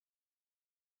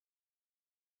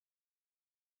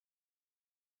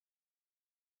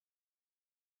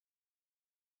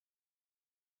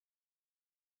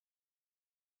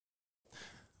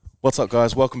What's up,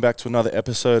 guys? Welcome back to another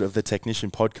episode of the Technician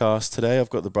Podcast. Today,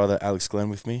 I've got the brother Alex Glenn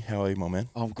with me. How are you, my man?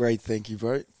 I'm great, thank you,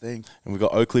 bro. And we've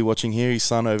got Oakley watching here, his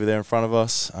son over there in front of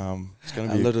us. It's going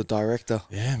to be a little director.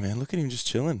 Yeah, man, look at him just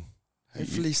chilling.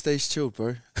 Hopefully he stays chilled,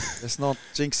 bro. Let's not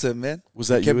jinx it, man. Was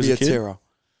that you as a kid? Terror.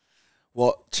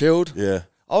 What, chilled? Yeah.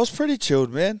 I was pretty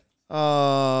chilled, man,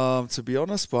 to be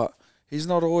honest, but he's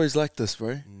not always like this,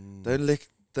 bro. Don't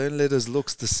let his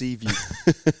looks deceive you.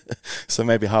 So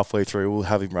maybe halfway through, we'll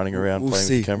have him running around playing with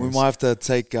the cameras. We might have to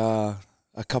take a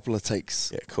couple of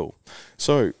takes. Yeah, cool.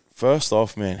 So, first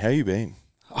off, man, how you been?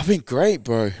 I've been great,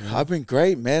 bro. Yeah. I've been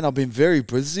great, man. I've been very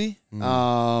busy. You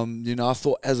know, I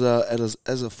thought as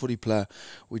a footy player,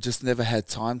 we just never had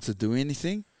time to do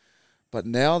anything. But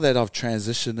now that I've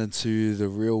transitioned into the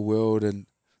real world, and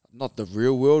not the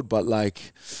real world, but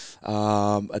like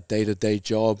a day-to-day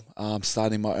job,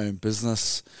 starting my own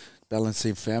business,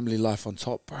 balancing family life on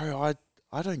top, bro,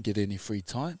 I don't get any free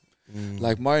time.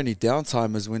 Like, my only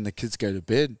downtime is when the kids go to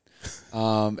bed,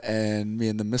 and me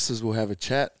and the missus will have a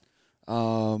chat,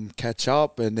 catch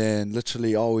up, and then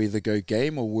literally I'll either go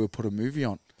game or we'll put a movie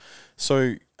on.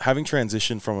 So having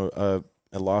transitioned from a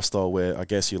lifestyle where I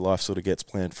guess your life sort of gets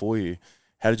planned for you,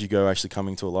 how did you go actually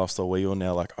coming to a lifestyle where you're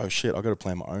now like, oh shit, I got to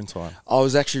plan my own time? I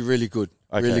was actually really good.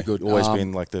 Okay. Really good. Always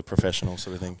been like the professional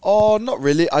sort of thing? Oh, not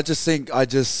really. I just think I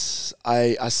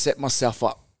set myself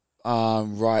up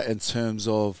right in terms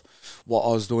of what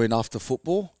I was doing after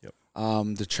football. Yep.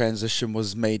 The transition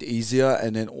was made easier,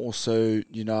 and then also,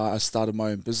 you know, I started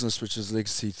my own business, which is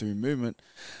Legacy Through Movement,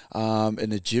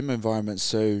 in a gym environment.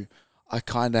 So I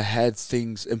kind of had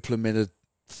implemented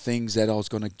things that I was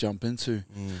going to jump into.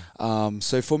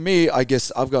 So for me, I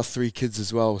guess I've got 3 kids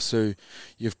as well. So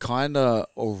you've kind of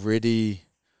already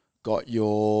got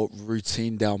your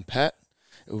routine down pat.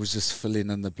 It was just filling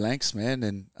in the blanks, man.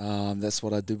 And that's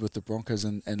what I did with the Broncos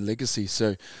and Legacy.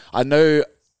 So I know,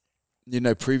 you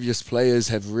know, previous players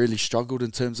have really struggled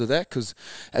in terms of that, because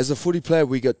as a footy player,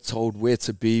 we get told where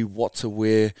to be, what to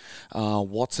wear,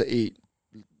 what to eat.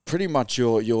 Pretty much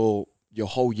your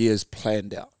whole year is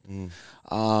planned out.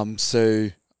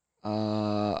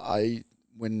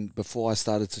 Before I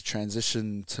started to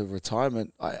transition to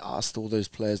retirement, I asked all those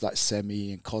players like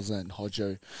Sammy and Koza and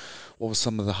Hojo, what were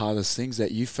some of the hardest things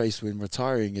that you faced when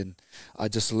retiring? And I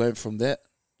just learned from that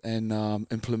and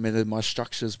implemented my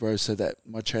structures, bro, so that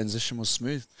my transition was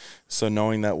smooth. So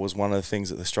knowing that was one of the things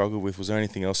that they struggled with, was there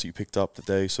anything else that you picked up that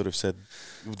they sort of said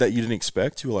that you didn't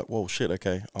expect? You were like, whoa, shit,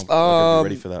 okay, I'm going to be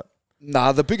ready for that.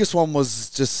 Nah, the biggest one was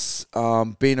just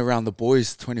being around the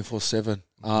boys 24/7.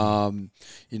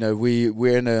 You know,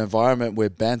 we're in an environment where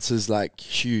banter's like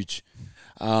huge,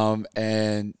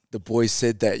 and the boys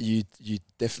said that you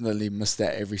definitely miss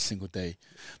that every single day,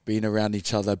 being around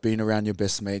each other, being around your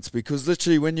best mates. Because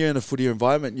literally, when you're in a footy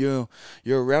environment, you're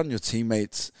around your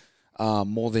teammates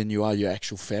more than you are your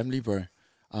actual family, bro.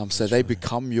 So they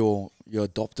become your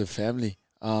adoptive family,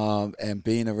 and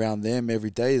being around them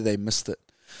every day, they missed it.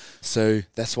 So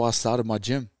that's why I started my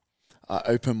gym. I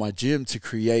opened my gym to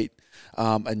create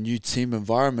a new team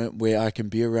environment where I can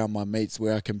be around my mates,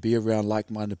 where I can be around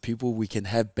like-minded people. We can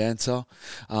have banter.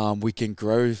 We can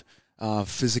grow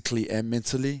physically and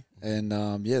mentally. And,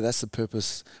 yeah, that's the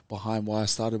purpose behind why I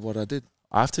started what I did.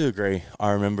 I have to agree. I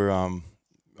remember I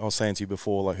was saying to you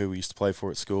before, like, who we used to play for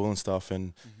at school and stuff,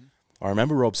 and I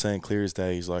remember Rob saying clear as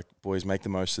day, he's like, boys, make the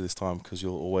most of this time because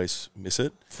you'll always miss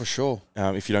it. For sure.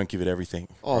 If you don't give it everything.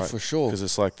 Oh, right? For sure. Because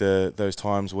it's like those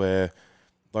times where,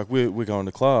 like, we're going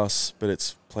to class, but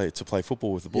it's to play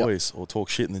football with the boys or talk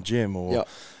shit in the gym or,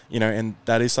 you know, and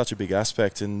that is such a big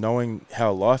aspect. And knowing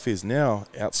how life is now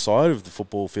outside of the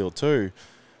football field too,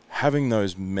 having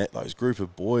those group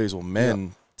of boys or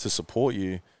men to support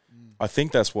you, I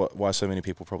think that's why so many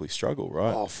people probably struggle,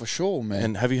 right? Oh, for sure, man.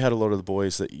 And have you had a lot of the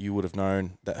boys that you would have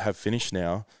known that have finished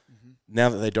now, now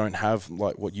that they don't have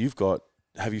like what you've got,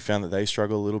 have you found that they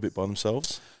struggle a little bit by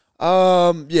themselves?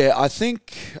 Yeah, I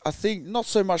think not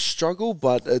so much struggle,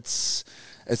 but it's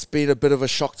been a bit of a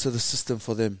shock to the system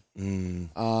for them. You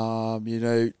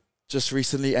know, just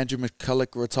recently, Andrew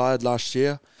McCulloch retired last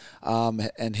year,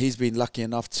 and he's been lucky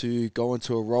enough to go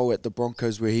into a role at the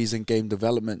Broncos where he's in game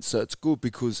development. So it's good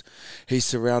because he's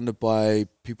surrounded by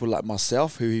people like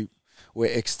myself who were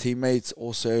ex-teammates,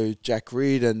 also Jack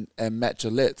Reed and Matt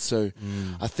Gillette. So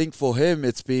I think for him,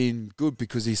 it's been good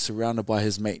because he's surrounded by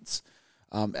his mates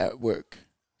at work.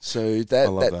 So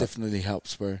that definitely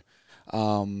helps, bro.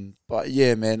 But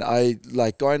yeah, man, I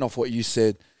like going off what you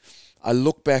said. I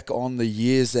look back on the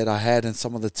years that I had and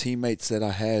some of the teammates that I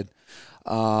had,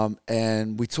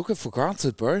 and we took it for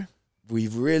granted, bro. we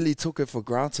really took it for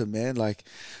granted, man. Like,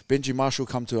 Benji Marshall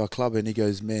come to our club and he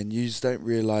goes, man, you just don't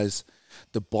realize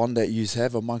the bond that you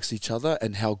have amongst each other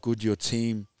and how good your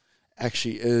team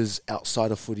actually is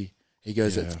outside of footy. He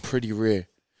goes, it's pretty rare.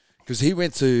 Because he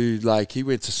went to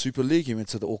Super League, he went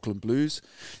to the Auckland Blues,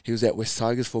 he was at West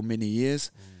Tigers for many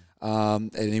years,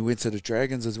 and he went to the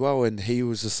Dragons as well, and he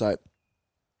was just like,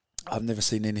 I've never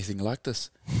seen anything like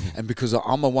this. And because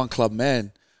I'm a one-club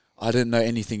man, I didn't know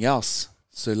anything else.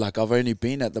 So, like, I've only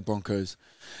been at the Broncos.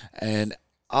 And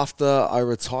after I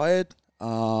retired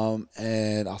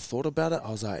and I thought about it, I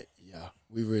was like, yeah,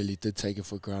 we really did take it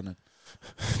for granted.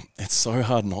 It's so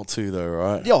hard not to, though,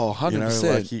 right? Yeah, 100%. You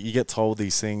know, like you get told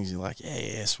these things, you're like,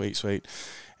 yeah, sweet, sweet.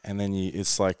 And then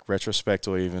it's like retrospect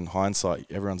or even hindsight,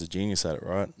 everyone's a genius at it,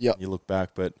 right? Yeah. You look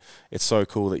back, but it's so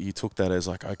cool that you took that as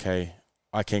like, okay,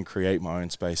 I can create my own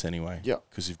space anyway. Yeah.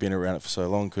 Because you've been around it for so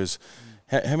long. Because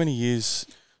how many years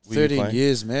were 13 you playing?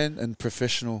 years, man, and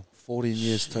professional, 14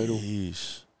 years total.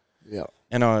 Jeez. Yeah.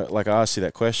 And I asked you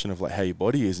that question of like how your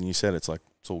body is, and you said it's like,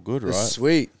 it's all good, right? It's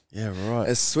sweet. Yeah, right.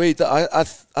 It's sweet. I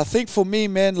think for me,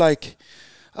 man, like,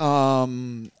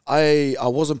 I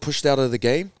wasn't pushed out of the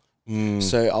game.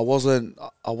 So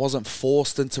I wasn't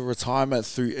forced into retirement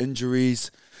through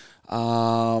injuries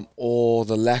or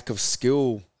the lack of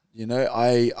skill. You know,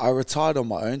 I retired on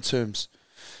my own terms.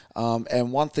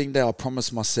 And one thing that I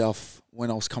promised myself when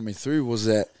I was coming through was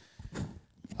that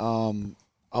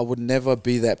I would never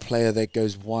be that player that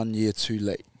goes 1 year too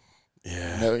late.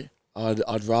 Yeah. You know,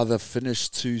 I'd rather finish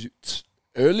too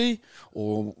early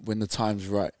or when the time's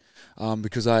right.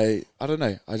 Because I don't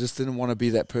know, I just didn't want to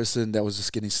be that person that was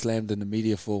just getting slammed in the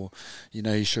media for, you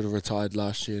know, he should have retired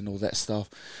last year and all that stuff.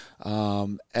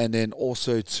 And then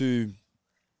also too,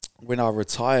 when I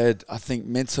retired, I think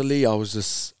mentally I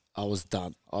was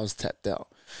done. I was tapped out.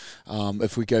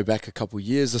 If we go back a couple of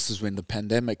years, this is when the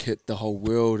pandemic hit the whole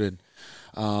world, and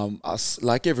us,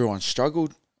 like everyone,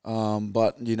 struggled.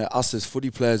 But you know, us as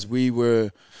footy players, we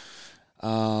were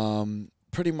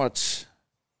pretty much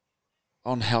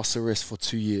on house arrest for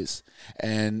 2 years.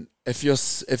 And if you're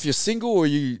single or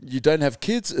you don't have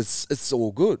kids, it's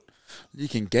all good. You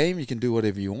can game, you can do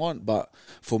whatever you want. But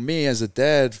for me as a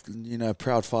dad, you know,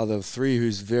 proud father of 3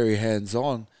 who's very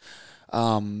hands-on,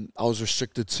 I was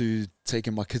restricted to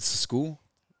taking my kids to school,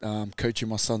 coaching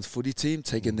my son's footy team,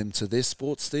 taking them to their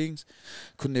sports things.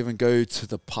 Couldn't even go to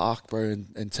the park, bro,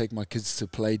 and take my kids to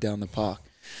play down the park,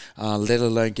 let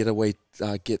alone get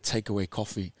takeaway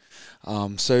coffee.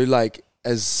 So, like,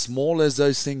 as small as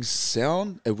those things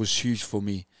sound, it was huge for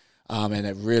me. And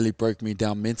it really broke me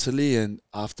down mentally. And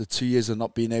after 2 years of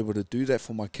not being able to do that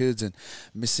for my kids and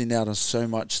missing out on so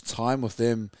much time with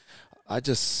them, I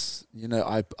just, you know,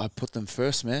 I put them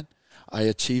first, man. I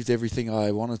achieved everything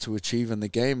I wanted to achieve in the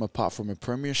game, apart from a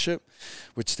premiership,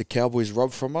 which the Cowboys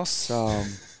robbed from us. I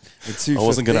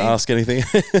wasn't going to ask anything.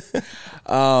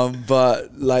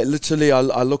 But, like, literally,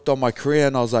 I looked on my career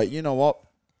and I was like, you know what?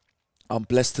 I'm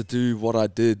blessed to do what I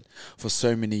did for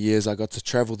so many years. I got to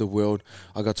travel the world.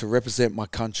 I got to represent my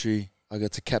country. I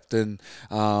got to captain,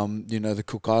 you know, the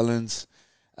Cook Islands,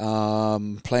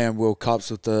 playing World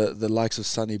Cups with the likes of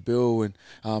Sonny Bill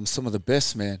and some of the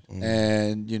best, man.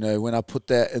 And, you know, when I put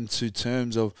that into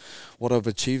terms of what I've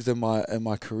achieved in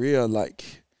my career,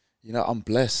 like, you know, I'm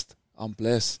blessed. I'm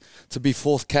blessed to be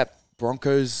 4th cap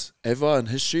Broncos ever in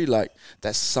history. Like,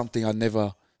 that's something I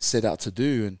never set out to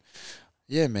do. And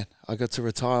yeah, man, I got to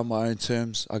retire on my own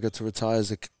terms. I got to retire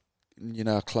as a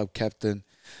club captain,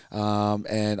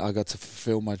 and I got to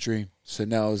fulfill my dream. So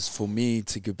now it's for me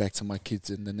to give back to my kids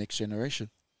in the next generation.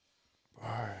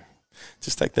 Right.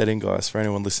 Just take that in, guys, for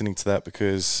anyone listening to that,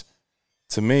 because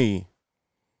to me,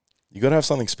 you got to have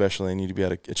something special in you to be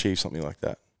able to achieve something like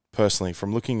that. Personally,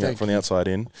 from looking at from the outside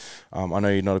in, I know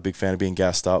you're not a big fan of being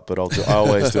gassed up, but I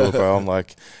always do it, bro. I'm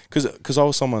like, because I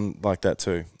was someone like that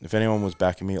too. If anyone was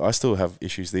backing me, I still have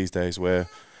issues these days where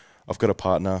I've got a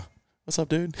partner. What's up,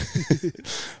 dude?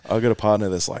 I've got a partner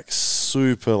that's like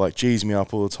super like G's me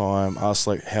up all the time. Asks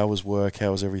like, how was work?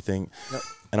 How was everything? Yep.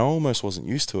 And I almost wasn't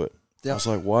used to it. Yep. I was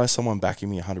like, why is someone backing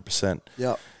me 100%?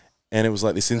 Yeah. And it was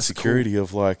like this insecurity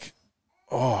of like,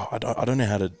 oh, I don't know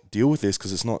how to deal with this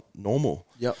because it's not normal.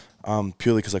 Yep.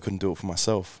 Purely because I couldn't do it for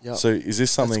myself. Yep. So is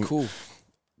this something? That's cool.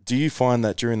 Do you find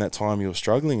that during that time you were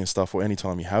struggling and stuff, or any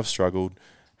time you have struggled,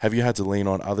 have you had to lean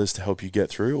on others to help you get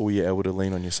through, or were you able to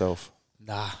lean on yourself?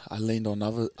 Nah, I leaned on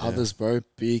others, bro.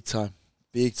 Big time.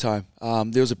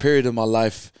 There was a period in my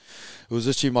life. It was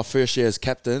actually my first year as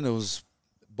captain. It was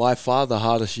by far the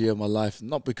hardest year of my life.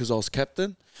 Not because I was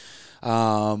captain,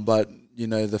 but you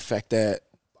know, the fact that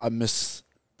I missed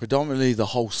predominantly the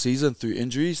whole season through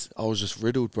injuries. I was just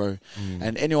riddled, bro.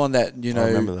 And anyone that, you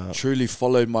know, truly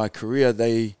followed my career,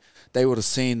 they would have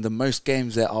seen the most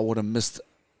games that I would have missed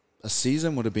a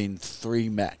season would have been 3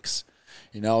 max.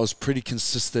 You know, I was pretty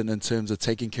consistent in terms of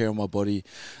taking care of my body,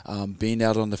 being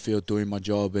out on the field, doing my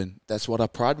job, and that's what I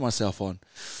pride myself on.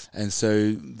 And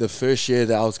so the first year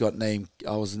that I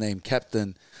was named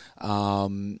captain,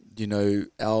 you know,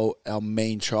 our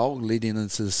main trial leading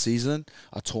into the season,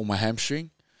 I tore my hamstring,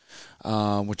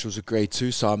 which was a grade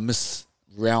 2, so I missed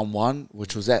round 1,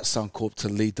 which was at Suncorp to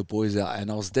lead the boys out, and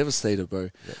I was devastated, bro.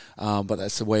 Yep. But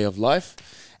that's the way of life.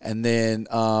 And then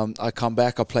I come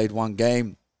back, I played 1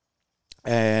 game.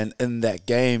 And in that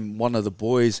game, one of the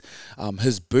boys,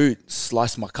 his boot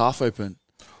sliced my calf open.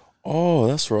 Oh,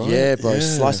 that's right. Yeah, bro,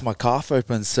 sliced my calf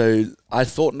open. So I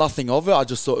thought nothing of it. I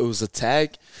just thought it was a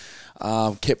tag.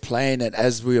 Kept playing, and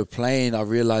as we were playing, I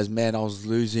realized, man, I was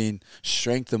losing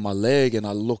strength in my leg, and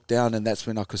I looked down, and that's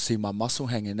when I could see my muscle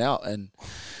hanging out. And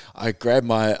I grabbed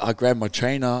my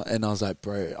trainer, and I was like,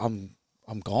 bro,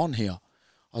 I'm gone here.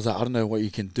 I was like, I don't know what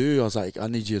you can do. I was like, I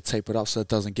need you to tape it up so it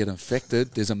doesn't get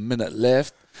infected. There's a minute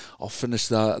left. I'll finish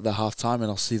the half time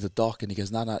and I'll see the doc. And he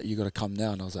goes, no, you got to come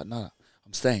now. And I was like, no,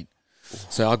 I'm staying.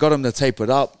 So I got him to tape it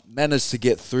up, managed to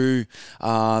get through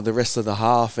the rest of the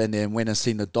half, and then went and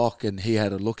seen the doc, and he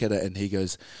had a look at it, and he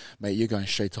goes, mate, you're going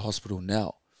straight to hospital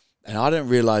now. And I didn't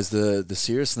realize the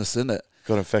seriousness in it.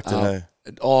 Got infected, eh?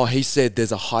 Oh, he said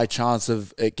there's a high chance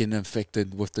of it getting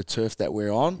infected with the turf that we're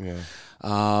on.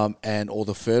 Yeah. And all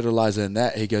the fertilizer and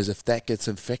that. He goes, if that gets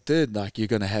infected, like, you're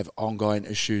going to have ongoing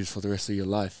issues for the rest of your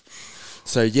life.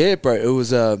 So, yeah, bro, it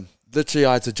was literally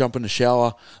I had to jump in the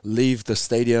shower, leave the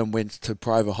stadium, went to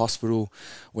private hospital,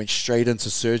 went straight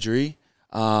into surgery,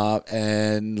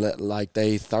 and like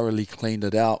they thoroughly cleaned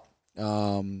it out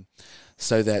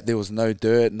so that there was no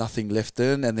dirt, nothing left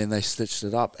in, and then they stitched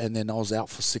it up, and then I was out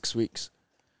for 6 weeks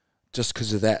just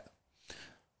because of that.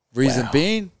 Reason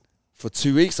being, for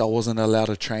 2 weeks I wasn't allowed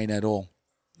to train at all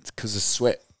because of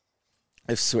sweat.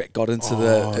 If sweat got into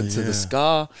the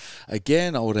scar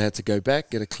again, I would have had to go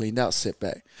back, get it cleaned out, sit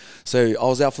back. So I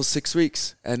was out for 6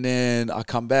 weeks, and then I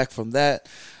come back from that,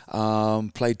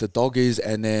 played the doggies,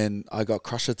 and then I got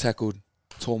crusher tackled,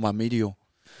 tore my medial.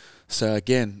 So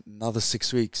again, another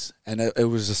 6 weeks, and it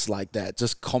was just like that,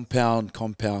 just compound,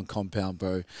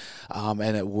 bro.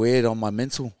 And it weighed on my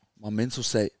mental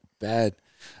state bad,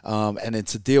 and then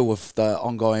to deal with the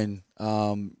ongoing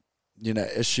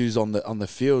issues on the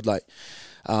field, like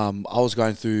I was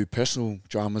going through personal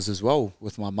dramas as well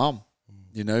with my mum,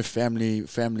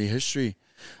 family history,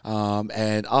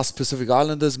 and us Pacific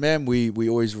Islanders, man, we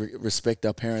always respect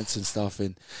our parents and stuff,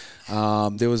 and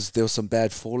there was some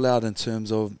bad fallout in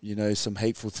terms of some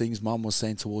hateful things mum was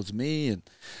saying towards me, and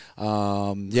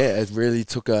it really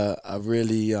took a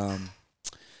really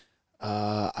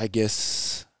I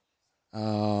guess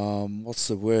what's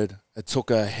the word? It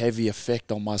took a heavy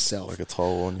effect on myself. Like a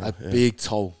toll on you. A big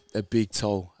toll.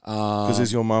 Because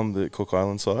is your mum the Cook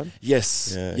Island side?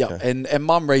 Yes. Yeah. Okay. And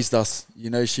mum raised us.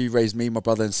 She raised me, my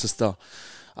brother and sister.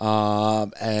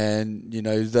 And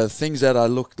the things that I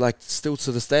look like still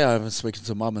to this day, I haven't spoken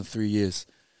to mum in 3 years,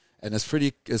 and it's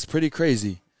pretty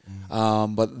crazy.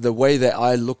 But the way that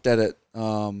I looked at it,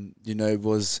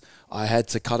 was I had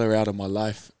to cut her out of my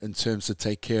life in terms to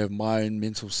take care of my own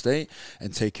mental state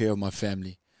and take care of my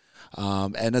family.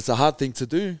 And it's a hard thing to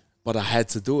do, but I had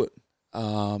to do it.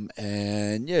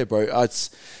 And yeah, bro,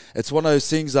 it's one of those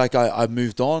things, like I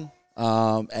moved on.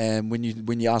 And when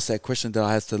you ask that question, that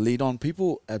I have to lead on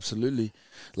people, absolutely.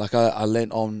 Like I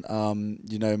lent on,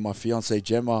 my fiance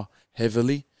Gemma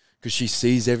heavily because she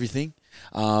sees everything.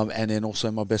 And then also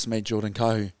my best mate Jordan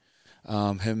Kahu,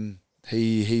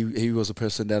 he was a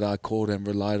person that I called and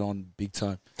relied on big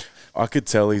time. I could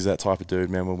tell he's that type of dude,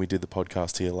 man, when we did the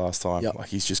podcast here last time. Yep. Like,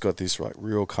 he's just got this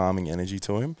real calming energy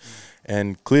to him.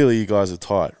 And clearly you guys are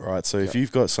tight, right? So if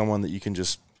you've got someone that you can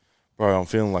just, bro, I'm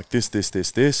feeling like this,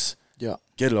 yeah,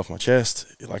 get it off my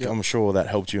chest. Like, I'm sure that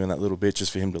helped you in that little bit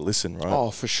just for him to listen, right?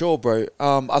 Oh, for sure, bro.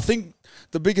 I think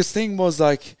the biggest thing was,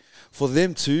 like, for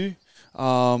them too,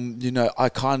 I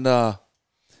kind of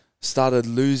started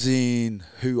losing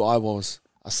who I was.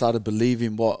 I started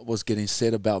believing what was getting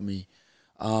said about me.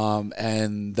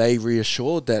 And they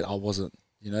reassured that I wasn't,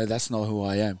 that's not who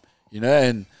I am,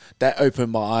 and that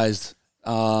opened my eyes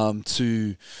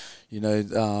to,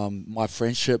 my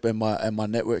friendship and my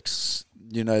networks,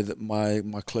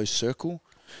 my close circle,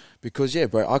 because, yeah,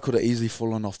 bro, I could have easily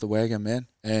fallen off the wagon, man.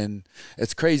 And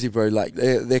it's crazy, bro. Like,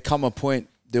 there come a point,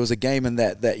 there was a game in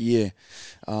that year,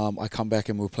 I come back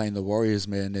and we were playing the Warriors,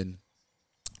 man, and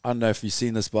I don't know if you've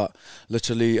seen this, but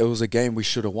literally it was a game we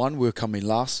should have won. We were coming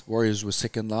last. Warriors were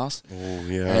second last. Oh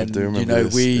yeah, and, I do remember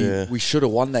this. We should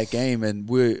have won that game, and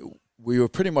we were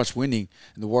pretty much winning.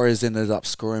 And the Warriors ended up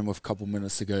scoring with a couple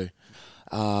minutes to go,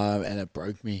 and it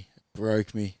broke me.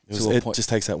 It just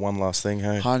takes that one last thing,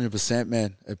 hey? 100%,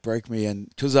 man. It broke me, and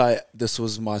because this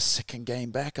was my second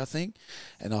game back, I think,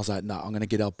 and I was like, I'm going to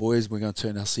get our boys. We're going to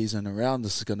turn our season around.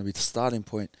 This is going to be the starting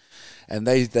point. And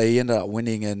they ended up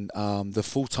winning, and the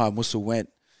full-time whistle went,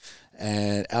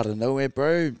 and out of nowhere,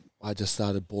 bro, I just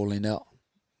started bawling out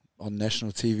on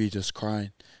national TV, just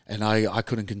crying, and I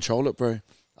couldn't control it, bro.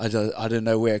 I didn't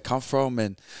know where it come from,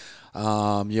 and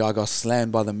I got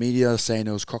slammed by the media saying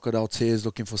it was crocodile tears,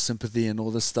 looking for sympathy and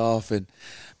all this stuff. And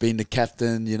being the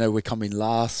captain, we're coming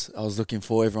last. I was looking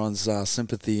for everyone's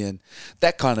sympathy, and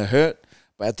that kind of hurt.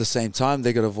 But at the same time,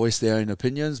 they got to voice their own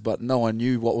opinions. But no one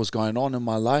knew what was going on in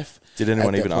my life. Did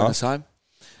anyone even ask?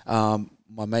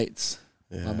 My mates.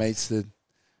 Yeah. My mates did.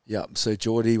 Yeah. So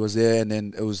Geordie was there, and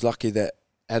then it was lucky that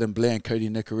Adam Blair and Cody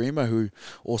Nicarima, who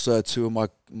also are two of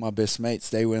my best mates,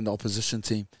 they were in the opposition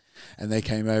team. And they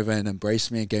came over and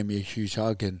embraced me and gave me a huge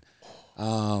hug. And,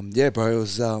 bro, it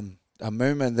was a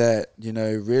moment that,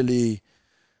 really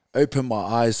opened my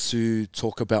eyes to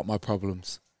talk about my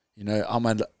problems. I'm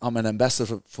an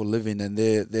ambassador for living, and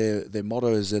their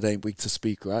motto is it ain't weak to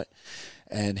speak, right?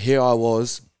 And here I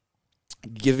was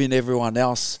giving everyone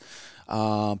else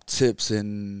tips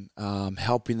and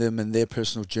helping them in their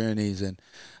personal journeys, and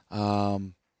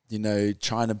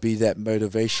trying to be that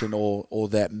motivation or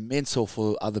that mentor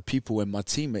for other people and my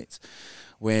teammates.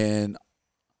 When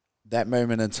that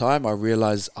moment in time, I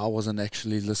realized I wasn't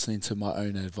actually listening to my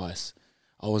own advice.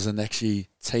 I wasn't actually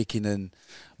taking in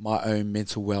my own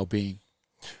mental well-being.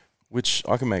 Which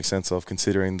I can make sense of,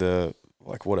 considering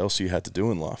what else you had to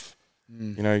do in life.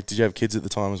 Did you have kids at the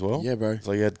time as well? Yeah, bro.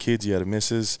 So you had kids, you had a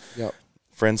missus, yep,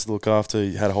 friends to look after,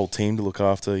 you had a whole team to look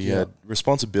after, you had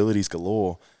responsibilities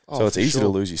galore. So it's easy to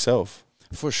lose yourself.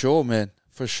 For sure, man.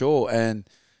 For sure. And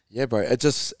yeah, bro, it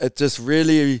just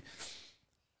really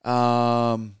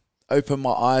opened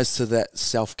my eyes to that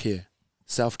self-care.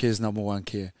 Self-care is number one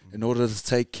care. In order to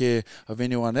take care of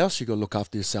anyone else, you got to look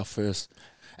after yourself first.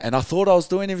 And I thought I was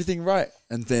doing everything right.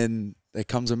 And then there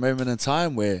comes a moment in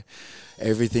time where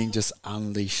everything just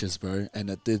unleashes, bro. And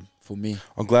it did for me.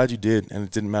 I'm glad you did, and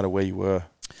it didn't matter where you were.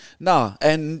 Nah,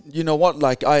 and you know what?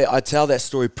 Like, I tell that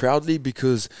story proudly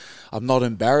because I'm not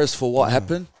embarrassed for what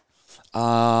happened.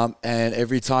 And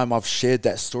every time I've shared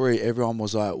that story, everyone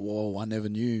was like, whoa, I never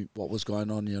knew what was going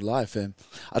on in your life. And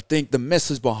I think the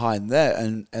message behind that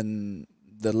and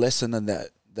the lesson in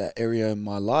that area in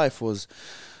my life was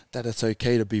that it's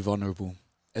okay to be vulnerable.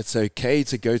 It's okay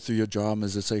to go through your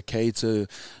dramas. It's okay to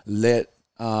let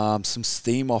some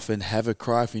steam off and have a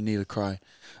cry if you need to cry.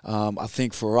 I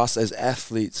think for us as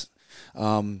athletes,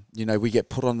 we get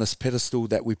put on this pedestal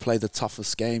that we play the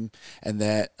toughest game and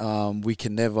that we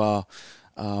can never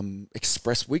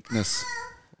express weakness.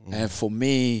 And for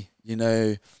me,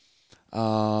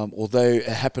 although it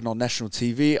happened on national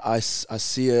TV, I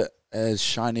see it as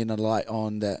shining a light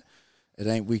on that it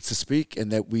ain't weak to speak,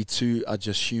 and that we too are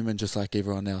just human, just like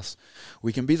everyone else.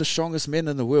 We can be the strongest men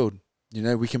in the world.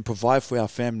 We can provide for our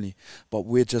family, but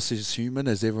we're just as human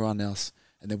as everyone else.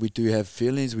 And then we do have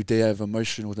feelings, we do have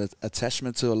emotional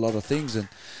attachment to a lot of things, and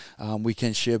we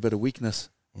can share a bit of weakness.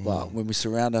 But when we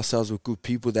surround ourselves with good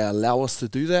people that allow us to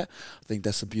do that, I think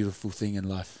that's a beautiful thing in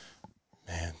life.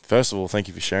 Man, first of all, thank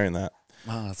you for sharing that.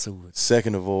 It's all good.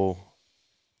 Second of all,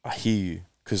 I hear you,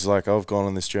 because I've gone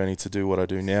on this journey to do what I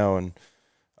do now, and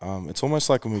it's almost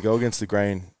like when we go against the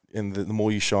grain, and the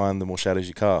more you shine, the more shadows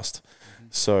you cast.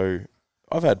 So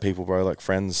I've had people, bro, like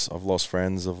friends. I've lost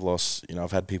friends.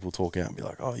 I've had people talk out and be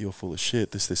like, oh, you're full of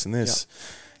shit, this, and this.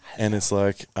 Yep. And it's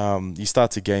like you start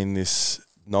to gain this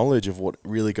knowledge of what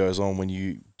really goes on when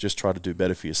you just try to do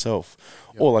better for yourself.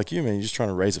 Yep. Or like you, man, you're just trying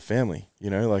to raise a family,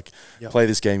 play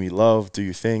this game you love, do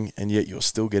your thing, and yet you're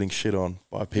still getting shit on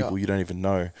by people you don't even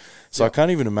know. So I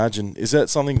can't even imagine, is that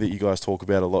something that you guys talk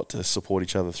about a lot to support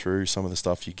each other through some of the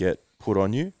stuff you get put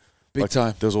on you? Big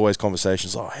time. There's always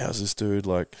conversations, how's this dude,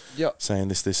 saying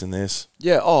this, and this.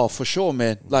 Yeah, for sure,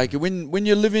 man. Like, when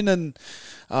you're living in,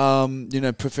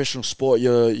 professional sport,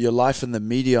 your life in the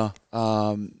media,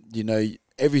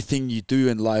 everything you do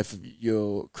in life,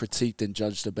 you're critiqued and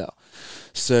judged about.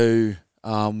 So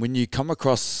when you come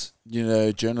across,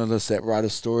 journalists that write a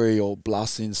story or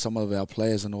blasting some of our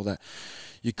players and all that,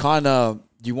 you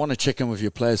want to check in with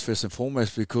your players first and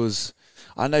foremost, because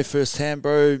I know firsthand,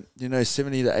 bro,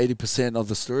 70 to 80% of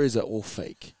the stories are all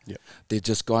fake. Yeah. They're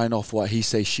just going off what he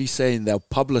say, she say, and they'll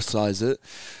publicize it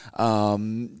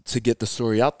to get the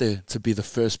story out there, to be the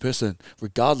first person,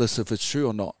 regardless if it's true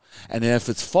or not. And if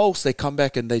it's false, they come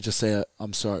back and they just say,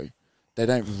 I'm sorry. They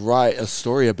don't write a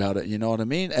story about it, you know what I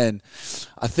mean? And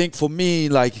I think for me,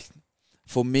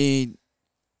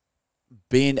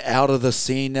 being out of the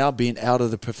scene now, being out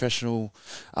of the professional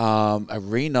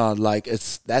arena,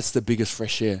 that's the biggest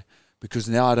fresh air, because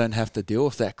now I don't have to deal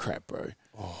with that crap, bro.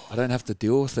 I don't have to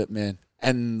deal with it, man.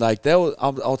 And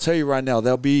I'll tell you right now,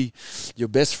 they'll be your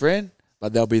best friend,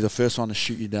 but they'll be the first one to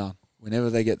shoot you down whenever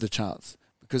they get the chance,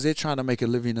 because they're trying to make a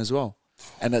living as well.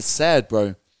 And it's sad,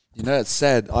 bro. It's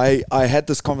sad. I had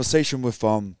this conversation with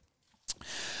the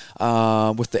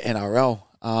NRL.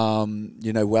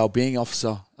 Well-being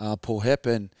officer, Paul Hepp,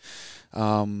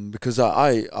 and because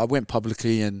I went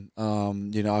publicly and,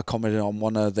 I commented on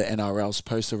one of the NRL's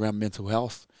posts around mental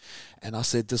health, and I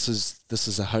said, this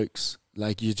is a hoax.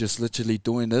 Like, you're just literally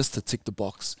doing this to tick the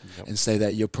box and say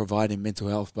that you're providing mental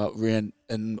health, but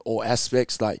in all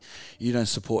aspects, like, you don't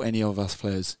support any of us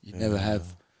players. You never have.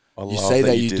 You say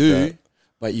that you do,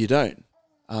 but you don't.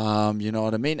 You know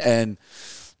what I mean? And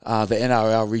the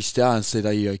NRL reached out and said,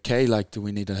 are you okay? Like, do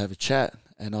we need to have a chat?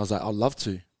 And I was like, I'd love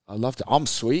to. I'm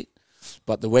sweet,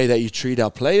 but the way that you treat our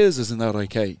players isn't that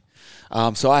okay?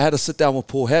 So I had to sit down with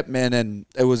Paul Hepp, man, and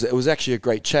it was actually a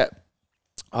great chat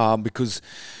because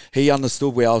he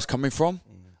understood where I was coming from.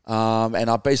 And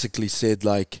I basically said,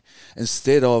 like,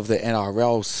 instead of the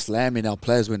NRL slamming our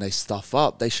players when they stuff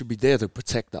up, they should be there to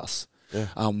protect us.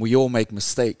 Yeah. We all make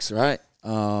mistakes, right?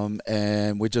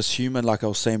 And we're just human, like I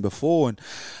was saying before, and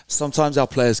sometimes our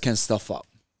players can stuff up,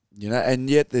 and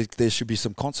yet there should be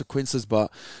some consequences.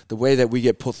 But the way that we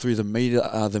get put through the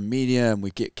media and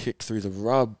we get kicked through the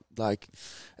rug, like,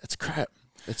 it's crap.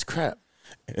 It's crap.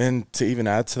 And to even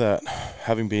add to that,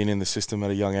 having been in the system at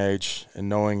a young age and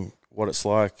knowing what it's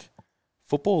like,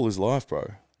 football is life,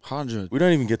 bro. 100. We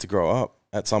don't even get to grow up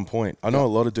at some point. I know a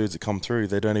lot of dudes that come through,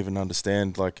 they don't even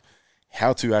understand, like,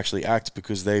 how to actually act,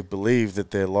 because they believe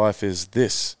that their life is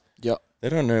this. Yep. They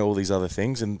don't know all these other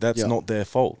things, and that's not their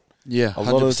fault. Yeah, 100%. A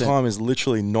lot of the time is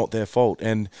literally not their fault.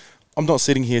 And I'm not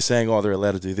sitting here saying, oh, they're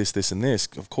allowed to do this, this, and this.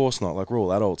 Of course not. Like, we're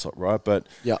all adults, right? But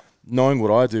knowing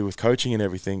what I do with coaching and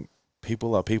everything,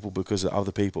 people are people because of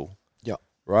other people. Yeah.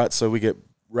 Right? So we get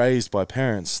raised by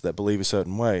parents that believe a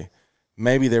certain way.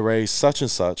 Maybe they're raised such and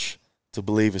such to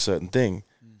believe a certain thing.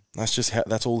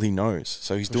 That's all he knows.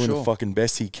 So he's doing the fucking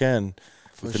best he can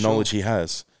with the knowledge he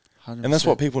has. 100%. And that's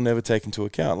what people never take into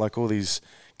account. Like all these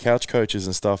couch coaches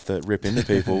and stuff that rip into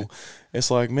people. It's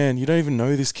like, man, you don't even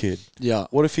know this kid. Yeah.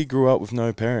 What if he grew up with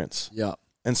no parents? Yeah.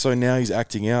 And so now he's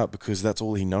acting out because that's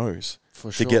all he knows.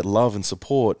 To get love and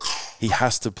support, he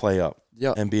has to play up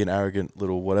and be an arrogant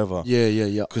little whatever.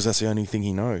 Yeah. Because that's the only thing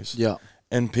he knows. Yeah.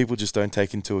 And people just don't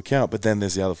take into account. But then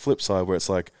there's the other flip side where it's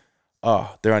like,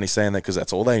 they're only saying that because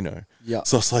that's all they know. Yeah.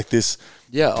 So it's like this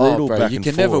brutal back and forth. You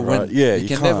can never win. Right? Yeah, you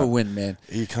can never win, man.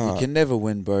 You can't. You can never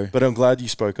win, bro. But I'm glad you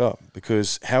spoke up,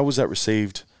 because how was that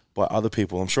received by other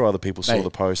people? I'm sure other people saw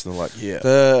the post and they're like, yeah.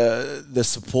 The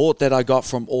support that I got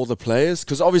from all the players,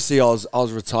 because obviously I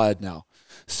was retired now,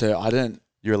 so I didn't.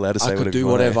 You're allowed to say whatever you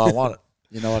want. I could do whatever I wanted.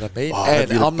 You know what I mean?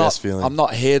 And I'm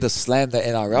not here to slam the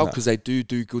NRL, because they do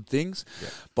good things. Yeah.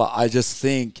 But I just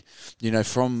think,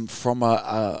 from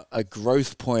a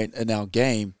growth point in our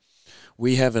game,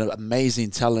 we have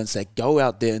amazing talents that go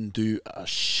out there and do a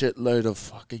shitload of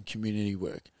fucking community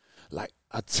work, like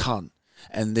a ton.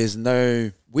 And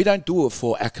we don't do it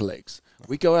for accolades.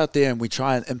 We go out there and we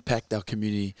try and impact our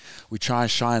community. We try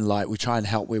and shine light. We try and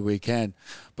help where we can.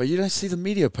 But you don't see the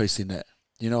media posting that.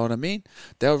 You know what I mean?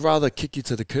 They'll rather kick you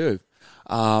to the curb.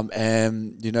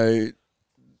 And,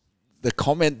 the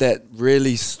comment that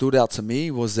really stood out to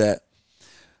me was that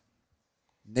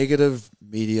negative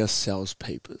media sells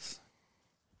papers.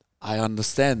 I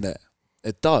understand that.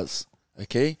 It does.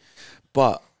 Okay?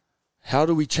 But how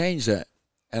do we change that?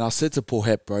 And I said to Paul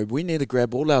Hepp, bro, we need to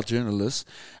grab all our journalists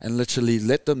and literally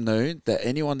let them know that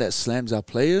anyone that slams our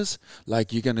players,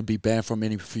 like, you're going to be banned from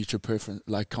any future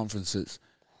conferences.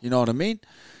 You know what I mean?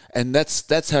 And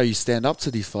that's how you stand up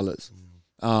to these fellas.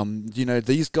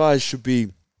 These guys should be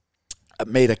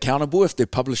made accountable if they're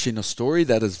publishing a story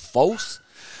that is false.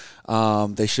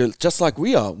 They should, just like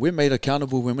we are. We're made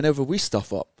accountable whenever we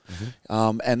stuff up.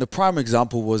 Mm-hmm. And the prime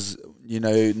example was,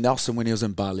 Nelson when he was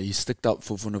in Bali. He sticked up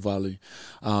for Vunivalu,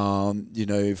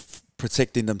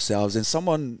 protecting themselves. And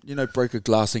someone, broke a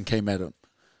glass and came at him.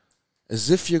 As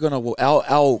if you're going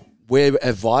to... We're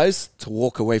advised to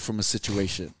walk away from a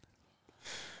situation.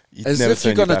 you'd As never if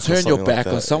you're going to turn your on back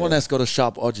something on someone that's got a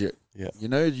sharp object. Yeah. You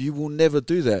know, you will never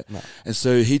do that. No. And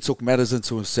so he took matters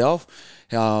into himself.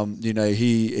 You know,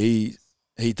 he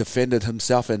defended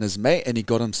himself and his mate, and he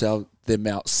got them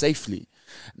out safely.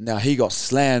 Now he got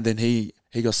slammed, and he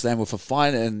got slammed with a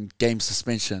fine and game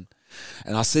suspension.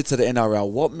 And I said to the NRL,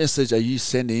 what message are you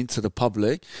sending to the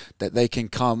public that they can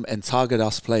come and target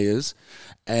us players,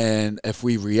 and if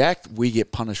we react, we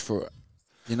get punished for it?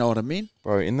 You know what I mean?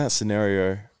 Bro, in that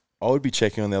scenario, I would be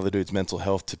checking on the other dude's mental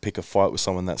health to pick a fight with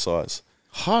someone that size.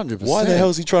 100%. Why the hell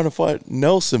is he trying to fight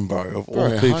Nelson, bro, of all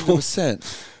people?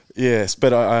 100%. Yes,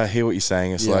 but I hear what you're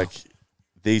saying. It's like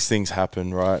these things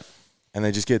happen, right? And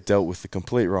they just get dealt with the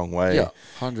complete wrong way. Yeah,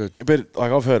 100. But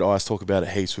like I've heard Ice talk about it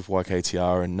heaps with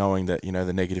YKTR, and knowing that, you know,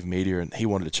 the negative media, and he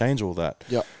wanted to change all that.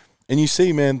 Yeah. And you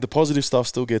see, man, the positive stuff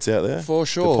still gets out there. For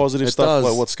sure. The positive it stuff, does.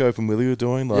 like what Scope and Willie were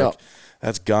doing, like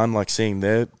that's gun, like seeing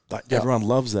there, like everyone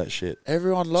loves that shit.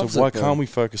 Everyone loves it. So why can't we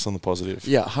focus on the positive?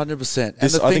 Yeah, 100%.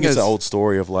 This, I think it's the old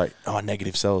story of like,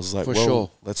 negative sells. It's like, for well,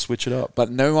 sure. Let's switch it up. But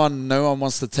no one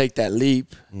wants to take that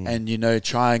leap and, you know,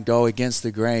 try and go against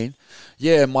the grain.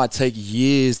 Yeah, it might take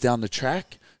years down the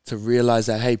track to realize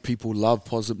that, hey, people love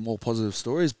more positive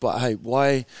stories. But hey,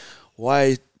 why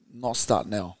not start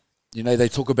now? You know, they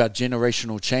talk about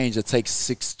generational change. It takes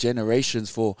 6 generations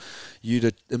for you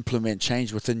to implement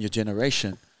change within your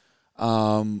generation.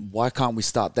 Why can't we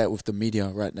start that with the media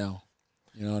right now?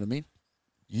 You know what I mean?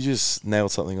 You just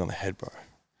nailed something on the head, bro.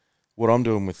 What I'm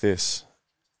doing with this,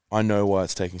 I know why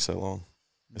it's taking so long.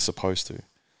 It's supposed to.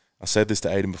 I said this to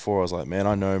Aiden before. I was like, man,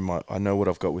 I know what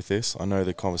I've got with this. I know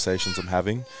the conversations I'm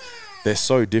having. They're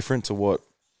so different to what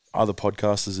other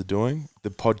podcasters are doing. The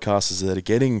podcasters that are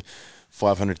getting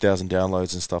 500,000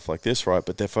 downloads and stuff like this, right?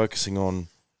 But they're focusing on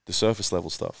the surface level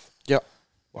stuff. Yep.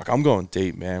 Like, I'm going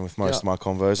deep, man, with most of my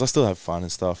convos. I still have fun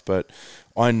and stuff, but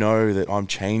I know that I'm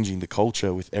changing the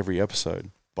culture with every episode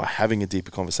by having a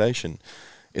deeper conversation.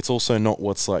 It's also not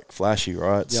what's like flashy,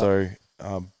 right? Yep. So,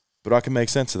 but I can make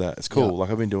sense of that. It's cool. Yep. Like,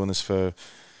 I've been doing this for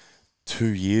 2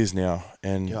 years now,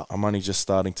 and I'm only just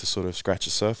starting to sort of scratch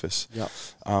the surface. Yep.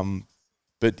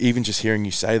 But even just hearing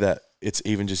you say that, it's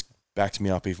even just backed me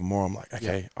up even more. I'm like,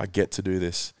 okay, I get to do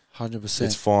this. 100%.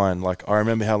 It's fine. Like, I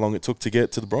remember how long it took to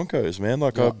get to the Broncos, man.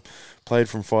 Like, I played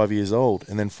from 5 years old,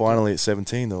 and then finally at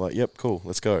 17, they're like, yep, cool,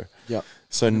 let's go. Yep.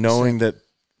 So 100%. Knowing that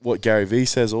what Gary Vee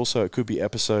says also, it could be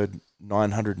episode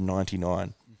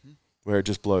 999, where it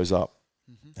just blows up.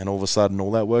 And all of a sudden,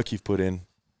 all that work you've put in,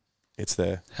 it's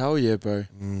there. Hell yeah, bro.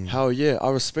 Hell yeah. I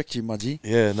respect you, Mudgy.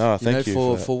 Yeah, no, thank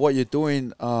you for what you're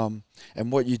doing and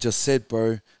what you just said,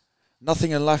 bro.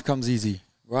 Nothing in life comes easy,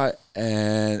 right?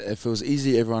 And if it was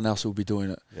easy, everyone else will be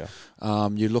doing it. Yeah.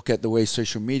 You look at the way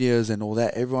social media is and all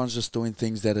that, everyone's just doing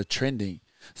things that are trending.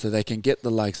 So they can get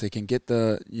the likes, they can get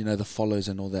the, you know, the follows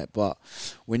and all that. But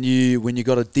when you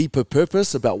got a deeper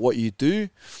purpose about what you do,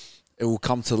 it will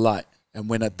come to light. And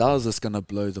when it does, it's going to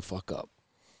blow the fuck up.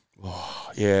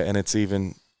 Oh, yeah, and it's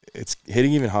hitting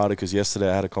even harder because yesterday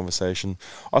I had a conversation.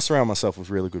 I surround myself with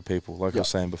really good people, like I was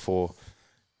saying before.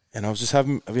 And I've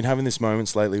been having these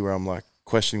moments lately where I'm like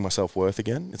questioning my self-worth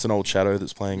again. It's an old shadow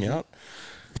that's playing out.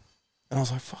 And I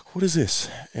was like, fuck, what is this?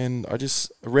 And I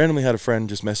randomly had a friend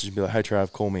just message me like, hey,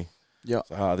 Trav, call me. Yeah.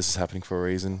 So, this is happening for a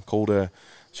reason. Called her.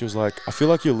 She was like, I feel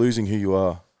like you're losing who you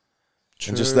are.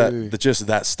 True. And just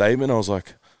that statement, I was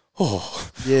like,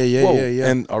 oh. Yeah.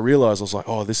 And I realized, I was like,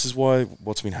 oh, this is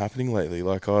what's been happening lately.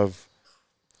 Like, I've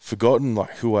forgotten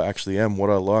like who I actually am, what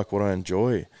I like, what I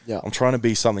enjoy. Yeah. I'm trying to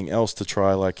be something else to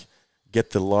try like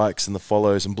get the likes and the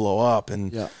follows and blow up.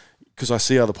 And because I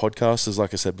see other podcasters,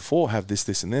 like I said before, have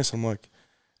this, and this. I'm like,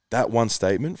 that one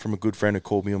statement from a good friend who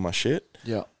called me on my shit.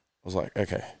 Yeah. I was like,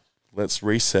 okay, let's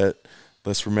reset.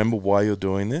 Let's remember why you're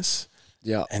doing this.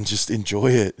 Yeah. And just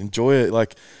enjoy it. Enjoy it.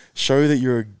 Like, show that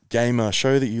you're a gamer.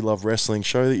 Show that you love wrestling.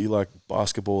 Show that you like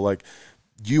basketball. Like,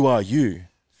 you are you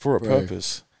for a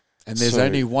purpose. And there's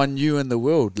only one you in the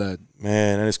world, lad.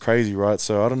 Man, and it's crazy, right?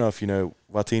 So I don't know if you know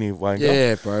Watini Wanga.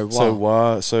 Yeah, bro.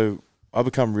 Wow. So I've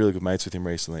become really good mates with him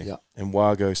recently. Yeah. And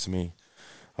Wah goes to me,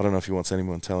 I don't know if he wants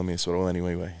anyone telling me this at all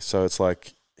anyway. So it's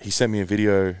like, he sent me a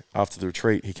video after the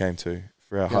retreat he came to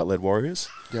for our Heart-Led Warriors.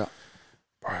 Yeah.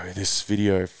 Bro, this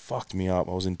video fucked me up.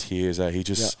 I was in tears. He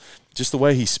just the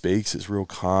way he speaks, it's real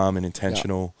calm and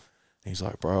intentional. Yeah. He's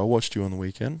like, bro, I watched you on the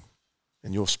weekend.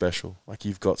 And you're special. Like,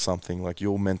 you've got something. Like,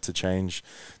 you're meant to change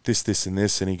this, and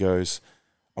this. And he goes,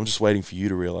 I'm just waiting for you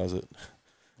to realize it.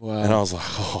 Wow. And I was like,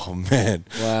 oh, man.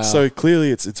 Wow. So, clearly,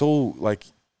 it's all, like,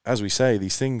 as we say,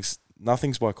 these things,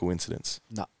 nothing's by coincidence.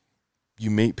 No.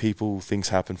 You meet people, things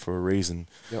happen for a reason.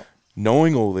 Yep.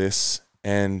 Knowing all this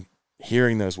and,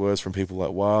 hearing those words from people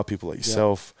like Wah, people like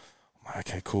yourself, I'm like,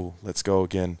 okay, cool, let's go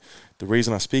again. The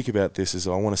reason I speak about this is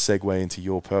I want to segue into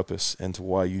your purpose and to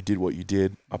why you did what you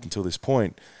did up until this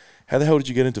point. How the hell did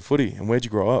you get into footy, and where'd you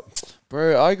grow up?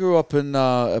 Bro, I grew up in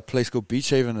a place called Beach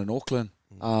Haven in Auckland.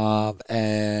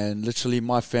 And literally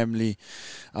my family,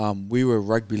 we were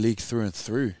rugby league through and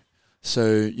through. So,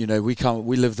 you know, we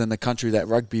lived in a country that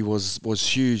rugby was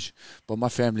huge, but my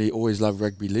family always loved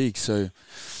rugby league. So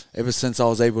ever since I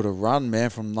was able to run, man,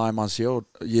 from 9 months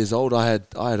years old, I had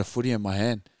a footy in my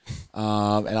hand.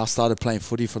 And I started playing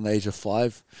footy from the age of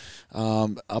 5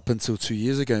 up until 2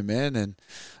 years ago, man. And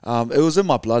it was in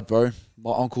my blood, bro.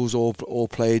 My uncles all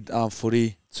played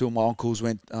footy. 2 of my uncles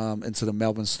went into the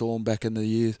Melbourne Storm back in the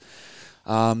years.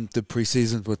 Did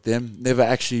pre-seasons with them. Never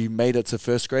actually made it to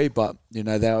first grade, but, you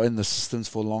know, they were in the systems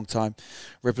for a long time.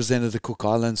 Represented the Cook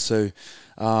Islands. So,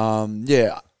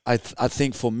 I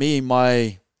think for me,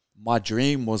 my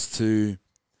dream was to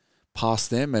pass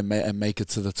them and make it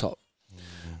to the top.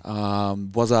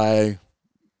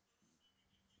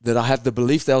 Did I have the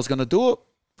belief that I was going to do it?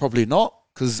 Probably not,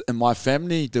 because in my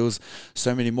family, there was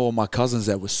so many more of my cousins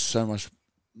that were so much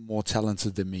more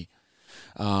talented than me.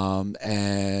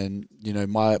 And you know,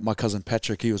 my cousin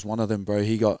Patrick, he was one of them, bro.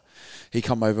 He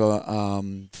come over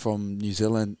from New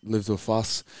Zealand, lived with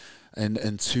us, and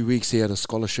in 2 weeks he had a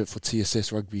scholarship for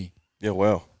TSS rugby. Yeah,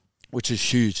 wow. Which is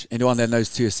huge. Anyone that knows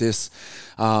TSS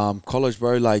college,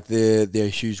 bro, like they're a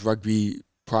huge rugby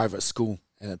private school,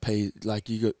 and it pays like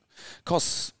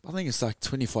costs, I think it's like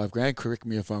 25 grand. Correct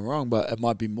me if I'm wrong, but it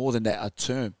might be more than that a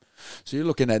term. So you're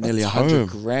looking at nearly 100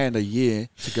 grand a year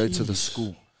to go to the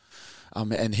school.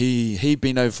 And he'd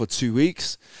been over for 2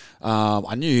 weeks.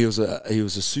 I knew he was a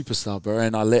superstar, bro,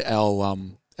 and I let our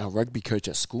rugby coach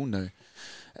at school know,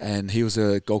 and he was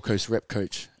a Gold Coast rep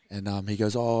coach, and he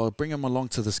goes, "Oh, bring him along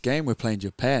to this game. We're playing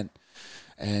Japan."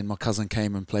 And my cousin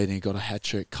came and played, and he got a hat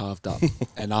trick carved up.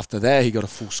 And after that, he got a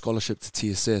full scholarship to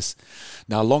TSS.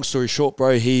 Now, long story short,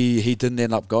 bro, he didn't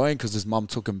end up going because his mum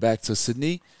took him back to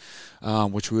Sydney,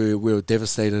 which we were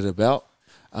devastated about.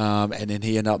 And then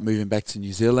he ended up moving back to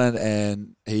New Zealand,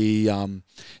 and he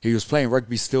was playing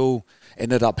rugby still,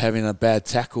 ended up having a bad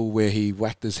tackle where he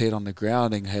whacked his head on the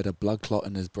ground and had a blood clot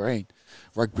in his brain.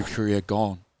 Rugby career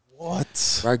gone.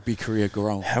 What? Rugby career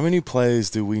gone. How many players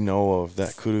do we know of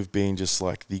that could have been just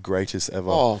like the greatest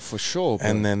ever? Oh, for sure, bro.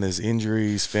 And then there's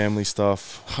injuries, family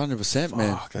stuff. 100%,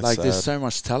 man. Like, sad. there's so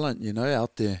much talent, you know,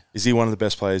 out there. Is he one of the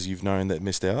best players you've known that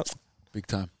missed out? Big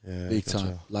time. Yeah, big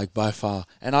time. Like, by far.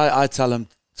 And I tell him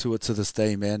to this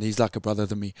day, man. He's like a brother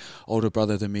to me, older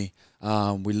brother to me.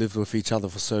 We lived with each other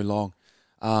for so long.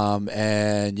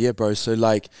 And yeah, bro. So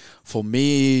like for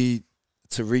me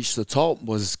to reach the top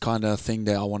was kind of a thing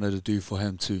that I wanted to do for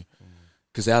him too.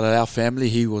 Because out of our family,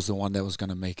 he was the one that was going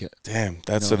to make it. Damn,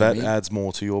 that adds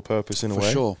more to your purpose in a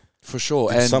way. For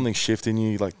sure. Did something shift in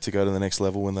you, like to go to the next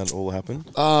level when that all happened?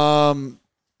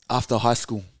 After high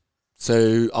school.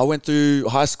 So I went through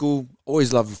high school,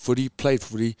 always loved footy, played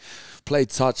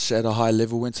touch at a high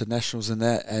level, went to nationals and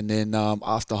that. And then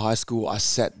after high school, I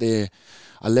sat there.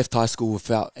 I left high school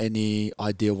without any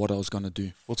idea what I was going to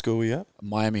do. What school were you at?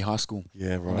 Miami High School.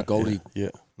 Yeah, right. On the Goldie.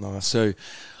 Yeah, nice. So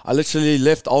I literally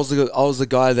left. I was the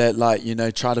guy that, like, you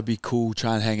know, try to be cool,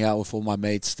 try and hang out with all my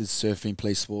mates, did surfing,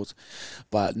 play sports,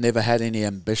 but never had any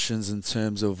ambitions in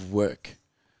terms of work.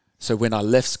 So when I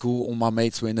left school, all my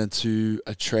mates went into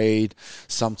a trade.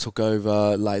 Some took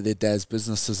over like their dad's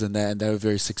businesses and that, and they were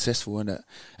very successful in it.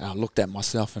 And I looked at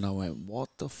myself and I went, what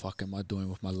the fuck am I doing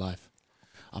with my life?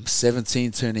 I'm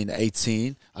 17, turning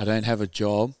 18. I don't have a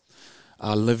job.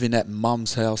 I live in at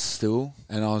mum's house still.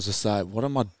 And I was just like, what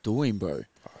am I doing, bro?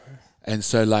 And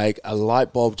so like a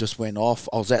light bulb just went off.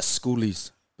 I was at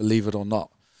schoolies, believe it or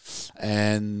not.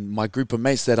 And my group of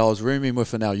mates that I was rooming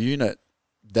with in our unit,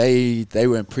 they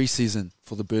were in preseason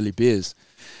for the Burleigh Bears,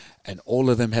 and all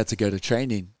of them had to go to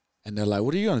training. And they're like,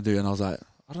 what are you going to do? And I was like,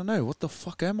 I don't know. What the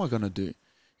fuck am I going to do?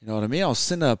 You know what I mean? I was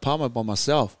sitting in an apartment by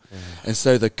myself. And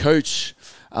so the coach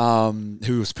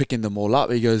who was picking them all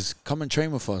up, he goes, come and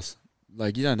train with us.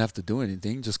 Like, you don't have to do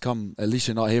anything. Just come. At least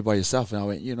you're not here by yourself. And I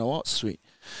went, you know what? Sweet.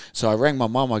 So I rang my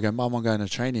mum. I go, Mum, I'm going to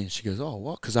training. She goes, oh,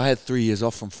 what? Because I had 3 years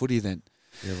off from footy then.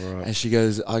 Yeah, right. And she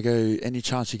goes, I go, any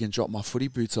chance you can drop my footy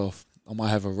boots off? I might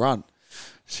have a run.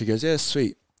 She goes, yeah,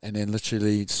 sweet. And then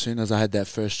literally as soon as I had that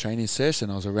first training session,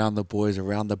 I was around the boys,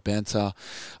 around the banter.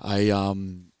 I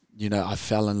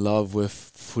fell in love with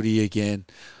footy again.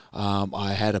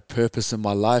 I had a purpose in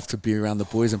my life to be around the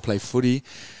boys and play footy.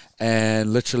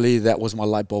 And literally that was my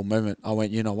light bulb moment. I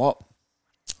went, you know what?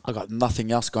 I got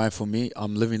nothing else going for me.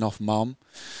 I'm living off mum.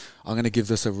 I'm going to give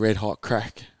this a red hot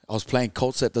crack. I was playing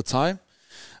Colts at the time.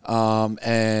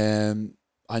 And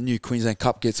I knew Queensland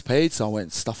Cup gets paid, so I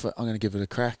went, stuff it, I'm going to give it a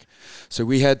crack. So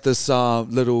we had this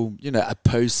little, a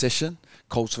pose session,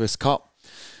 Colts vs Cup,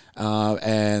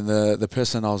 and the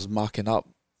person I was marking up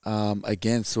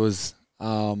against was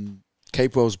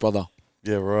Capewell's brother.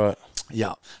 Yeah, right.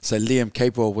 Yeah, so Liam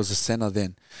Capewell was a centre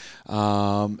then,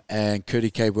 and Curdy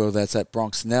Capewell that's at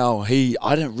Bronx now.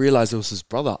 I didn't realise it was his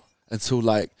brother until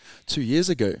like 2 years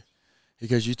ago. He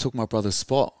goes, "You took my brother's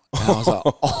spot." And I was like,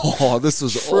 "Oh, this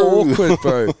was awkward,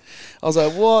 bro." I was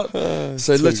like, "What?"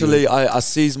 So literally, I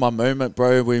seized my moment,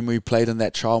 bro, when we played in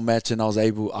that trial match, and I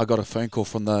got a phone call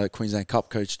from the Queensland Cup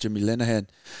coach, Jimmy Linehan,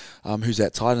 who's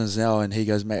at Titans now, and he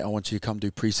goes, "Mate, I want you to come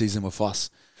do preseason with us."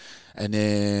 And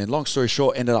then, long story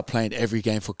short, ended up playing every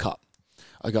game for Cup.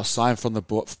 I got signed from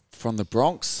the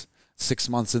Bronx 6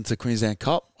 months into Queensland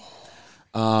Cup.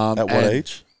 At what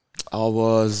age? I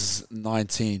was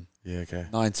 19. Yeah, okay.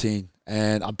 19.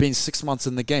 And I've been 6 months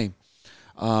in the game.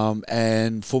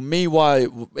 And for me, why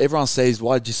everyone says,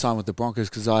 why did you sign with the Broncos?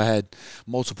 Because I had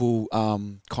multiple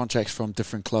contracts from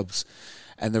different clubs.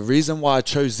 And the reason why I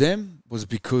chose them was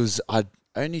because I'd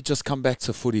only just come back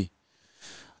to footy.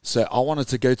 So I wanted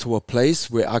to go to a place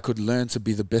where I could learn to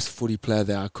be the best footy player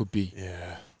that I could be.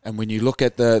 Yeah. And when you look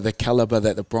at the caliber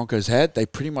that the Broncos had, they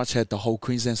pretty much had the whole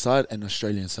Queensland side and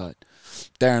Australian side.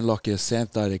 Darren Lockyer, Sam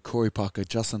Thaiday, Corey Parker,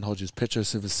 Justin Hodges, Petro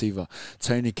Silva,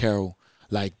 Tony Carroll.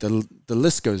 Like, the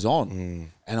list goes on.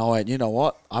 And I went, you know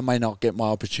what? I may not get my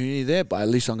opportunity there, but at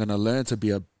least I'm going to learn to be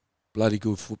a bloody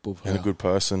good football player. And a good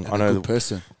person. And I know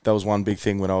that was one big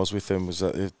thing when I was with them, was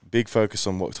a big focus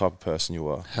on what type of person you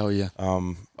were. Hell yeah.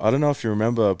 I don't know if you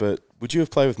remember, but would you have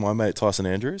played with my mate Tyson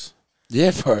Andrews?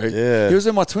 Yeah, bro. Yeah. He was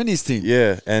in my 20s team.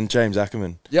 Yeah, and James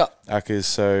Ackerman. Yeah. Ackers,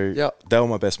 so they were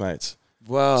my best mates.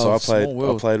 Wow. So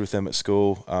I played with them at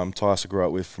school. Tyson grew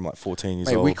up with from like 14 years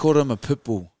old. We called him a pit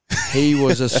bull. He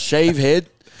was a shave head,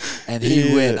 and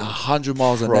he went 100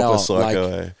 miles an hour. Proper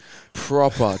psycho,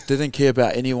 proper. Didn't care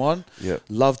about anyone. Yep.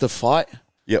 Loved to fight.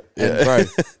 Yep. And bro,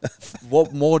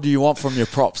 what more do you want from your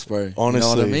props, bro? Honestly,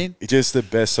 you know what I mean? Just the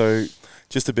best. So,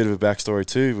 just a bit of a backstory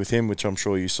too with him, which I'm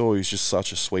sure you saw. He's just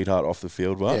such a sweetheart off the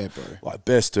field, right? Yeah, bro. Like,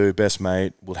 best dude, best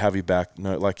mate. Will have you back.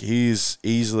 No, like, he's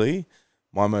easily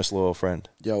my most loyal friend.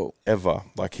 Yo. Ever.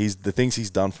 Like, the things he's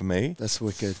done for me. That's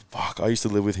wicked. Fuck, I used to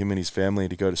live with him and his family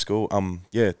to go to school.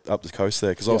 Up the coast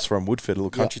there, because I was from Woodford, a little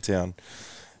country town.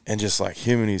 And just like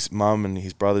him and his mum and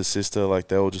his brother's sister, like,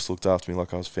 they all just looked after me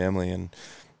like I was family. And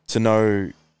to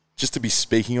know, just to be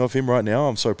speaking of him right now,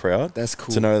 I'm so proud. That's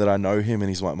cool. To know that I know him and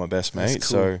he's like my best mate. That's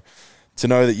cool. So to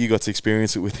know that you got to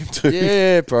experience it with him too.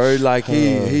 Yeah, bro. Like,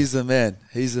 he's the man.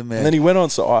 He's the man. And then he went on.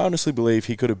 So I honestly believe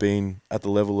he could have been at the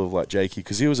level of like Jakey,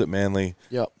 because he was at Manly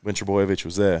when Trebojevic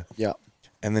was there. Yeah.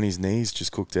 And then his knees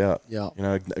just cooked out. Yeah. You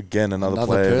know, again, another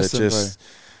player person, that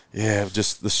just,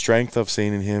 just the strength I've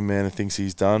seen in him, man, and things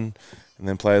he's done. And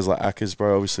then players like Ackers,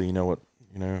 bro, obviously,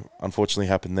 unfortunately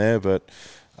happened there, but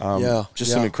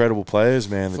some incredible players,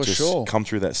 man, that just come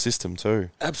through that system too.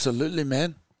 Absolutely,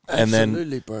 man. Absolutely, and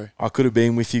then bro. I could have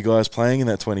been with you guys playing in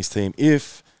that 20s team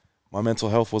if my mental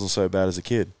health wasn't so bad as a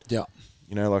kid. Yeah.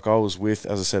 Like I was with,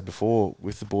 as I said before,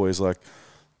 with the boys like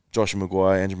Josh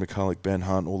Maguire, Andrew McCulloch, Ben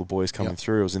Hunt, all the boys coming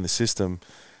through. I was in the system.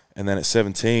 And then at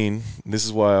 17, this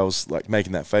is why I was like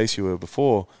making that face you were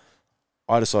before,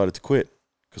 I decided to quit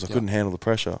because I couldn't handle the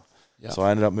pressure. Yeah. So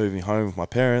I ended up moving home with my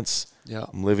parents. Yeah.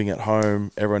 I'm living at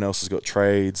home. Everyone else has got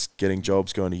trades, getting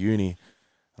jobs, going to uni.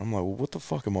 I'm like, well, what the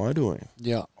fuck am I doing?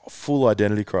 Yeah. Full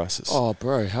identity crisis. Oh,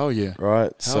 bro, hell yeah.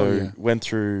 Right? Went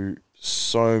through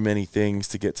so many things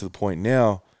to get to the point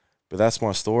now, but that's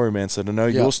my story, man. So to know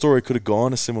your story could have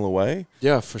gone a similar way.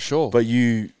 Yeah, for sure. But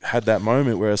you had that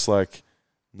moment where it's like,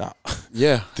 nah,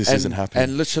 this isn't happening.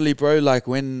 And literally, bro, like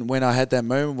when I had that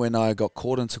moment when I got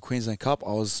called into Queensland Cup,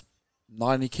 I was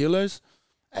 90 kilos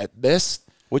at best.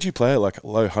 What'd you play at, like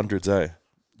low hundreds, eh?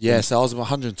 Yeah, so I was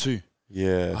 102.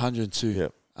 Yeah. 102.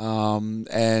 Yep.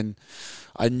 And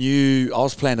I knew I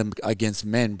was playing against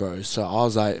men, bro. So I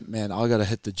was like, man, I got to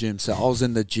hit the gym. So I was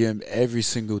in the gym every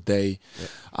single day. Yep.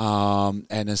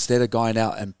 And instead of going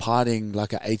out and partying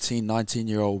like an 18,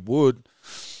 19-year-old would,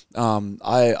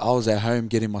 I was at home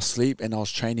getting my sleep, and I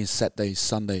was training Saturday,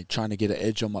 Sunday, trying to get an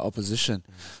edge on my opposition,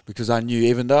 because I knew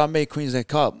even though I made Queensland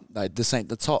Cup, like this ain't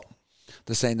the top.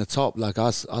 This ain't the top. Like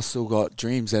I still got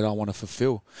dreams that I want to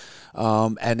fulfill.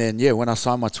 And then when I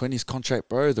signed my 20s contract,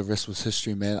 bro, the rest was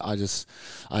history, man. I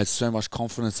had so much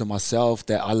confidence in myself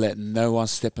that I let no one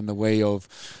step in the way of,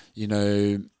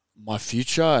 my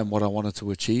future and what I wanted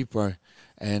to achieve, bro.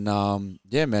 And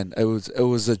man, it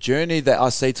was a journey that I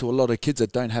say to a lot of kids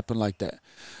that don't happen like that.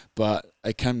 But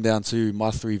it came down to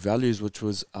my 3 values, which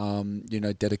was,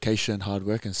 dedication, hard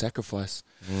work, and sacrifice.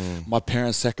 My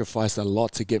parents sacrificed a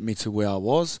lot to get me to where I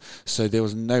was, so there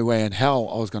was no way in hell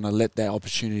I was going to let that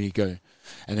opportunity go.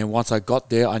 And then once I got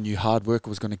there, I knew hard work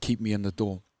was going to keep me in the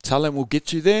door. Talent will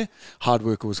get you there. Hard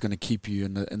work was going to keep you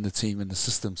in the team, in the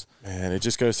systems. Man, it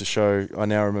just goes to show. I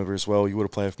now remember as well. You would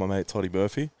have played with my mate Toddy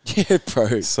Murphy. Yeah,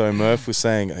 bro. So Murph was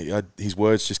saying, his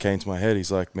words just came to my head.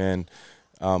 He's like, man,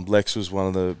 Lex was one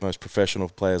of the most professional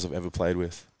players I've ever played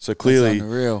with. So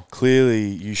clearly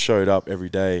you showed up every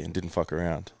day and didn't fuck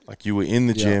around. Like, you were in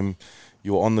the gym,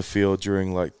 you were on the field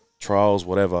during like trials,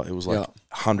 whatever. It was like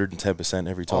 110%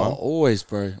 every time. Oh, always,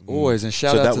 bro. Always. And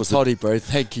shout out to Toddy, bro.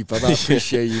 Thank you, brother. I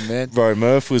appreciate you, man. Bro,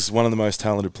 Murph was one of the most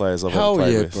talented players I've ever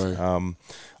played with. Bro.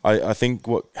 I think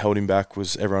what held him back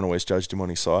was everyone always judged him on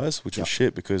his size, which was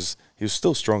shit, because he was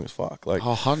still strong as fuck. Like,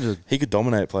 100. He could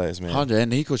dominate players, man. 100.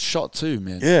 And he could shot too,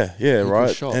 man. Yeah,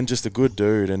 right. And just a good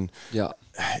dude. And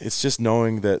it's just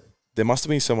knowing that there must have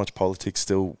been so much politics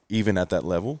still, even at that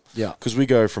level. Yeah. Because we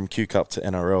go from Q Cup to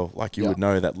NRL. Like, you would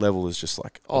know that level is just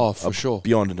like for sure,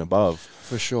 beyond and above.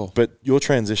 For sure. But your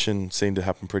transition seemed to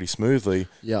happen pretty smoothly.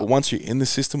 Yeah. But once you're in the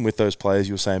system with those players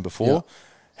you were saying before,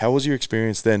 how was your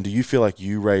experience then? Do you feel like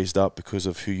you raised up because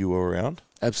of who you were around?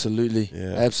 Absolutely.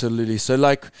 Yeah. Absolutely. So,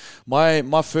 like,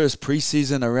 my first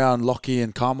preseason around Lockie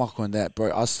and Carmichael and that,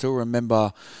 bro, I still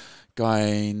remember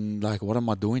going, like, what am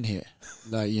I doing here?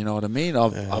 Like, you know what I mean?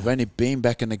 I've only been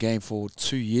back in the game for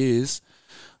 2 years.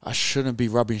 I shouldn't be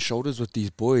rubbing shoulders with these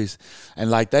boys.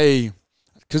 And, like,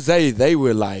 because they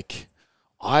were, like,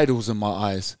 idols in my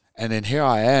eyes. And then here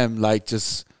I am, like,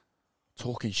 just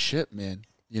talking shit, man.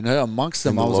 You know, amongst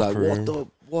them, I was like,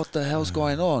 what the hell's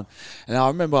going on? And I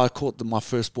remember I caught my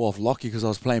first ball off Lockie because I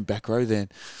was playing back row then.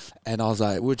 And I was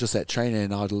like, we were just at training,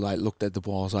 and I like looked at the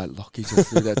ball. I was like, Lockie just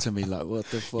threw that to me. Like, what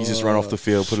the fuck? You just run off the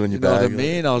field, put it in your bag. You know what I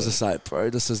mean? I was just like, bro,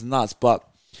 this is nuts. But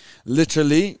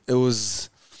literally, it was,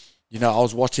 you know, I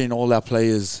was watching all our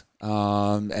players.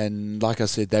 And like I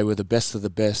said, they were the best of the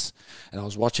best. And I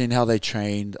was watching how they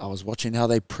trained. I was watching how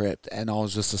they prepped. And I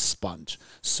was just a sponge,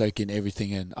 soaking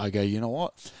everything in. I go, you know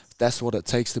what? If that's what it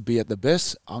takes to be at the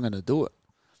best, I'm going to do it.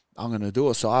 I'm going to do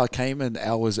it. So I came in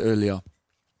hours earlier.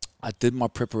 I did my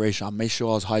preparation. I made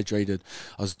sure I was hydrated.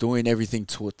 I was doing everything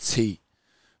to a T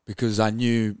because I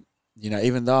knew, you know,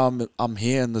 even though I'm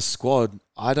here in the squad,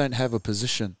 I don't have a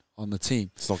position on the team.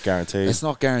 It's not guaranteed. It's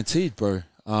not guaranteed, bro.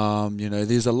 You know,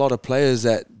 there's a lot of players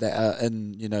that are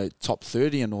in, you know, top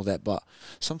 30 and all that, but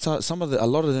sometimes a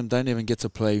lot of them don't even get to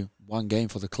play one game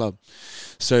for the club.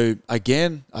 So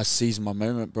again, I seized my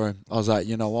moment, bro. I was like,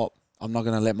 you know what? I'm not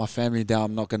going to let my family down.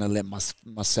 I'm not going to let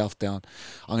myself down.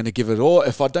 I'm going to give it all.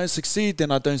 If I don't succeed, then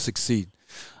I don't succeed.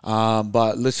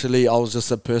 But literally, I was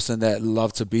just a person that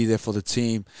loved to be there for the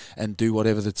team and do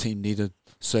whatever the team needed.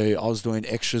 So I was doing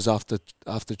extras after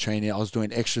training. I was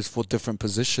doing extras for different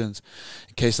positions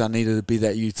in case I needed to be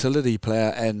that utility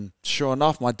player. And sure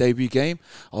enough, my debut game,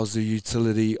 I was the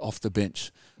utility off the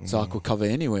bench. So I could cover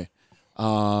anywhere.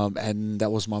 And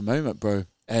that was my moment, bro.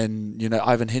 And, you know,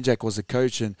 Ivan Hinjak was the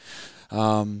coach, and,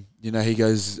 you know, he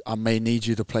goes, I may need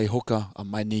you to play hooker. I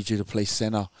might need you to play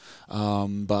center,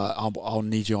 but I'll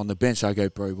need you on the bench. I go,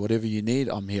 bro, whatever you need,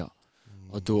 I'm here.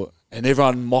 I'll do it. And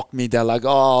everyone mocked me. They're like,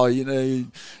 oh, you know,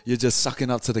 you're just sucking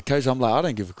up to the coach. I'm like, I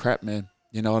don't give a crap, man.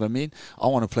 You know what I mean? I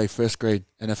want to play first grade.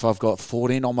 And if I've got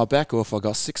 14 on my back or if I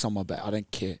got 6 on my back, I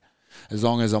don't care. As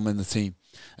long as I'm in the team.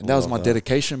 And that was my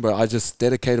dedication, bro. I just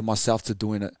dedicated myself to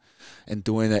doing it. And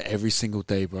doing it every single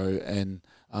day, bro. And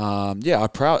yeah,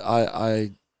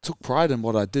 I took pride in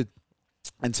what I did.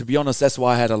 And to be honest, that's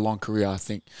why I had a long career, I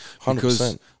think. 100%.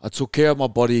 Because I took care of my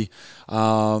body.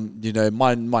 You know,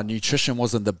 my nutrition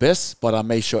wasn't the best, but I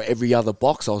made sure every other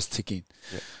box I was ticking.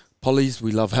 Yeah. Polly's,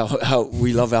 we love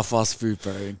our fast food,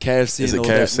 bro. And KFC. Is and it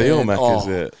all KFC that, or Mac? Is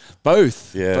it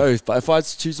both? Yeah, both. But if I had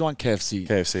to choose one, KFC.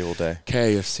 KFC all day.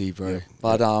 KFC, bro. Yeah.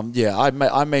 But yeah,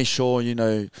 I made sure, you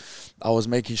know, I was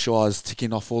making sure I was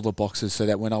ticking off all the boxes so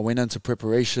that when I went into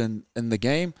preparation in the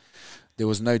game, there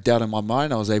was no doubt in my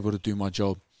mind I was able to do my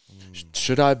job.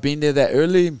 Should I have been there that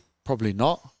early? Probably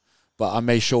not. But I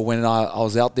made sure when I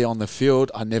was out there on the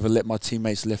field, I never let my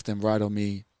teammates left and right on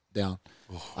me down.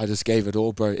 I just gave it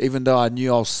all, bro. Even though I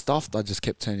knew I was stuffed, I just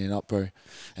kept turning up, bro.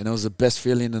 And it was the best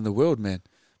feeling in the world, man.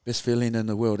 Best feeling in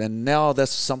the world. And now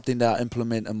that's something that I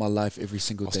implement in my life every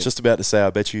single day. I was just about to say,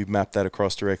 I bet you mapped that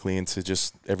across directly into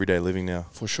just everyday living now.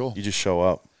 For sure. You just show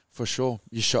up. For sure.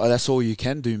 That's all you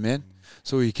can do, man.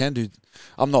 That's all you can do.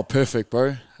 I'm not perfect,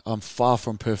 bro. I'm far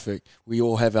from perfect. We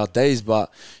all have our days,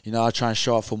 but, you know, I try and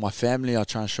show up for my family. I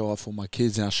try and show up for my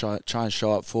kids, and I try and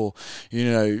show up for, you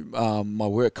know, my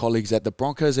work colleagues at the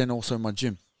Broncos and also my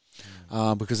gym.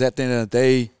 Because at the end of the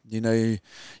day, you know,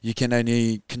 you can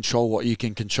only control what you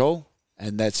can control.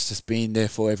 And that's just being there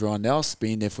for everyone else,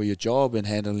 being there for your job and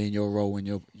handling your role and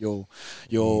your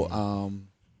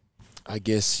I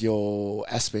guess, your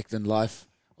aspect in life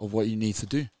of what you need to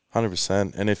do.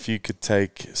 100%. And if you could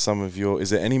take some of your,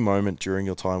 is there any moment during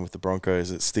your time with the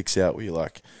Broncos that sticks out where you're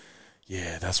like,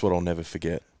 yeah, that's what I'll never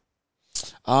forget?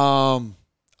 I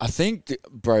think,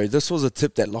 bro, this was a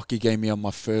tip that Lockie gave me on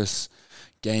my first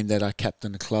game that I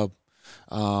captained the club.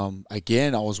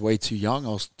 Again, I was way too young. I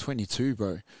was 22,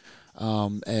 bro.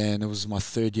 And it was my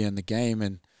third year in the game,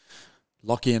 and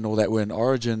Lockie and all that were in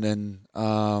Origin, and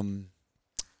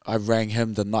I rang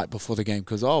him the night before the game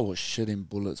because I was shitting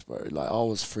bullets, bro. Like, I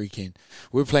was freaking.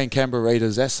 We were playing Canberra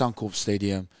Raiders at Suncorp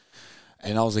Stadium,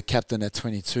 and I was a captain at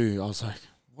 22. I was like,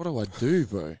 what do I do,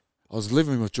 bro? I was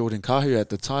living with Jordan Kahu at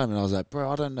the time, and I was like,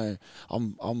 bro, I don't know.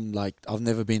 I'm like, I've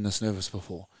never been this nervous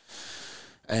before.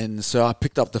 And so I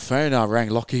picked up the phone, and I rang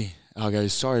Lockie. I go,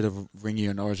 sorry to ring you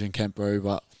in Origin camp, bro,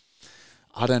 but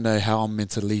I don't know how I'm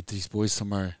meant to lead these boys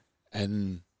tomorrow.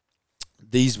 And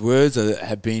these words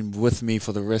have been with me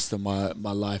for the rest of my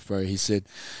life, bro. He said,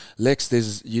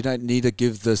 Lex, you don't need to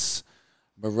give this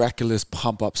miraculous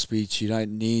pump-up speech. You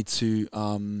don't need to,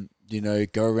 you know,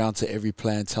 go around to every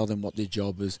player and tell them what their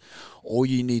job is. All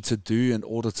you need to do in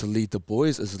order to lead the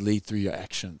boys is lead through your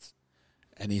actions.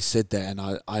 And he said that,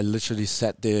 and I literally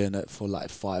sat there in it for like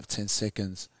 5-10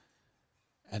 seconds,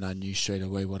 and I knew straight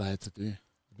away what I had to do.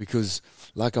 Because,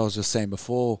 like I was just saying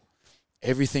before,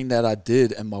 everything that I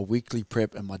did in my weekly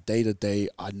prep and my day-to-day,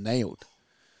 I nailed.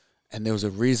 And there was a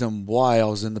reason why I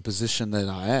was in the position that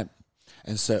I am.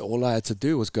 And so all I had to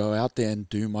do was go out there and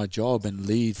do my job and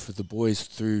lead for the boys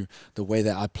through the way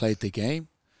that I played the game.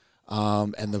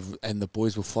 And the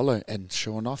boys will follow. And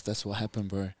sure enough, that's what happened,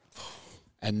 bro.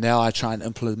 And now I try and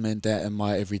implement that in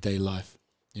my everyday life.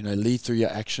 You know, lead through your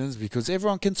actions, because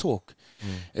everyone can talk.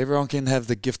 Everyone can have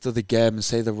the gift of the gab and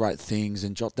say the right things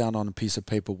and jot down on a piece of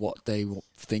paper what they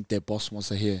think their boss wants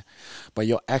to hear. But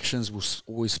your actions will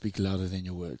always speak louder than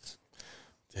your words.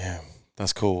 Damn,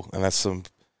 that's cool. And that's some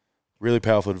really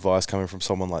powerful advice coming from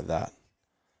someone like that.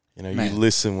 You know, man, you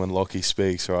listen when Lockie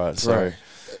speaks, right? Bro, so,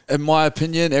 in my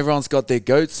opinion, everyone's got their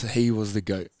goats. He was the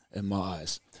goat in my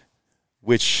eyes.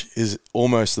 Which is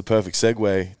almost the perfect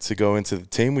segue to go into the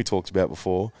team we talked about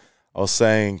before. I was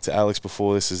saying to Alex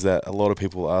before this is that a lot of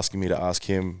people are asking me to ask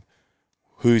him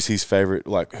who's his favorite,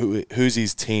 like who's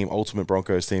his team, ultimate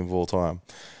Broncos team of all time.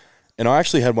 And I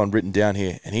actually had one written down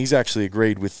here, and he's actually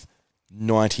agreed with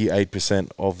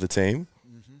 98% of the team.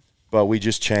 Mm-hmm. But we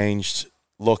just changed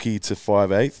Lockie to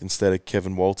 5'8" instead of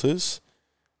Kevin Walters,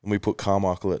 and we put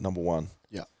Carmichael at number 1.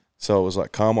 Yeah. So it was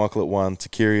like Carmichael at 1,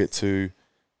 Takiri at 2,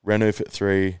 Renouf at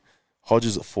 3,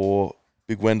 Hodges at 4,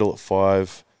 Big Wendell at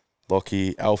 5,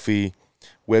 Lockie, Alfie,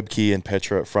 Webke and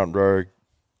Petra at front row.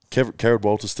 Kerrod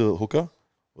Walters still at hooker?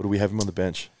 Or do we have him on the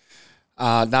bench?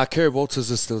 Kerrod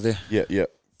Walters is still there. Yeah.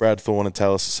 Brad Thorne and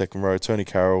Tallis at second row. Tony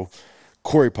Carroll,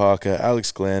 Corey Parker,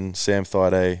 Alex Glenn, Sam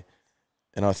Thaiday,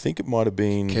 and I think it might have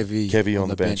been Kevy on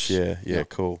the bench. Yeah,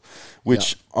 cool.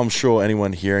 Which I'm sure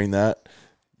anyone hearing that,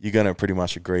 you're going to pretty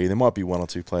much agree. There might be one or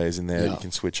two players in there you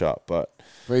can switch up, but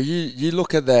bro, you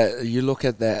look at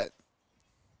that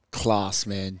class,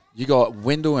 man. You got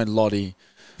Wendell and Lottie.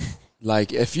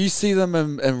 Like, if you see them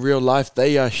in real life,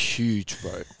 they are huge,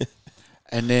 bro.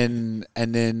 and then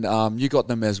you got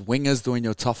them as wingers doing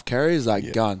your tough carries,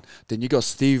 like Gunn. Then you got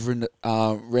Steve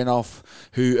Renouf,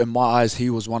 who in my eyes,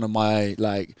 he was one of my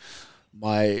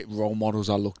role models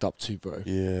I looked up to, bro.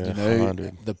 Yeah, you know,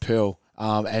 100. the Pearl.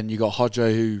 And you got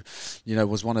Hodjo, who, you know,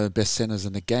 was one of the best centers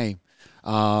in the game.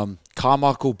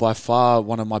 Carmichael, by far,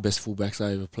 one of my best fullbacks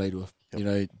I ever played with. Yep. You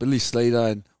know, Billy Slater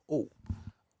and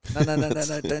no,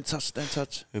 don't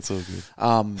touch. It's all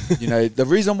good. You know, the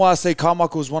reason why I say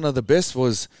Carmichael was one of the best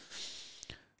was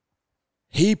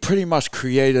he pretty much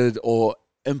created or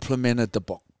implemented the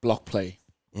block play.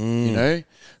 You know,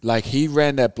 like he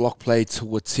ran that block play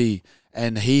to a T,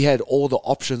 and he had all the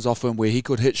options off him where he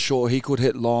could hit short, he could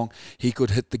hit long, he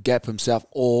could hit the gap himself,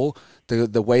 or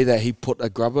the way that he put a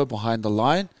grubber behind the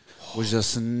line was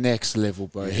just next level,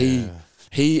 bro. Yeah.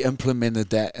 He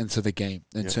implemented that into the game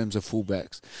in terms of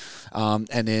fullbacks.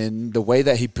 And then the way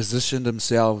that he positioned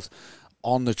himself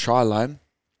on the try line,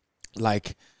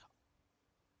 like,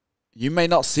 you may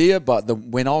not see it, but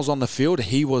when I was on the field,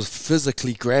 he was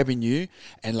physically grabbing you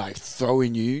and, like,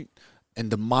 throwing you and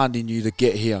demanding you to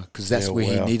get here, because that's where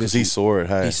he needed to. Because he saw it,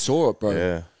 hey? He saw it, bro.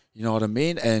 Yeah. You know what I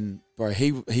mean? And bro,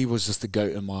 he was just the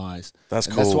GOAT in my eyes. That's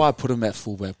and cool. That's why I put him at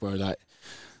fullback, bro. Like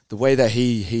the way that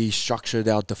he structured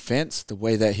our defense, the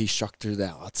way that he structured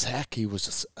our attack, he was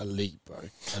just elite, bro.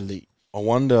 Elite. I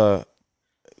wonder.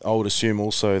 I would assume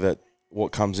also that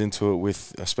what comes into it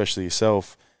with, especially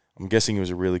yourself, I'm guessing he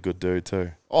was a really good dude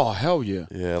too. Oh, hell yeah.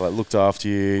 Yeah, like looked after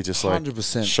you, just like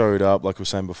 100%. showed up, like we were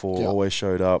saying before, always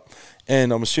showed up.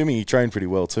 And I'm assuming he trained pretty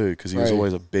well too, because he was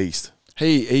always a beast.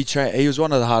 He was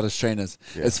one of the hardest trainers.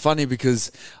 Yeah. It's funny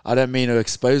because I don't mean to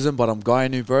expose him, but I'm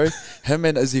going to, bro. Him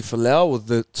and Izzy Folau were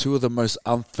the two of the most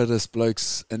unfittest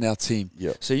blokes in our team.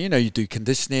 Yep. So, you know, you do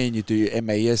conditioning, you do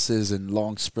MASs and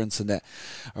long sprints and that.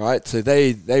 All right, so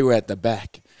they were at the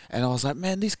back. And I was like,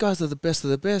 man, these guys are the best of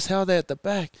the best. How are they at the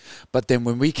back? But then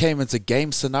when we came into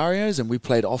game scenarios and we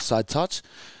played offside touch,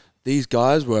 these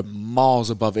guys were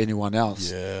miles above anyone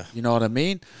else. Yeah. You know what I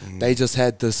mean? They just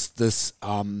had this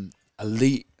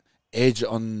elite edge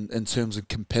in terms of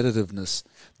competitiveness.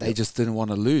 They just didn't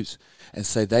want to lose. And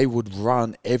so they would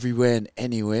run everywhere and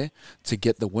anywhere to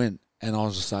get the win. And I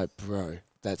was just like, bro,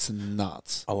 that's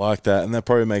nuts. I like that. And that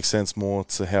probably makes sense more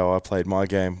to how I played my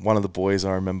game. One of the boys,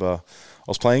 I remember, I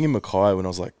was playing in Mackay when I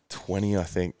was like 20, I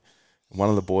think. One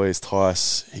of the boys,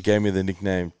 Tice, he gave me the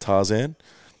nickname Tarzan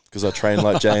because I trained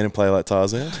like Jane and play like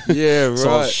Tarzan. Yeah, right. So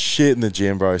I was shit in the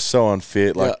gym, bro. So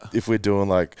unfit. Like if we're doing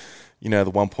like, you know,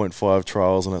 the 1.5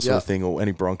 trials and that sort of thing, or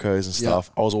any Broncos and stuff,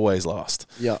 I was always last.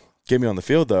 Yeah. Get me on the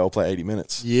field, though, I'll play 80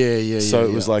 minutes. Yeah. So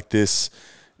it was like this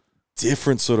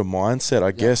different sort of mindset,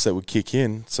 I guess, that would kick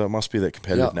in. So it must be that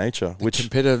competitive nature. The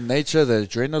competitive nature, the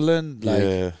adrenaline.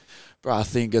 Like, bro, I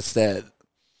think it's that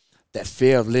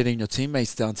fear of letting your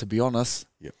teammates down, to be honest.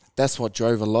 Yep. That's what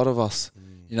drove a lot of us.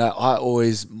 You know, I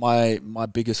always, my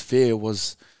biggest fear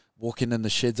was walking in the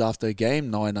sheds after a game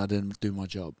knowing I didn't do my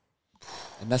job.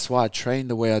 And that's why I trained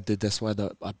the way I did. That's why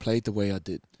I played the way I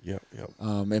did. Yep.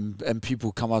 And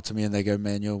people come up to me and they go,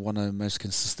 man, you're one of the most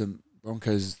consistent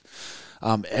Broncos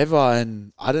ever.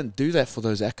 And I didn't do that for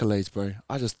those accolades, bro.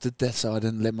 I just did that so I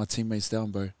didn't let my teammates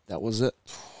down, bro. That was it.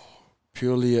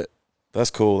 Purely it. That's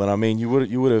cool. And I mean, you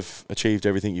would have achieved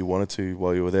everything you wanted to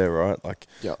while you were there, right? Like,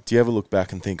 do you ever look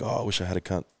back and think, oh, I wish I had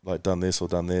done this or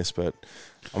done this? But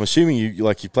I'm assuming you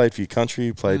played for your country,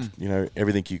 you played, you know,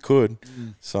 everything you could.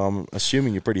 So I'm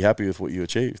assuming you're pretty happy with what you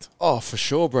achieved. Oh, for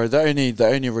sure, bro. The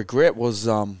only regret was,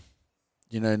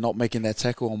 you know, not making that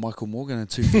tackle on Michael Morgan in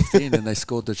 2:15 and they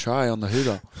scored the try on the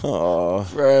hooter. Oh,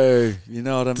 bro, you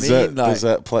know what I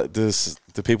mean?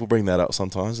 Do people bring that up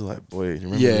sometimes? They're like, boy, you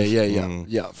remember?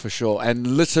 Yeah, for sure. And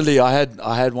literally, I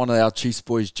had one of our Chiefs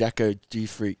boys, Jacko G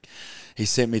Freak. He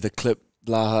sent me the clip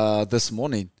this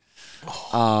morning.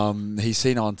 He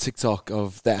seen it on TikTok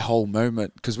of that whole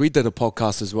moment because we did a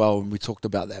podcast as well and we talked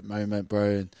about that moment,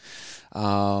 bro.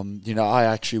 And you know, I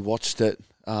actually watched it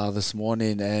this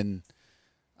morning and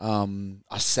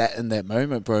I sat in that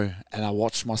moment, bro, and I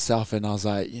watched myself and I was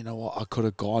like, you know what, I could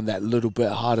have gone that little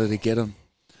bit harder to get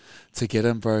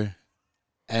him, bro.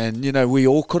 And, you know, we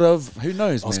all could have. Who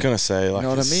knows, man? I was going to say, like, you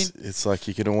know what I mean? It's like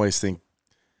you can always think,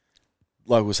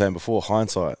 like we were saying before,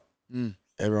 hindsight.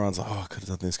 Everyone's like, oh, I could have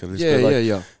done this, could have done this.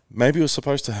 Yeah. Maybe it was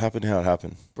supposed to happen how it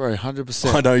happened. Bro,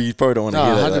 100%. I know you probably don't want to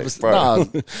hear that. 100%.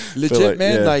 Nah, legit,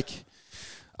 man. Like,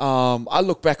 I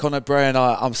look back on it, bro, and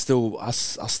I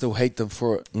still hate them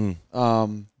for it.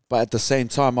 But at the same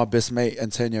time, my best mate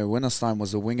Antonio Winterstein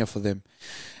was a winger for them,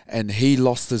 and he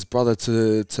lost his brother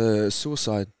to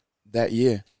suicide that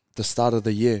year, the start of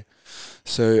the year.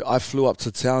 So I flew up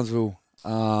to Townsville,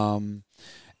 and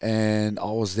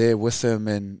I was there with him,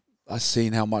 and I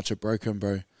seen how much it broke him,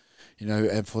 bro. You know,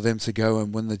 and for them to go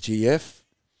and win the GF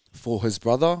for his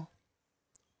brother,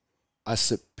 I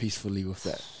sit peacefully with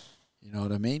that. You know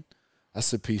what I mean? I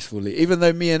sit peacefully. Even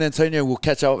though me and Antonio will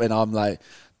catch up and I'm like,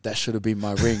 that should have been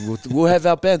my ring. We'll have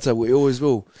our banter. We always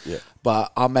will. Yeah.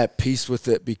 But I'm at peace with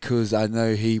it because I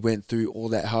know he went through all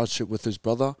that hardship with his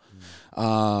brother.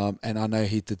 And I know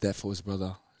he did that for his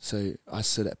brother. So I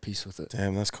sit at peace with it.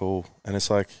 Damn, that's cool. And it's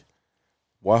like,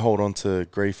 why hold on to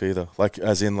grief either? Like,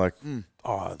 as in, like,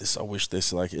 oh, this, I wish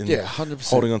this, like, 100%.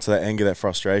 Holding on to that anger, that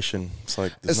frustration. It's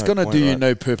like, it's gonna do you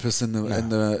no purpose in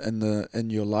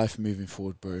your life moving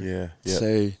forward, bro. Yeah.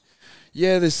 So,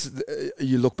 yeah,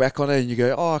 you look back on it and you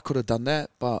go, oh, I could have done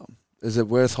that, but is it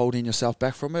worth holding yourself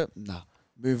back from it? Nah,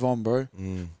 move on, bro.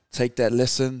 Take that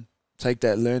lesson, take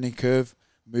that learning curve,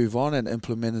 move on and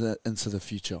implement it into the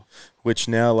future. Which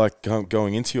now, like,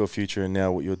 going into your future and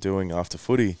now what you're doing after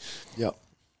footy. Yep.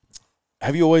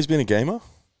 Have you always been a gamer?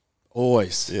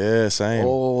 Always. Yeah, same.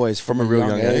 Always. From a real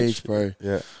young age, bro.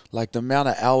 Yeah. Like the amount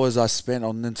of hours I spent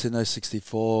on Nintendo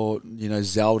 64, you know,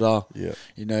 Zelda. Yeah.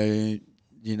 You know,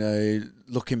 you know,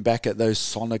 looking back at those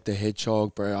Sonic the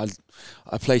Hedgehog, bro,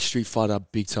 I play Street Fighter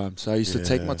big time. So I used to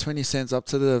take my 20 cents up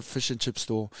to the fish and chip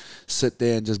store, sit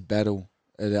there and just battle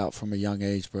it out from a young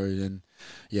age, bro. And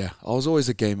yeah, I was always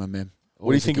a gamer, man.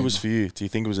 What do you think it was for you? Do you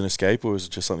think it was an escape, or was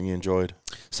it just something you enjoyed?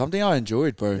 Something I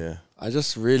enjoyed, bro. Yeah. I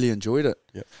just really enjoyed it.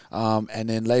 Yep. And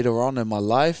then later on in my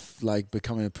life, like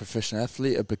becoming a professional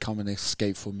athlete, it became an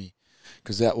escape for me,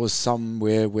 because that was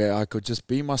somewhere where I could just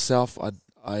be myself.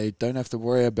 I don't have to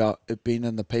worry about it being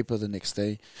in the paper the next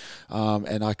day,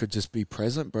 and I could just be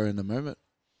present, bro, in the moment.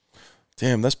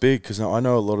 Damn, that's big, because I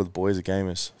know a lot of the boys are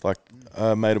gamers. Like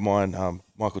a mate of mine,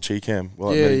 Michael Cheekham,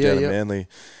 I met him down in Manly.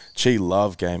 She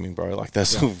loved gaming, bro. Like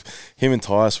that's him and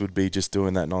Tyus would be just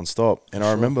doing that non-stop. And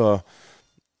I remember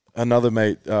another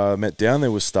mate met down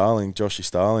there was Starling, Joshy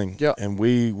Starling. Yeah. And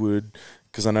we would,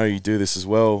 because I know you do this as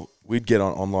well, we'd get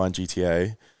on online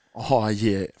GTA. Oh,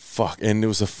 yeah. Fuck. And it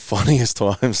was the funniest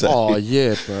times. Oh,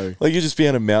 yeah, bro. Like you'd just be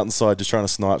on a mountainside just trying to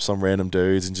snipe some random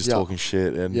dudes and just talking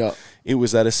shit. And it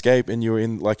was that escape. And you were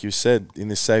in, like you said, in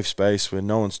this safe space where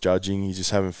no one's judging. You're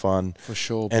just having fun. For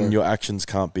sure, bro. And your actions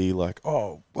can't be like,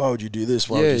 oh, why would you do this?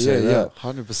 Why would you say that?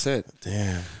 100%.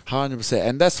 Damn. 100%.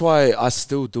 And that's why I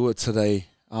still do it today.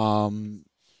 You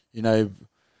know,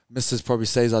 Mrs. probably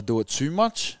says I do it too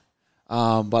much.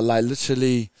 But like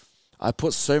literally, I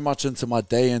put so much into my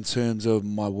day in terms of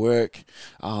my work,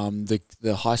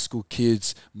 the high school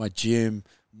kids, my gym,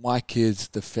 my kids,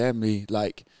 the family.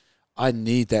 Like, I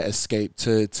need that escape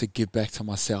to give back to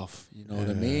myself. You know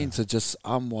what I mean? To just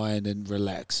unwind and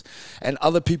relax. And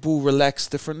other people relax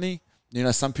differently. You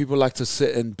know, some people like to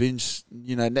sit and binge,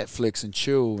 you know, Netflix and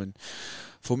chill. And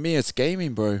for me, it's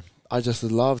gaming, bro. I just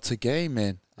love to game,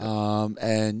 man.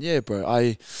 And yeah,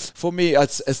 bro, for me,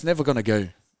 it's never going to go.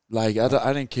 Like,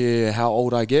 I don't care how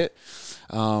old I get.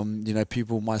 You know,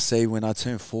 people might say when I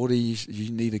turn 40,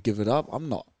 you need to give it up. I'm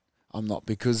not,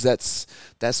 because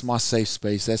that's my safe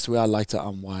space. That's where I like to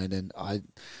unwind. And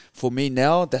for me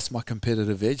now, that's my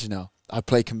competitive edge now. I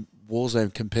play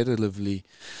Warzone competitively.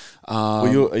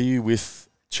 Are you with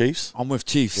Chiefs? I'm with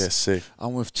Chiefs. Yeah, sick.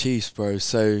 I'm with Chiefs, bro.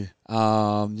 So, you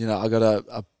know, I got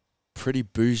a pretty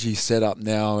bougie setup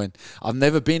now, and I've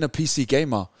never been a PC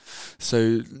gamer. So,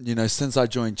 you know, since I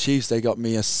joined Chiefs, they got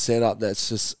me a setup that's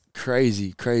just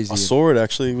crazy. I saw it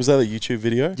actually. Was that a YouTube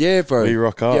video? Yeah, bro. Where you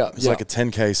rock up? It's like a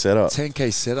 10K setup.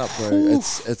 10K setup, bro.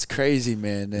 It's crazy,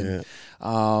 man.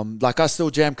 And like I still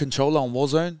jam controller on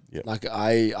Warzone. Yep. Like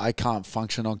I can't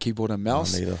function on keyboard and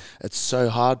mouse. No, neither. It's so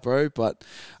hard, bro. But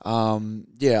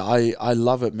yeah, I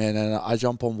love it, man. And I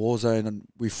jump on Warzone and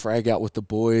we frag out with the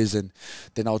boys, and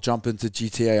then I'll jump into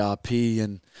GTA RP,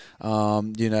 and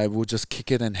you know, we'll just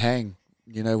kick it and hang,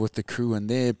 you know, with the crew in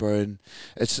there, bro. And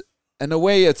it's, in a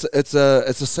way, it's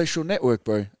a social network,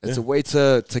 bro. It's a way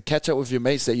to catch up with your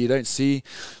mates that you don't see.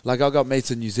 Like, I got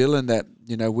mates in New Zealand that,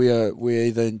 you know, we're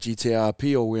either in GTA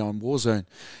RP or we're on Warzone,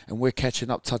 and we're catching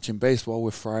up, touching base while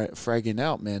we're fragging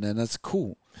out, man. And that's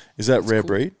cool. Is that rare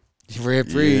breed? Rare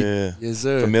breed. Yeah. Yes,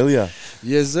 sir. Familiar.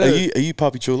 Yes, sir. Are you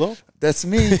Papi Chulo? That's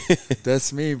me.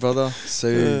 That's me, brother.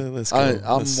 So that's cool.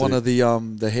 I'm one of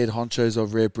the head honchos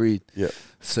of Rare Breed. Yeah.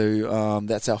 So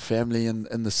that's our family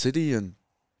in the city, and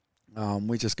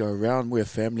we just go around. We're a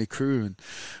family crew, and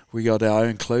we got our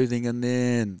own clothing in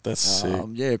there. And that's sick.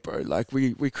 Yeah, bro. Like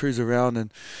we cruise around,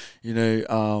 and you know,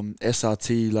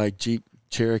 SRT, like Jeep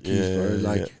Cherokees, bro.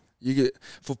 Like you get,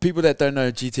 for people that don't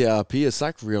know GTA RP, it's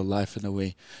like real life in a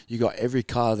way. You got every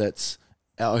car that's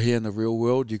out here in the real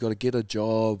world. You got to get a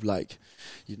job, like,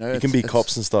 you know. You can be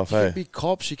cops and stuff, You can be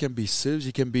cops, you can be civs,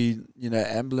 you can be, you know,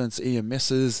 ambulance,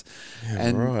 EMSs,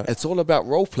 and it's all about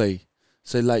role play.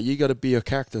 So, like, you got to be a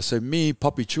character. So, me,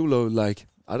 Papi Chulo, like,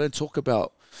 I don't talk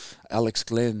about Alex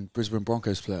Glenn, Brisbane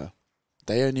Broncos player.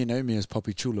 They only know me as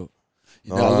Papi Chulo.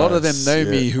 You know, a lot of them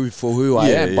know me for who I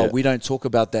am, but we don't talk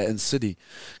about that in city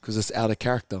because it's out of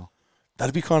character.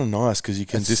 That'd be kind of nice, because you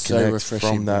can disconnect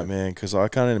from that, man. Because I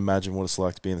can't imagine what it's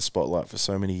like to be in the spotlight for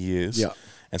so many years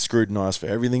and scrutinized for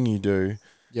everything you do.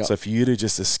 Yep. So for you to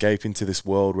just escape into this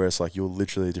world where it's like you're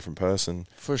literally a different person.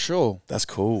 For sure. That's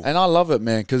cool. And I love it,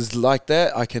 man, because like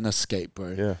that, I can escape,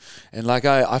 bro. Yeah. And like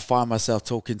I find myself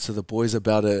talking to the boys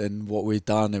about it and what we've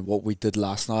done and what we did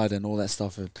last night and all that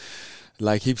stuff. And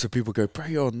like heaps of people go, bro,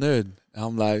 you're a nerd. And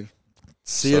I'm like,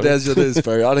 see it as it is,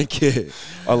 bro. I don't care.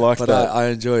 I like that. But I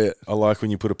enjoy it. I like when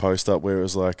you put a post up where it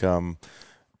was like, I'm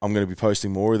going to be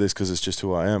posting more of this because it's just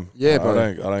who I am. Yeah, bro.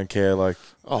 I don't care like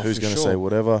who's going to say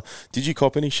whatever. Did you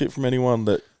cop any shit from anyone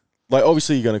that, like,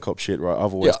 obviously you're going to cop shit, right?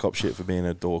 I've always copped shit for being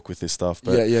a dork with this stuff.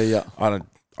 But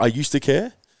I used to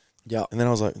care. Yeah. And then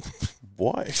I was like,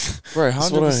 why? Bro, 100%.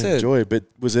 That's what I enjoy. But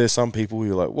was there some people who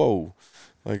were like, whoa,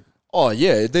 like, Oh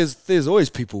yeah, there's always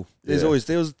people. There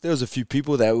was a few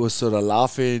people that were sort of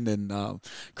laughing and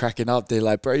cracking up. They're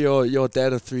like, bro, you're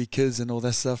dad of 3 kids and all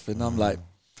that stuff, and I'm like,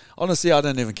 honestly, I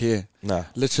don't even care. Nah.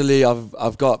 Literally,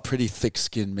 I've got pretty thick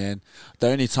skin, man. The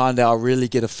only time that I really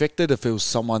get affected if it was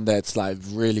someone that's like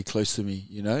really close to me,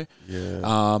 you know,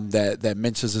 that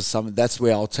mentions something. That's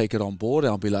where I'll take it on board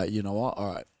and I'll be like, you know what,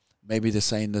 all right. Maybe they're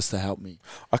saying this to help me.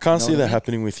 I can't see that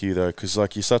happening with you, though, because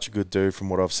like, you're such a good dude from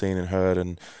what I've seen and heard,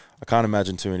 and I can't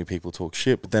imagine too many people talk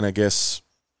shit. But then I guess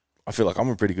I feel like I'm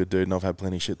a pretty good dude and I've had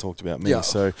plenty of shit talked about me. Yeah.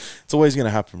 So it's always going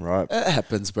to happen, right? It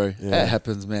happens, bro. Yeah. It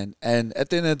happens, man. And at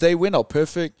the end of the day, we're not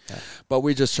perfect, but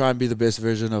we just try and be the best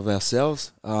version of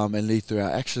ourselves and lead through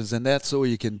our actions. And that's all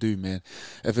you can do, man.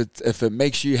 If it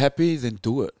makes you happy, then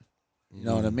do it. You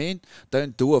know what I mean?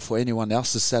 Don't do it for anyone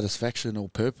else's satisfaction or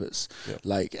purpose.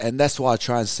 Like, and that's why I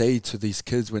try and say to these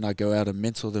kids when I go out and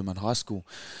mentor them in high school,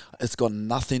 it's got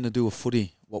nothing to do with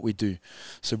footy, what we do.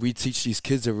 So we teach these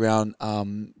kids around,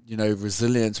 you know,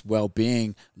 resilience,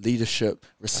 well-being, leadership,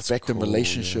 respect and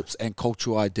relationships and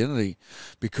cultural identity.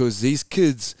 Because these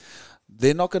kids,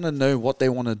 they're not going to know what they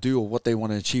want to do or what they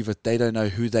want to achieve if they don't know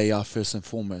who they are first and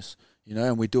foremost. You know,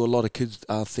 and we do a lot of kids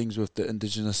things with the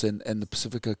Indigenous and the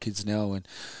Pacifica kids now,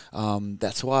 and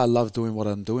that's why I love doing what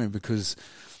I'm doing, because,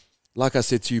 like I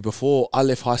said to you before, I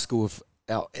left high school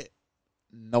without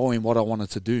knowing what I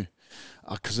wanted to do,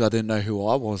 because I didn't know who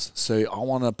I was. So I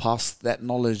want to pass that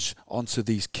knowledge onto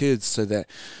these kids so that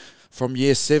from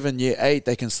year 7, year 8,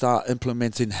 they can start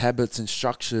implementing habits and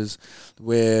structures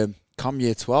where come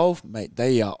year 12, mate,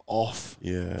 they are off.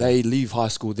 Yeah. They leave high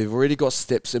school. They've already got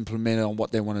steps implemented on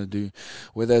what they want to do,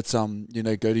 whether it's, you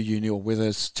know, go to uni or whether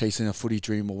it's chasing a footy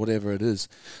dream or whatever it is.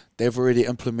 They've already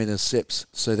implemented steps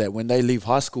so that when they leave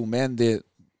high school, man, the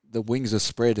wings are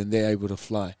spread and they're able to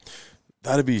fly.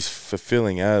 That'd be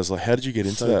fulfilling as, like, how did you get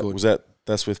into that? Good. Was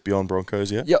that's with Beyond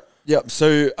Broncos, yeah? Yep.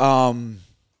 So,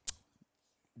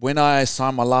 when I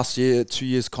signed my last 2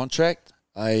 years contract,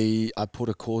 I put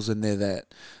a clause in there that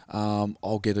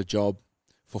I'll get a job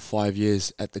for 5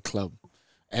 years at the club.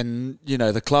 And, you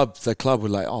know, the club were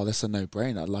like, oh, that's a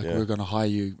no-brainer. Like, we're going to hire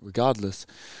you regardless.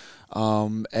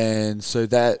 And so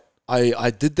that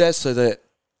I did that so that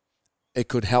it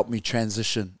could help me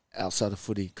transition outside of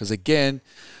footy. Because, again,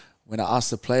 when I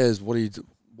asked the players, what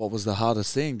was the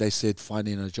hardest thing? They said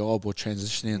finding a job or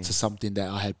transitioning into something that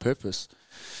I had purpose.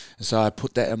 And so I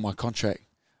put that in my contract.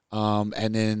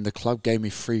 And then the club gave me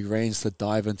free reins to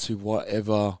dive into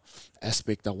whatever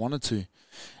aspect I wanted to.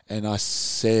 And I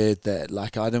said that,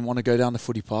 like, I didn't want to go down the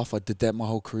footy path. I did that my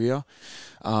whole career.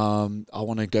 I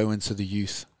want to go into the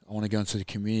youth. I want to go into the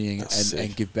community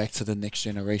and give back to the next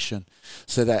generation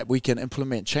so that we can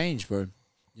implement change, bro.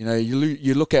 You know,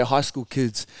 you look at high school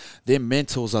kids, their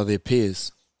mentors are their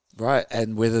peers, right?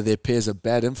 And whether their peers are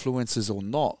bad influences or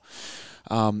not,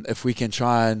 if we can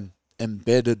try and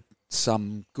embed it,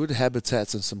 some good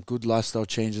habitats and some good lifestyle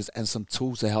changes and some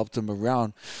tools to help them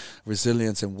around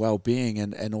resilience and well-being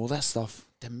and all that stuff,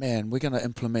 then, man, we're going to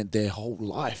implement their whole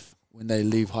life when they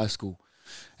leave high school.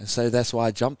 And so that's why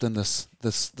I jumped in this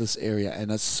area,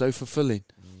 and it's so fulfilling.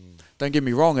 Don't get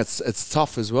me wrong, it's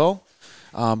tough as well,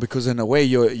 because in a way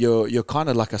you're kind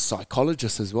of like a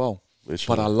psychologist as well.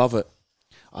 Literally. But I love it.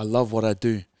 I love what I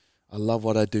do.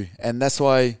 And that's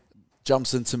why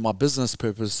jumps into my business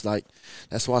purpose. Like,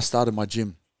 that's why I started my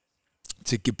gym,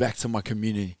 to give back to my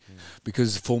community.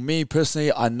 Because for me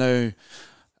personally, I know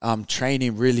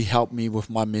training really helped me with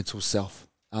my mental self,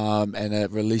 and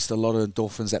it released a lot of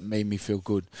endorphins that made me feel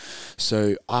good.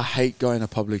 So I hate going to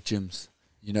public gyms.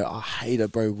 You know, I hate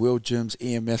it, bro. World gyms,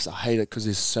 EMFs, I hate it because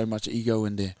there's so much ego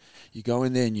in there. You go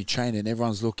in there and you train and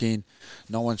everyone's looking.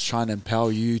 No one's trying to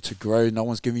empower you to grow. No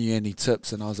one's giving you any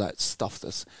tips. And I was like, stuff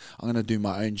this. I'm going to do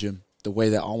my own gym the way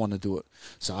that I want to do it.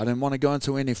 So I didn't want to go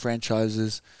into any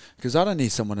franchises because I don't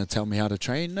need someone to tell me how to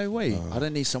train. No way. I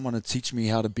don't need someone to teach me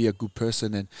how to be a good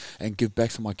person and give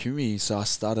back to my community. So I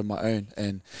started my own.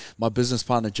 And my business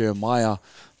partner, Jeremiah,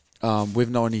 we've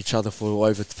known each other for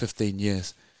over 15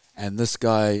 years. And this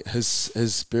guy, his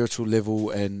spiritual level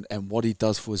and what he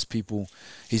does for his people,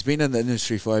 he's been in the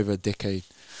industry for over a decade.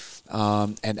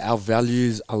 And our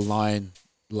values align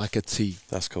like a T.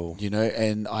 That's cool. You know,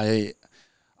 and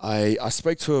I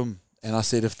spoke to him and I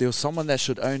said, if there was someone that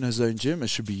should own his own gym, it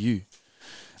should be you.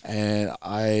 And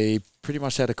I pretty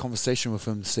much had a conversation with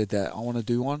him, said that I want to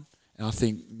do one. And I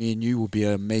think me and you will be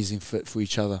an amazing fit for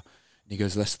each other. And he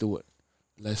goes, let's do it.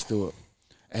 Let's do it.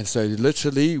 And so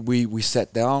literally we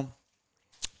sat down,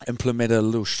 implemented a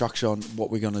little structure on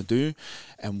what we're going to do.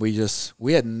 And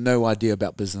we had no idea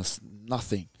about business,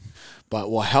 nothing. But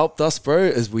what helped us, bro,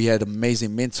 is we had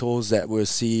amazing mentors that were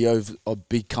CEOs of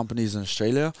big companies in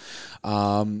Australia,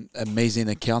 amazing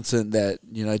accountant that,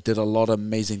 you know, did a lot of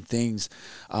amazing things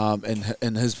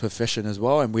in his profession as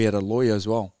well. And we had a lawyer as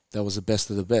well. That was the best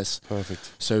of the best.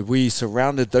 Perfect. So we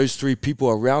surrounded those 3 people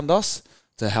around us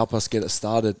to help us get it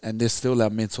started. And they're still our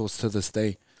mentors to this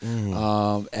day.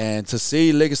 And to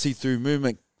see Legacy Through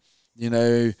Movement, you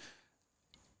know,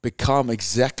 become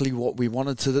exactly what we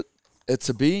wanted it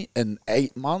to be in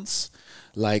 8 months,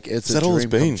 like it's a dream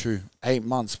come true. 8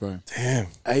 months, bro. Damn.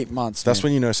 8 months. That's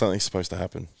when you know something's supposed to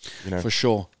happen. You know, for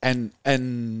sure. And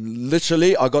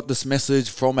literally, I got this message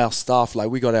from our staff. Like,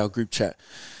 we got our group chat,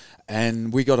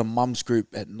 and we got a mums group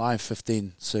at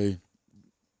 9:15. So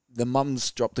the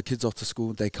mums drop the kids off to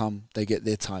school. They come. They get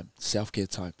their time, self-care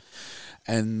time.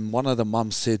 And one of the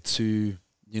mums said to,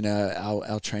 you know,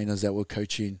 our trainers that were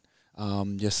coaching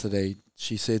yesterday,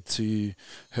 she said to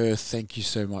her, "Thank you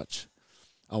so much.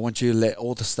 I want you to let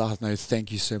all the staff know,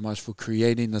 thank you so much for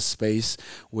creating a space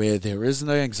where there is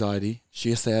no anxiety." She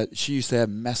used to have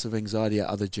massive anxiety at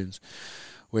other gyms.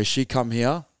 Where she come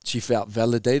here, she felt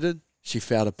validated. She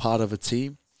felt a part of a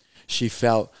team. She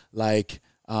felt like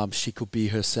she could be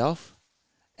herself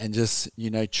and just,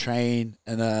 you know, train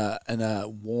in a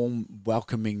warm,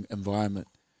 welcoming environment.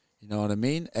 You know what I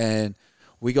mean? And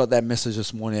we got that message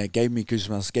this morning. It gave me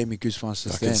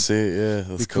goosebumps. I can see it, yeah.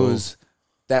 That's because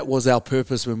that was our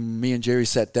purpose when me and Jerry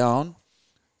sat down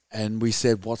and we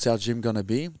said, what's our gym going to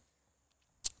be?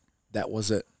 That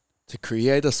was it. To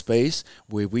create a space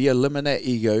where we eliminate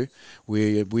ego,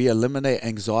 where we eliminate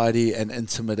anxiety and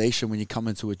intimidation when you come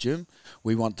into a gym.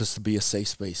 We want this to be a safe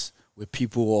space where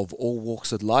people of all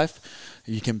walks of life,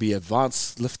 you can be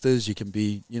advanced lifters, you can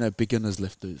be, you know, beginners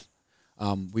lifters.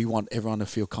 We want everyone to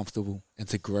feel comfortable and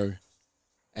to grow.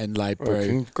 And like, bro,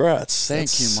 congrats.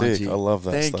 Thank you, my G. I love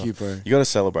that Thank stuff. you, bro. You got to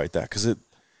celebrate that because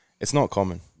it's not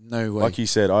common. No way. Like you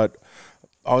said, I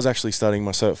was actually studying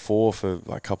my Cert 4 for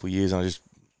like a couple of years, and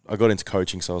I got into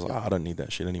coaching, so I was like, I don't need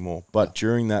that shit anymore. But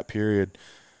during that period,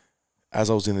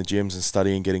 as I was in the gyms and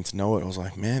studying, getting to know it, I was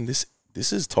like, man, this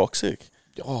is toxic.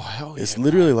 Oh, hell yeah. It's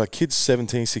literally like kids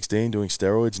 17, 16 doing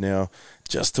steroids now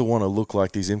just to want to look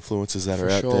like these influencers that are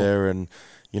out there. And,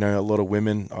 you know, a lot of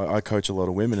women, I coach a lot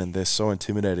of women, and they're so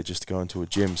intimidated just to go into a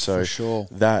gym. So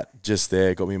that just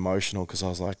there got me emotional because I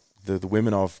was like, the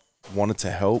women I've wanted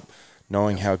to help,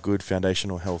 knowing how good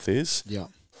foundational health is. Yeah.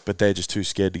 But they're just too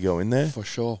scared to go in there. For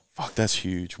sure. Fuck, that's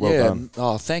huge. Well done.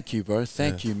 Oh, thank you, bro.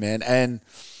 Thank you, man. And,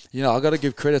 you know, I got to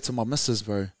give credit to my missus,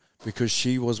 bro, because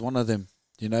she was one of them.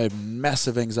 You know,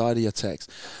 massive anxiety attacks.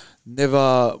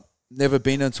 Never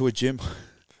been into a gym.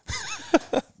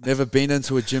 Never been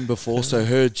into a gym before. So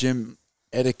her gym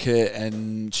etiquette,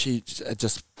 and she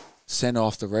just sent her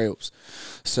off the rails.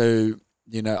 So,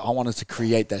 you know, I wanted to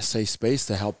create that safe space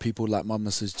to help people like my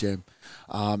missus gym.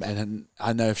 And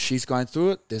I know if she's going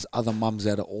through it, there's other mums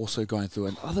that are also going through it,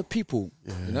 and other people,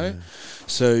 you know.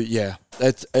 So, yeah,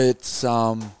 it's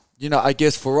you know, I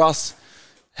guess for us,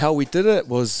 how we did it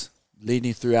was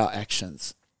leading through our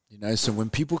actions, you know. So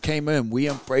when people came in, we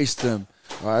embraced them,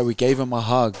 right? We gave them a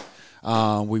hug,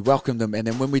 we welcomed them, and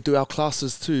then when we do our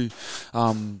classes too,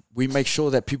 we make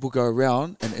sure that people go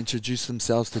around and introduce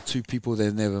themselves to 2 people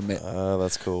they've never met.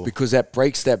 That's cool. Because that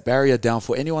breaks that barrier down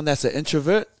for anyone that's an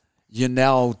introvert. You're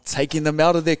now taking them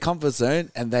out of their comfort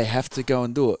zone, and they have to go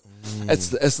and do it.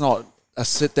 It's not a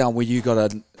sit down where you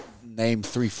got to name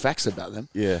 3 facts about them.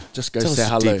 Yeah. Just go Tell say us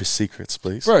hello. The deepest secrets,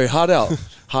 please. Bro, hard out.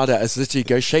 It's literally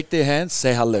go shake their hands,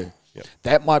 say hello. Yep.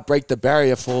 That might break the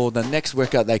barrier for the next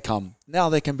workout they come. Now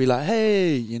they can be like,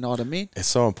 hey, you know what I mean? It's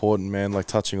so important, man, like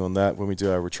touching on that when we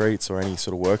do our retreats or any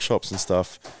sort of workshops and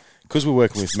stuff, because we're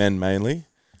working with men mainly.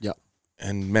 Yep.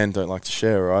 And men don't like to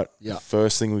share, right? Yeah.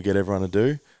 First thing we get everyone to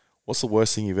do, what's the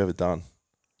worst thing you've ever done?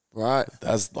 Right.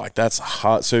 That's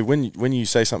hard. So when you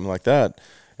say something like that,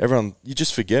 everyone, you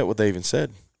just forget what they even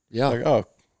said. Yeah. Like, oh,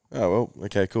 well,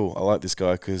 okay, cool. I like this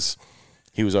guy because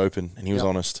he was open and he was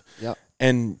honest. Yeah.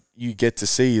 And you get to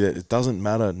see that it doesn't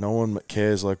matter. No one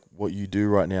cares like what you do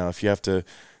right now. If you have to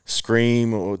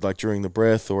scream or like during the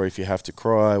breath, or if you have to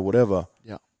cry, whatever.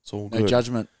 Yeah. It's all good. No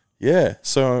judgment. Yeah.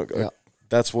 So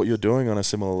that's what you're doing on a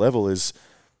similar level, is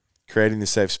creating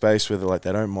this safe space where like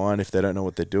they don't mind if they don't know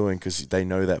what they're doing, because they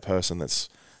know that person that's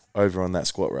over on that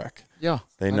squat rack. Yeah.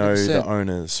 They know the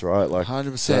owners, right? Like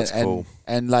 100%. That's cool.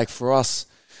 And like for us,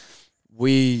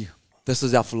 this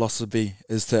is our philosophy,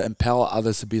 is to empower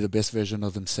others to be the best version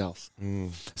of themselves.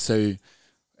 So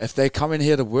if they come in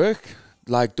here to work,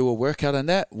 like do a workout and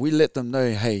that, we let them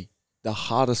know, hey, the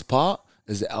hardest part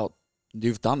is out.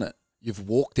 You've done it. You've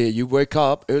walked there. You wake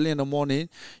up early in the morning.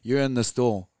 You're in the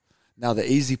store. Now the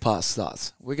easy part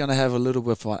starts. We're going to have a little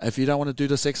bit of fun. If you don't want to do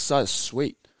this exercise,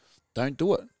 sweet. Don't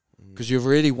do it because you've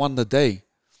already won the day.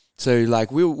 So,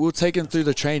 like, we'll take them through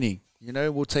the training. You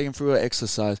know, we'll take them through an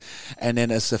exercise. And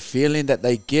then it's the feeling that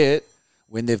they get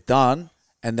when they've done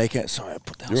and they can... Sorry, I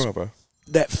put down... You're right, bro.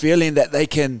 That feeling that they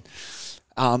can...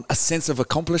 a sense of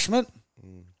accomplishment.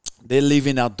 They're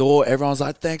leaving our door. Everyone's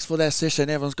like, thanks for that session.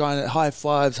 Everyone's going at high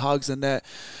fives, hugs and that.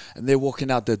 And they're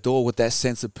walking out the door with that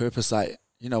sense of purpose. Like,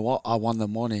 you know what? I won the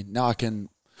morning. Now I can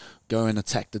go and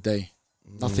attack the day.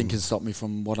 Nothing can stop me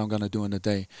from what I'm going to do in the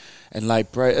day. And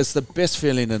like, bro, it's the best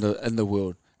feeling in the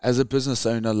world. As a business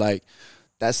owner, like,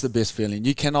 that's the best feeling.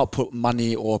 You cannot put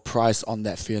money or price on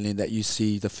that feeling that you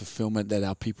see the fulfillment that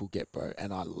our people get, bro.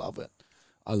 And I love it.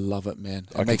 I love it, man.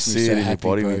 I can see it in your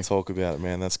body when you talk about it,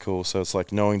 man. That's cool. So it's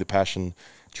like knowing the passion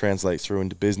translates through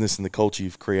into business and the culture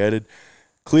you've created.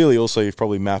 Clearly, also, you've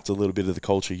probably mapped a little bit of the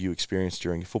culture you experienced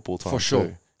during your football time. For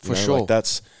sure. For sure. Like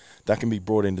that can be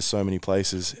brought into so many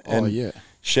places. And yeah.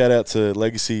 Shout out to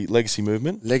Legacy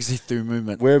Movement. Legacy Through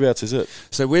Movement. Whereabouts is it?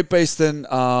 So we're based in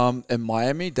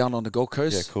Miami, down on the Gold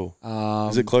Coast. Yeah, cool.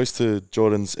 Is it close to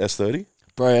Jordan's S30?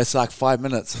 Bro, it's like 5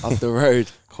 minutes up the road.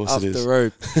 Of course it is. Up the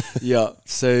road. Yeah.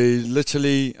 So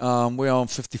literally, we're on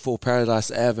 54 Paradise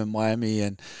Ave in Miami,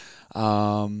 and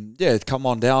yeah, come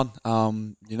on down.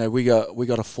 You know, we got a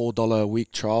 $4 a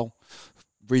week trial.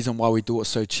 Reason why we do it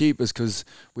so cheap is because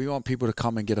we want people to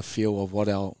come and get a feel of what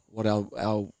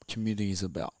our community is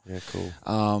about. Yeah, cool.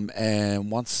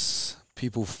 And once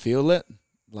people feel it,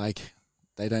 like,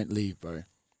 they don't leave, bro.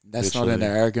 That's Literally. not in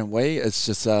an arrogant way. It's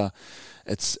just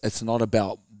it's not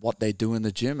about what they do in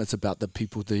the gym. It's about the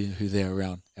people who they're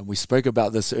around. And we spoke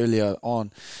about this earlier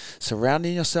on.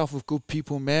 Surrounding yourself with good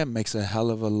people, man, makes a hell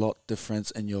of a lot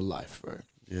difference in your life, bro.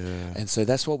 Yeah. And so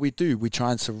that's what we do. We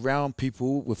try and surround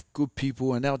people with good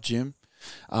people in our gym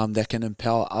that can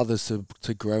empower others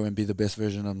to grow and be the best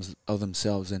version of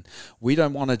themselves. And we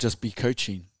don't want to just be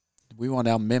coaching. We want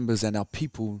our members and our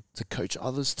people to coach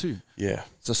others too. Yeah.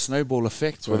 It's a snowball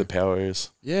effect. That's where the power is.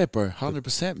 Yeah, bro.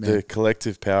 100%, man. The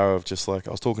collective power of just like,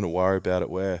 I was talking to Wari about it,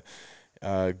 where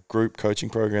group coaching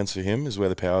programs for him is where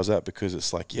the power's at, because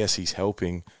it's like, yes, he's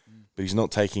helping, but he's not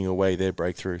taking away their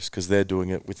breakthroughs because they're doing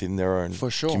it within their own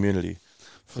community.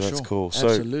 So that's cool. So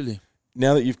absolutely.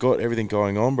 Now that you've got everything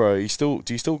going on, bro, do you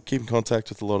still keep in contact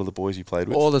with a lot of the boys you played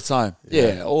with? All the time.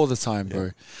 Yeah, all the time, bro.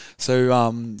 Yeah.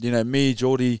 So, you know, me,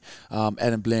 Geordie,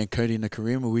 Adam Blair, and Cody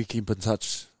Nakarima, we keep in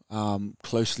touch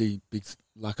closely,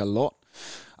 like a lot.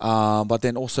 But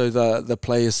then also the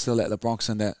players still at the Broncos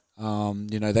and that,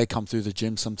 you know, they come through the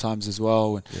gym sometimes as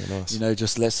well. And, nice. You know,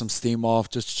 just let some steam off,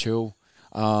 just chill.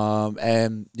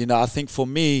 And, you know, I think for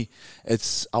me,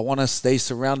 I want to stay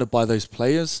surrounded by those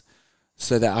players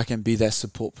so that I can be that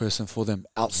support person for them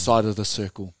outside of the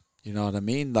circle. You know what I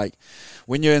mean? Like,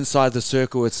 when you're inside the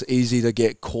circle, it's easy to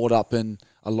get caught up in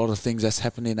a lot of things that's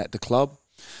happening at the club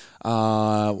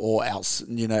or else,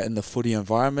 you know, in the footy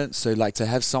environment. So, like, to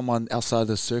have someone outside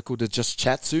the circle to just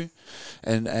chat to,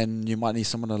 and you might need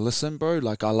someone to listen, bro.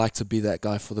 Like, I like to be that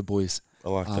guy for the boys. I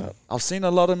like that. I've seen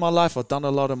a lot in my life. I've done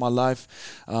a lot in my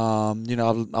life. You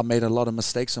know, I've made a lot of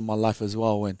mistakes in my life as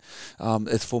well. And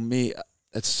it's, for me,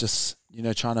 it's just, you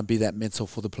know, trying to be that mentor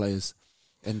for the players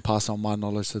and pass on my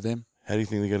knowledge to them. How do you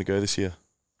think they're going to go this year?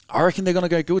 I reckon they're going to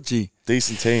go good, G.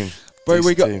 Decent team. Bro,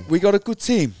 we got a good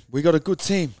team. We got a good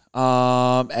team.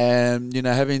 And, you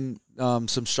know, having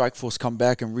some strike force come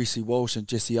back, and Reece Walsh and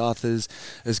Jesse Arthurs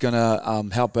is going to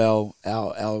help our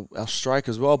strike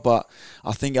as well. But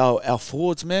I think our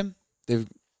forwards, man,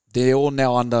 they're all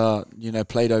now under, you know,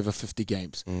 played over 50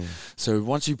 games. So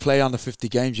once you play under 50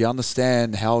 games, you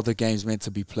understand how the game's meant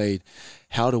to be played,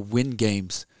 how to win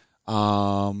games.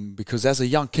 Because as a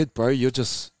young kid, bro, you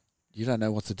don't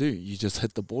know what to do. You just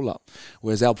hit the ball up.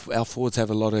 Whereas our forwards have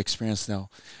a lot of experience now.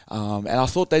 And I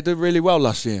thought they did really well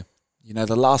last year. You know,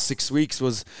 the last 6 weeks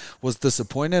was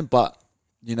disappointing, but,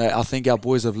 you know, I think our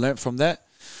boys have learnt from that.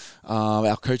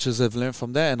 Our coaches have learnt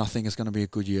from that, and I think it's going to be a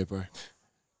good year, bro.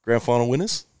 Grand final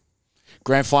winners?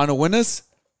 Grand final winners?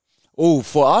 Oh,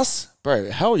 for us?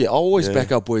 Bro, hell yeah. I'll always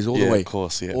back our boys all the way. Of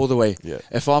course, yeah. All the way. Yeah.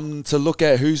 If I'm to look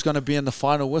at who's going to be in the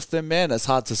final with them, man, it's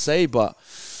hard to say, but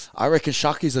I reckon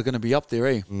Sharkies are going to be up there,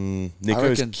 eh?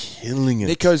 Nico's killing it.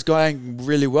 Nico's going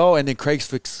really well, and then Craig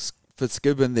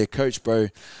Fitzgibbon, their coach, bro,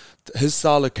 his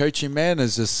style of coaching, man,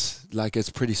 is just, like, it's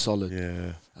pretty solid.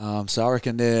 Yeah. So I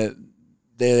reckon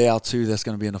they're our two that's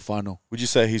going to be in the final. Would you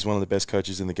say he's one of the best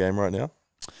coaches in the game right now?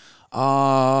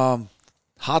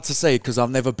 Hard to say because I've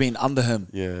never been under him.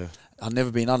 Yeah. I've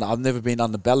never been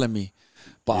under Bellamy.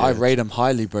 But I rate him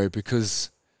highly, bro, because,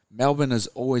 Melbourne is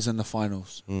always in the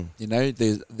finals. You know,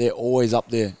 they're always up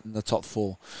there in the top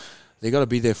 4. They got to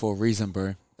be there for a reason,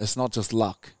 bro. It's not just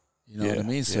luck. You know what I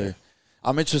mean? So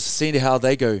I'm interested to see how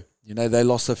they go. You know, they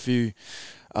lost a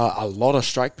lot of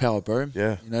strike power, bro.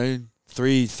 Yeah. You know,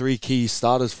 three key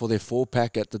starters for their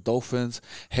 4-pack at the Dolphins.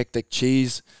 Hectic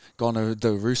Cheese gone to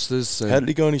the Roosters. So how did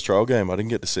he go in his trial game? I didn't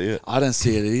get to see it. I didn't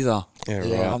see it either. Yeah,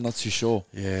 right. I'm not too sure.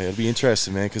 Yeah, it'll be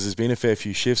interesting, man, because there's been a fair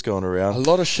few shifts going around. A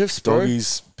lot of shifts, bro.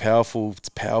 Doggies, powerful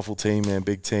team, man,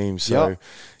 big team. So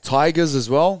Tigers as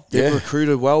well. They've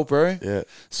recruited well, bro. Yeah.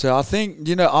 So I think,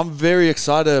 you know, I'm very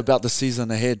excited about the season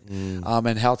ahead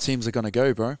and how teams are going to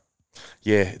go, bro.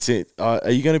 Yeah, it's it. Are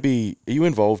you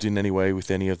involved in any way with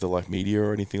any of the like media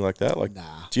or anything like that? Like,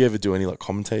 nah. Do you ever do any like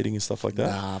commentating and stuff like that?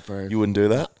 Nah, bro. You wouldn't do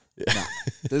that? Nah.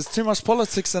 There's too much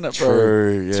politics in it, bro.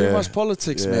 True, yeah. Too much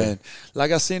politics, man.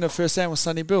 Like I seen it firsthand with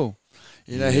Sonny Bill.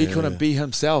 You know, he couldn't be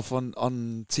himself on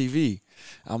TV.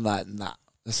 I'm like, nah,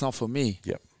 that's not for me.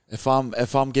 Yep.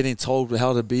 If I'm getting told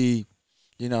how to be,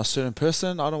 you know, a certain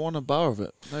person, I don't want a bar of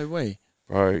it. No way.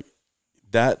 Bro,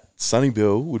 that Sonny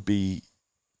Bill would be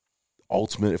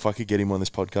ultimate if I could get him on this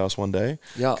podcast one day.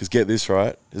 Yeah. Because get this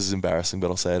right, this is embarrassing, but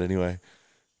I'll say it anyway.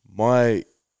 My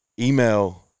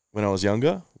email when I was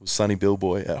younger was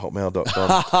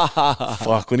sunnybillboy@hotmail.com.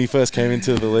 Fuck, when he first came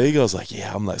into the league, I was like,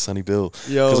 yeah, I'm like Sonny Bill.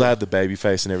 Because I had the baby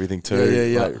face and everything too.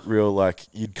 Yeah. Like, real, like,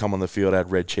 you'd come on the field, I had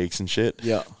red cheeks and shit.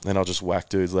 Yeah. And I'll just whack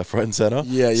dudes left, right, and center.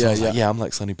 Yeah. I was like, yeah, I'm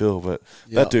like Sonny Bill, but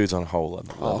that dude's on a whole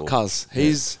other level. Oh, cuz.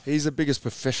 He's the biggest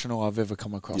professional I've ever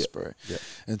come across, bro. Yeah.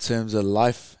 In terms of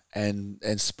life and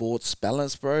sports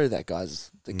balance, bro, that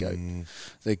guy's the GOAT.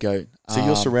 The GOAT. So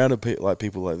you're surrounded by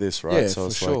people like this, right? Yeah, so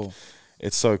it's for sure. like,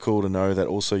 it's so cool to know that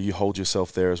also you hold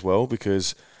yourself there as well,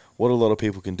 because what a lot of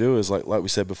people can do is, like we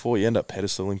said before, you end up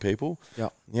pedestaling people. Yeah.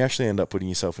 You actually end up putting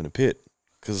yourself in a pit,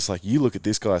 because it's like you look at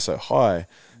this guy so high,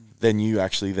 then you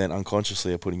actually then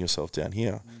unconsciously are putting yourself down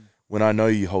here. When I know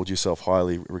you hold yourself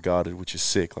highly regarded, which is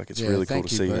sick. Like, it's really cool to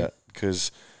see that,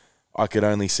 because I could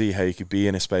only see how you could be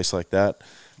in a space like that.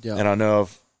 Yeah. And I know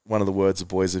one of the words the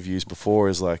boys have used before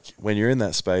is like, when you're in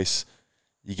that space,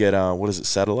 you get what is it,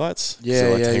 satellites? Yeah,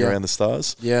 so like to hang around the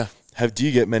stars. Yeah. Do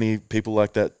you get many people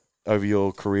like that over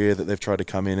your career that they've tried to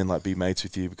come in and like be mates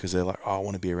with you because they're like, oh, I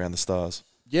want to be around the stars?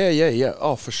 Yeah.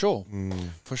 Oh, for sure.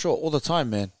 For sure. All the time,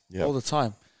 man. Yep. All the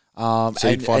time. So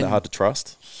you'd find it hard to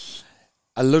trust?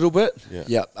 A little bit.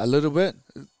 Yeah, a little bit.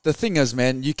 The thing is,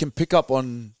 man, you can pick up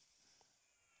on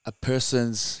a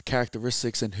person's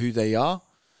characteristics and who they are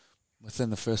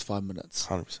within the first 5 minutes.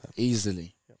 100%.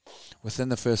 Easily. Within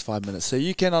the first 5 minutes. So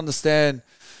you can understand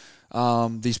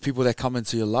these people that come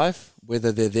into your life,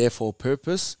 whether they're there for a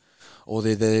purpose or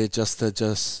they're there just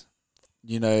to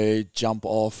you know, jump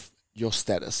off your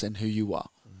status and who you are.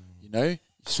 You know?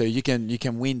 So you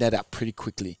can wean that out pretty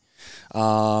quickly.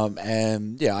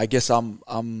 And yeah, I guess I've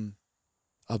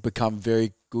become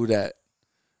very good at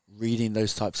reading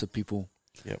those types of people.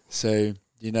 Yep. So,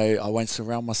 you know, I won't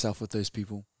surround myself with those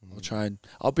people.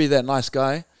 I'll be that nice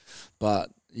guy, but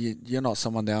you're not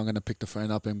someone that I'm going to pick the phone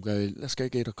up and go, let's go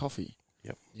get a coffee.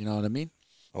 Yep. You know what I mean?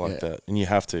 I like that. And you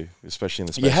have to, especially in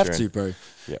the space you have to, bro.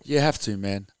 Yep. You have to,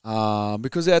 man.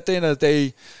 Because at the end of the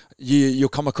day, you'll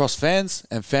come across fans,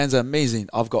 and fans are amazing.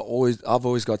 I've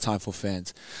always got time for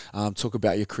fans. Talk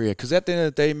about your career. Because at the end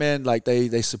of the day, man, like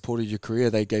they supported your career.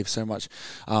 They gave so much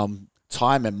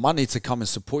time and money to come and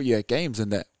support you at games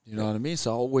and that. You know what I mean?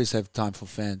 So I always have time for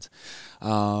fans.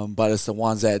 But it's the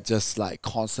ones that just like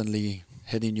constantly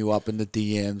hitting you up in the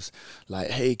DMs, like,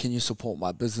 hey, can you support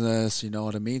my business? You know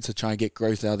what I mean? To try and get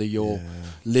growth out of your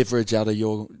leverage, out of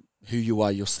your who you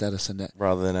are, your status and that.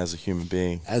 Rather than as a human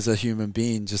being. As a human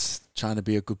being, just trying to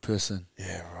be a good person.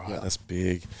 Yeah, right. Yeah. That's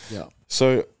big. Yeah.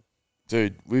 So,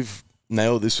 dude, we've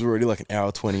nailed this. We're already like an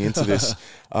hour 20 into this.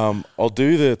 I'll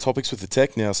do the topics with the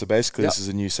tech now. So basically, this is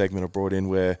a new segment I brought in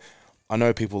where I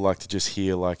know people like to just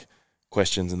hear like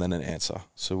questions and then an answer.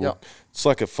 So it's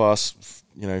like a fast,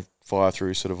 you know, fire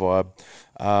through sort of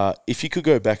vibe. If you could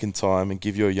go back in time and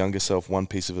give your younger self one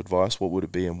piece of advice, what would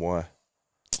it be and why?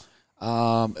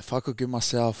 If I could give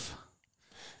myself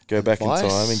back in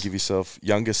time and give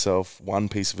younger self one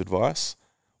piece of advice,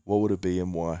 what would it be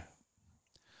and why?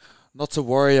 Not to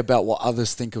worry about what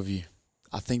others think of you.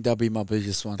 I think that'd be my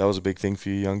biggest one. That was a big thing for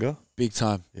you younger? Big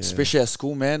time. Yeah. Especially at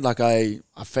school, man. Like I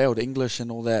failed English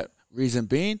and all that. Reason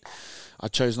being, I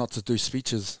chose not to do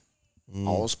speeches. I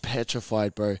was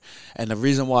petrified, bro. And the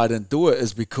reason why I didn't do it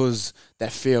is because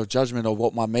that fear of judgment of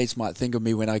what my mates might think of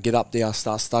me when I get up there, I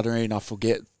start stuttering, I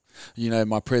forget, you know,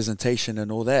 my presentation and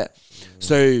all that.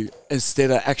 So instead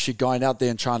of actually going out there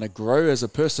and trying to grow as a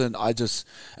person, I just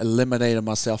eliminated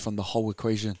myself from the whole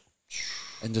equation.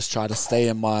 and just try to stay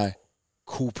in my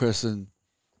cool person,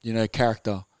 you know,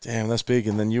 character. Damn, that's big.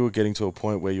 And then you were getting to a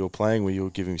point where you were playing, where you were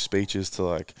giving speeches to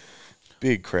like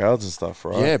big crowds and stuff,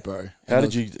 right? Yeah, bro. How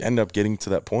did you end up getting to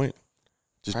that point?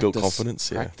 Just build confidence?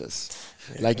 Practice.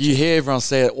 Yeah, like you hear everyone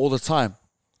say it all the time.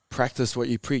 Practice what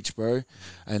you preach, bro.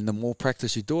 And the more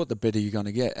practice you do it, the better you're going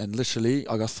to get. And literally,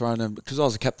 I got thrown in, because I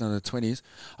was a captain in the 20s,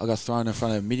 I got thrown in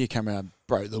front of a media camera.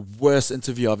 Bro, the worst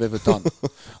interview I've ever done.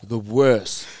 The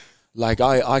worst. Like,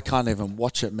 I can't even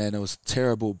watch it, man. It was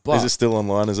terrible. But is it still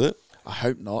online, is it? I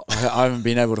hope not. I haven't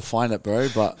been able to find it, bro.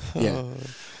 But, yeah.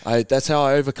 That's how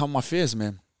I overcome my fears,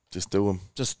 man. Just do them.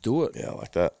 Just do it. Yeah, I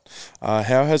like that.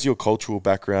 How has your cultural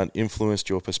background influenced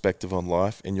your perspective on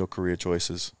life and your career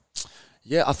choices?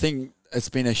 Yeah, I think it's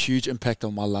been a huge impact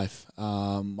on my life.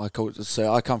 My culture.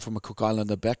 So I come from a Cook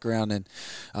Islander background, and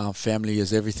family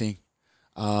is everything.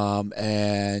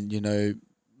 And, you know,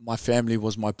 my family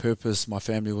was my purpose. My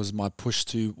family was my push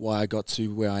to why I got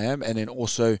to where I am. And then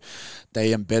also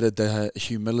they embedded the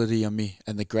humility in me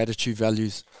and the gratitude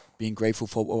values, being grateful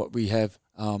for what we have.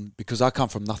 Because I come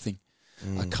from nothing.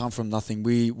 I come from nothing.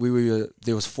 We were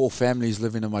there was 4 families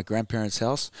living in my grandparents'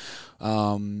 house.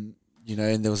 You know,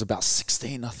 and there was about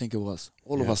 16, I think it was.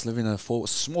 All of us living in a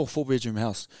small 4-bedroom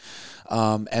house.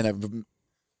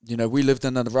 You know, we lived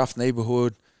in a rough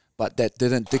neighborhood, but that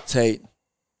didn't dictate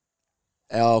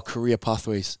our career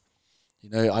pathways. You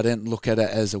know, I didn't look at it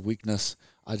as a weakness.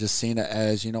 I just seen it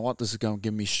as, you know what, this is going to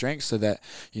give me strength so that,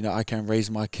 you know, I can raise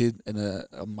my kids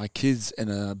in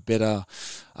a better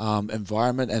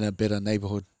environment and a better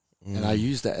neighborhood. And I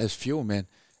use that as fuel, man.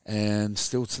 And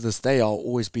still to this day, I'll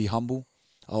always be humble.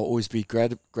 I'll always be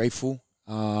grateful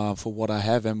for what I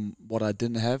have and what I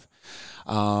didn't have.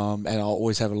 And I'll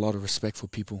always have a lot of respect for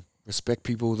people. Respect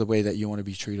people the way that you want to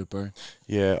be treated, bro.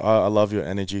 Yeah, I love your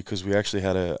energy, because we actually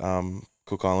had a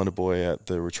Cook Islander boy at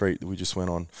the retreat that we just went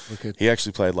on. Wicked. He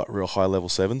actually played like real high-level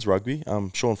sevens rugby.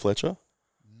 Sean Fletcher.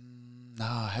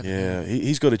 Nah, I haven't. Yeah,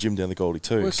 he's got a gym down the Goldie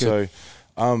too. Wicked. So,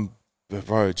 but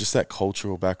bro, just that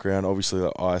cultural background. Obviously,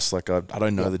 like Ice. Like I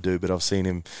don't know the dude, but I've seen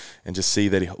him and just see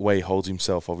that way he holds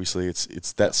himself. Obviously,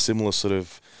 it's that similar sort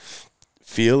of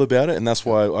feel about it, and that's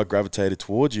why I gravitated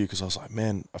towards you, because I was like,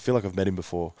 man, I feel like I've met him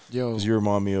before. Because you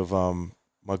remind me of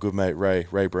my good mate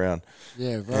Ray Brown.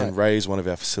 Yeah, right. And Ray's one of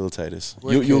our facilitators.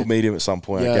 You'll meet him at some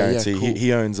point, I guarantee. Cool.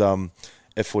 He owns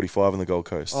F45 on the Gold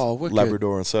Coast. Oh, wicked.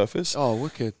 Labrador and Surfers. Oh,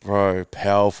 wicked. Bro,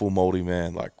 powerful Māori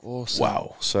man. Like, awesome.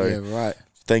 Wow. So, yeah, right.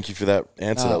 Thank you for that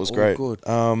answer. That was great. Good.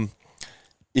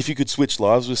 If you could switch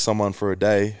lives with someone for a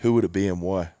day, who would it be and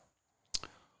why?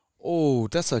 Oh,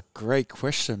 that's a great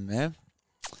question, man.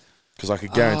 Because I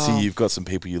could guarantee you've got some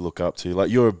people you look up to.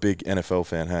 Like, you're a big NFL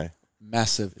fan, hey?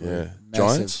 Massive, bro. Yeah.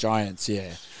 Massive. Giants,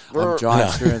 yeah. I'm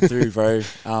Giants through and through, bro.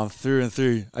 Through and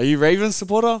through. Are you Ravens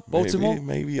supporter? Baltimore?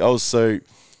 Maybe. I was so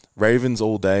Ravens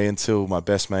all day until my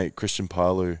best mate, Christian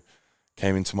Palu,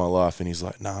 came into my life, and he's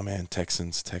like, nah, man,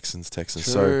 Texans. True.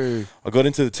 So I got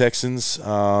into the Texans,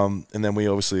 and then we're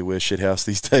shithouse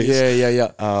these days.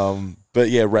 Yeah. But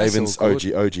yeah, Ravens, OG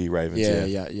Ravens.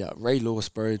 Yeah. Ray Lewis,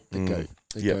 bro, the GOAT.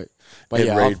 GOAT. But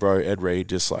Ed Reed,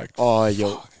 just like,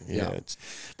 yeah.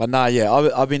 But nah,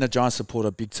 I've been a Giants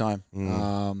supporter big time.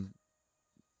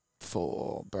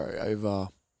 For over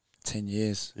 10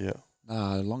 years. Yeah.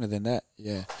 Longer than that.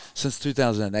 Yeah, since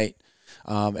 2008.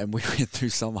 And we went through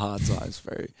some hard times,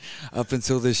 bro. Up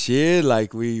until this year,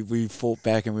 like we fought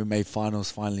back and we made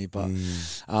finals finally. But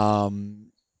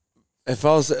if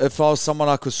I was someone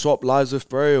I could swap lives with,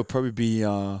 bro, it would probably be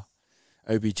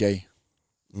OBJ.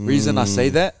 Reason I say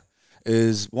that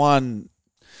is, one,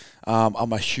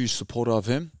 I'm a huge supporter of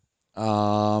him,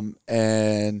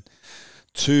 and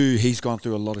two, he's gone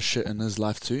through a lot of shit in his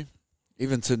life too,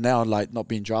 even to now, like not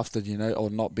being drafted, you know, or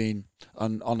not being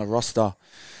on a roster.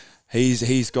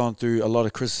 He's gone through a lot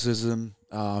of criticism.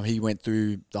 He went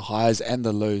through the highs and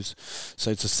the lows.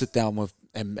 So to sit down with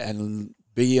and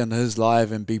be in his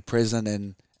life and be present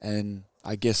and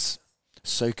I guess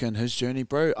soak in his journey,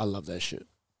 bro, I love that shit.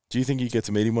 Do you think you get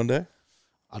to meet him one day?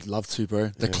 I'd love to,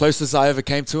 bro. The closest I ever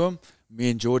came to him, me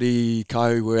and Geordie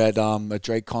Kahu were at a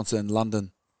Drake concert in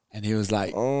London, and he was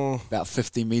like about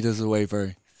 50 meters away, bro,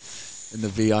 in the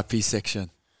VIP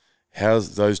section.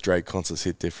 How's those Drake concerts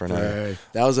hit different? Bro,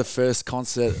 that was the first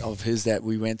concert of his that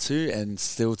we went to, and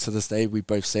still to this day, we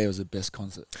both say it was the best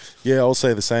concert. Yeah, I'll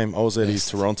say the same. I was at his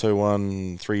Toronto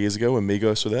one 3 years ago when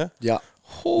Migos were there. Yeah.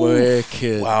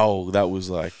 Wicked. Wow, that was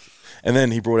like... And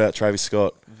then he brought out Travis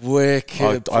Scott.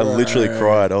 Wicked, I literally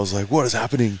cried. I was like, what is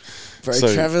happening? Bro,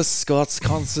 Travis Scott's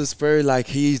concerts, bro, like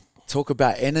he talk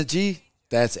about energy.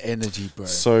 That's energy, bro.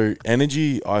 So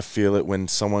energy, I feel it when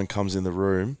someone comes in the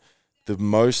room. the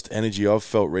most energy I've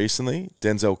felt recently,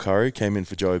 Denzel Curry came in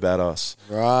for Joey Badass.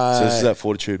 Right. So this is at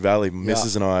Fortitude Valley.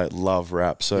 Mrs. and I love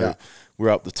rap. So we're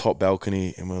up the top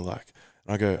balcony and we're like,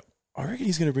 and I go, I reckon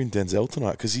he's going to bring Denzel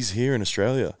tonight because he's here in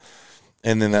Australia.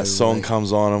 And then that song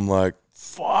comes on. I'm like,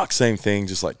 fuck, same thing,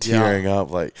 just like tearing up.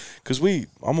 Like, because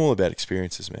I'm all about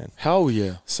experiences, man. Hell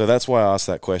yeah. So that's why I asked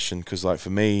that question because, like, for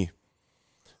me,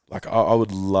 like, I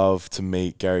would love to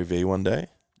meet Gary Vee one day.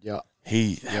 Yeah.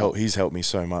 He's helped me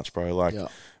so much, bro. Like,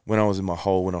 when I was in my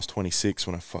hole when I was 26,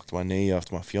 when I fucked my knee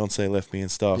after my fiance left me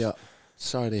and stuff. Yeah.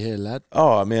 Sorry to hear, lad.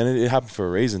 Oh, man, it happened for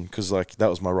a reason because, like, that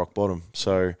was my rock bottom.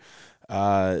 So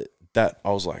that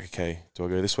I was like, okay, do I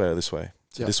go this way or this way?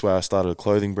 So this way I started a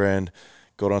clothing brand,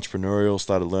 got entrepreneurial,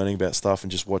 started learning about stuff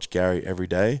and just watched Gary every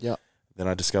day. Yeah. Then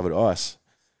I discovered ice.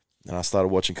 And I started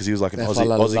watching because he was like an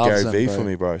Aussie Gary Vee for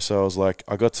me, bro. So I was like,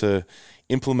 I got to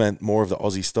implement more of the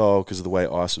Aussie style because of the way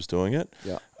Ice was doing it.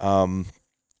 Yeah.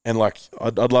 And like,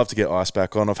 I'd love to get Ice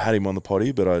back on. I've had him on the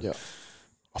potty, but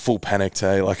I full panicked,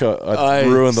 hey. Like I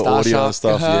ruined the audio and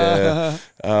stuff. Yeah.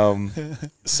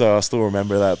 So I still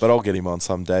remember that, but I'll get him on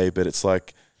someday. But it's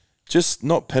like, just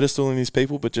not pedestaling these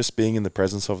people, but just being in the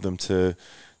presence of them to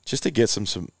get some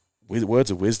words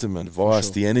of wisdom and advice,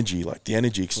 the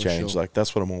energy exchange. Like,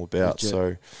 that's what I'm all about. Legit.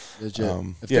 So,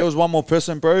 if there was one more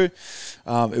person, bro, it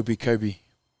would be Kobe.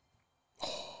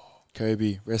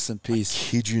 Kobe, rest in peace.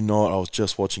 I kid you not, I was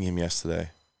just watching him yesterday.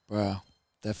 Bro,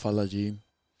 that fella, G.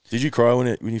 Did you cry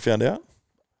when you found out?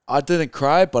 I didn't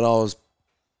cry, but I was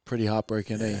pretty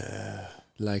heartbroken,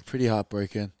 Like, pretty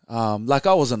heartbroken. Like,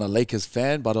 I wasn't a Lakers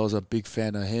fan, but I was a big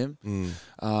fan of him.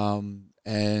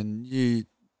 And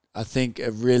I think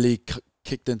it really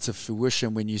kicked into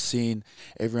fruition when you seen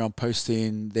everyone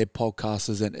posting their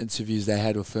podcasts and interviews they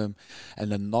had with him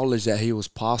and the knowledge that he was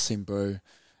passing, bro,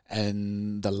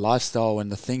 and the lifestyle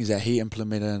and the things that he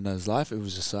implemented in his life. It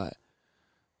was just like,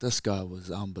 this guy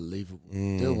was unbelievable.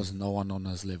 There was no one on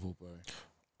his level, bro.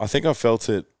 I think I felt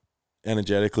it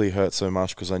energetically hurt so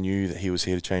much because I knew that he was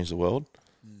here to change the world.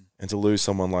 And to lose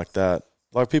someone like that,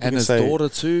 like people and can his say, daughter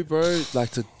too, bro.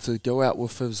 Like to go out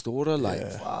with his daughter, like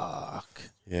fuck.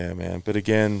 Yeah, man. But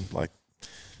again, like,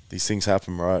 these things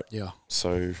happen, right? Yeah.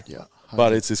 So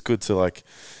but it's good to, like,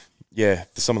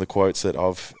 some of the quotes that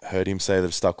I've heard him say that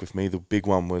have stuck with me. The big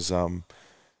one was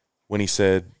when he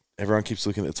said, "Everyone keeps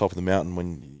looking at the top of the mountain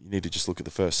when you need to just look at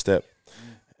the first step,"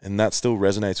 and that still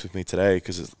resonates with me today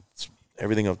because it's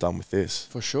everything I've done with this.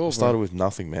 For sure, I started with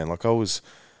nothing, man. Like,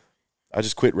 I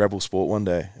just quit Rebel Sport one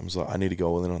day and was like, I need to go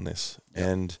all in on this. Yep.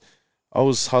 And I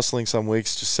was hustling some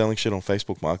weeks, just selling shit on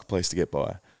Facebook Marketplace to get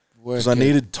by. Because I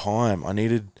needed time. I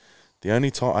needed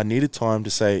time to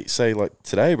say like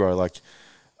today, bro, like,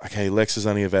 okay, Lex is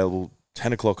only available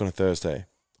 10 o'clock on a Thursday.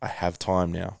 I have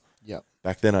time now. Yep.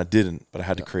 Back then I didn't, but I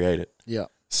had to create it. Yeah.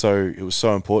 So it was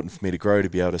so important for me to grow to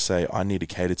be able to say, I need to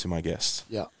cater to my guests.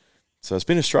 Yeah. So it's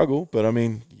been a struggle, but I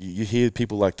mean, you hear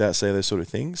people like that say those sort of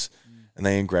things. And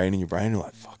they ingrain in your brain. You're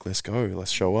like, fuck, let's go.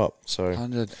 Let's show up. So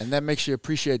 100. And that makes you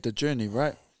appreciate the journey,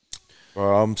 right?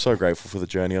 Well, I'm so grateful for the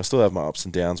journey. I still have my ups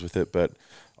and downs with it, but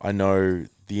I know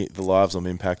the lives I'm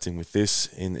impacting with this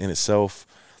in itself,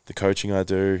 the coaching I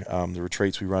do, the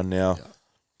retreats we run now. Yeah.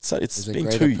 So it's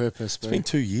been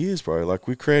 2 years, bro. Like,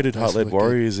 we created Heart-Led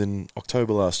Warriors in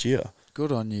October last year.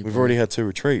 Good on you, We've already had 2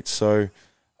 retreats. So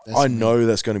I know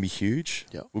that's going to be huge.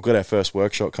 Yep. We've got our first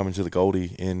workshop coming to the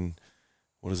Goldie in,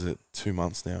 2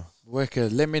 months now. Worker,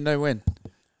 let me know when.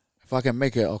 If I can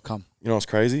make it, I'll come. You know what's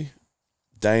crazy?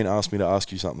 Dane asked me to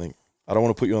ask you something. I don't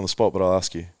want to put you on the spot, but I'll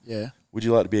ask you. Yeah. Would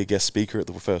you like to be a guest speaker at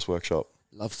the first workshop?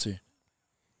 Love to.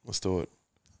 Let's do it.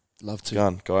 Love to.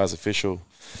 Gun, guys, official.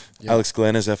 Yep. Alex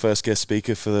Glenn is our first guest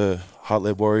speaker for the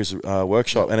Heart-Led Warriors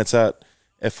workshop, and it's at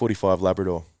F45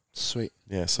 Labrador. Sweet.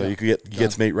 Yeah, so you get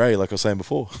to meet Ray, like I was saying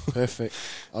before. Perfect.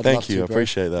 Thank you. I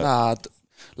appreciate that. Nah,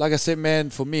 like I said, man,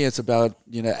 for me, it's about,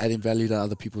 adding value to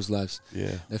other people's lives.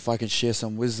 Yeah. If I can share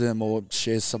some wisdom or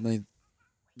share something,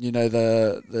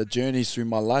 the journeys through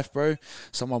my life, bro,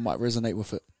 someone might resonate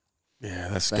with it. Yeah,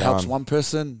 that's if it helps one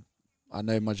person, I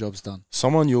know my job's done.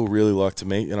 Someone you'll really like to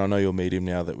meet, and I know you'll meet him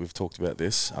now that we've talked about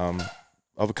this.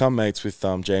 I've become mates with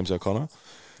James O'Connor.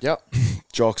 Yep.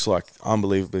 Jock's, like,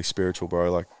 unbelievably spiritual,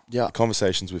 bro. Like, the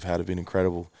conversations we've had have been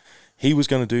incredible. He was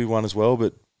going to do one as well,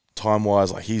 but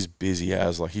time-wise, like, he's busy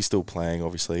as, like, he's still playing,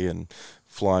 obviously, and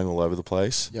flying all over the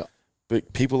place. Yeah.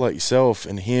 But people like yourself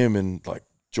and him and, like,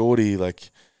 Geordie, like,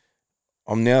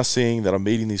 I'm now seeing that I'm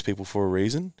meeting these people for a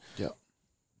reason. Yeah.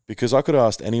 Because I could have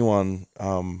asked anyone,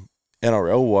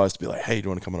 NRL-wise, to be like, hey, do you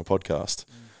want to come on a podcast?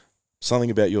 something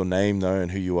about your name though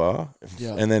and who you are.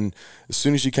 Yeah. And then as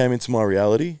soon as you came into my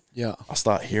reality, Yeah. I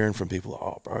start hearing from people,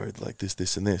 oh, bro, like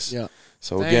this and this. Yeah.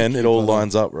 So Thank again, you, it all brother.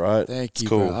 lines up, right? Thank it's you,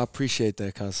 cool. bro. I appreciate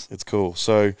that, cuz. It's cool.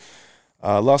 So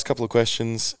last couple of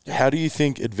questions. How do you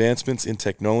think advancements in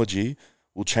technology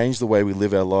will change the way we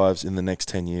live our lives in the next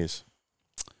 10 years?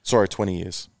 Sorry, 20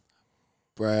 years.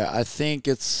 Bro, I think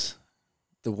it's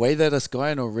the way that it's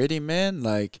going already, man.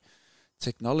 Like,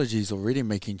 technology is already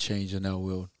making change in our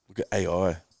world. Look at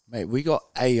AI. Mate, we got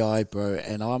AI, bro,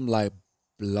 and I'm like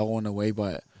blown away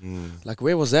by it. Mm. Like,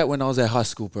 where was that when I was at high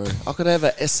school, bro? I could have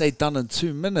an essay done in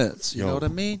 2 minutes. You know what I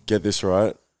mean? Get this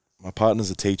right. My partner's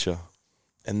a teacher,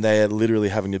 and they are literally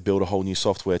having to build a whole new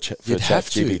software for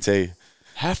ChatGPT.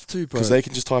 Have to, bro. Because they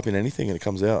can just type in anything and it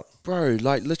comes out. Bro,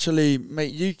 like literally,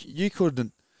 mate, you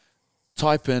could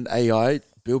type in AI,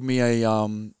 build me a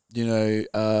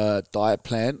diet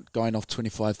plan going off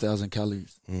 25,000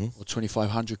 calories or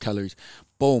 2,500 calories.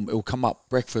 Boom, it will come up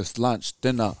breakfast, lunch,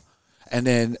 dinner, and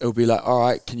then it'll be like, all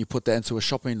right, can you put that into a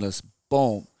shopping list?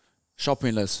 Boom,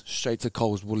 shopping list, straight to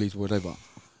Coles, Woolies, whatever.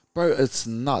 Bro, it's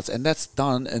nuts, and that's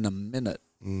done in a minute.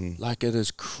 Like, it is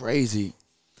crazy.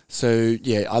 So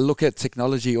yeah, I look at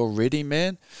technology already,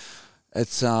 man.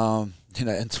 It's in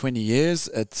 20 years,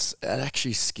 it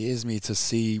actually scares me to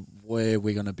see where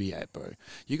we're gonna be at, bro.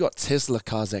 You got Tesla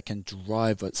cars that can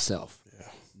drive itself. Yeah.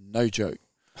 No joke.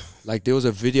 Like, there was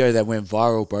a video that went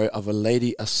viral, bro, of a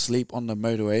lady asleep on the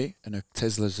motorway and her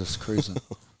Tesla's just cruising.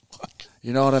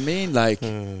 You know what I mean? Like,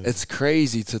 it's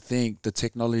crazy to think the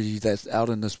technology that's out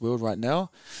in this world right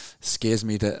now scares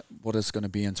me that what it's going to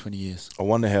be in 20 years. I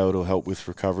wonder how it'll help with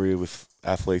recovery with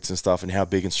athletes and stuff, and how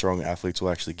big and strong athletes will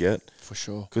actually get. For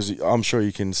sure. Because I'm sure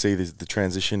you can see the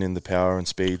transition in the power and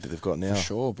speed that they've got now. For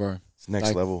sure, bro. It's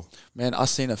next level. Man, I've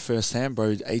seen it firsthand,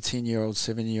 bro. 18-year-olds,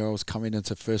 17-year-olds coming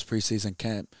into first preseason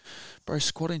camp. Bro,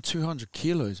 squatting 200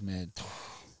 kilos, man.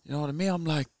 You know what I mean? I'm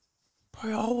like,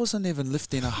 bro, I wasn't even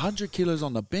lifting 100 kilos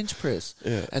on the bench press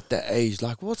at that age.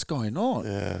 Like, what's going on?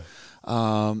 Yeah.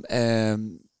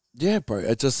 And yeah, bro,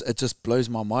 it just blows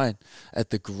my mind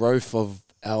at the growth of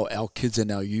our kids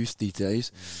and our youth these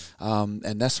days.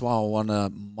 And that's why I want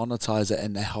to monetize it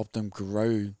and help them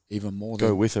grow even more.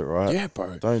 Go with it, right? Yeah,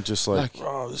 bro. Don't just like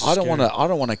I don't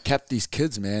want to cap these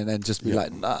kids, man, and just be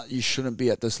like, nah, you shouldn't be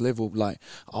at this level. Like,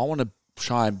 I want to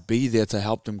try and be there to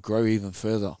help them grow even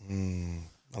further.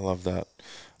 I love that.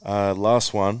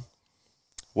 Last one.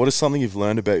 What is something you've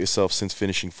learned about yourself since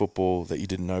finishing football that you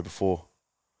didn't know before?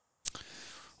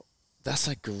 That's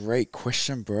a great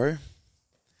question, bro.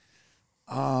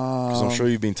 Because I'm sure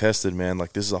you've been tested, man.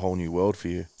 Like, this is a whole new world for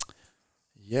you.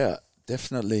 Yeah,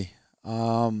 definitely.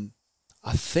 I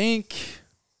think,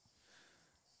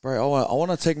 bro, I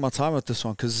want to take my time with this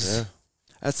one because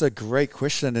that's a great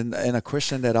question and a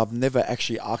question that I've never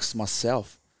actually asked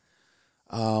myself.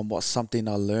 What's something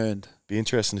I learned? Be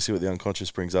interesting to see what the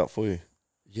unconscious brings up for you.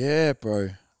 Yeah, bro.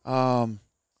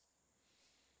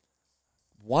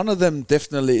 One of them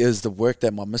definitely is the work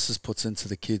that my missus puts into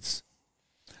the kids.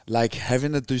 Like,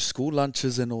 having to do school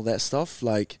lunches and all that stuff,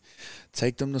 like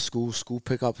take them to school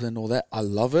pickups and all that. I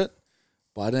love it,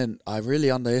 but I really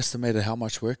underestimated how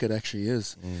much work it actually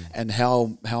is, and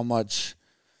how much,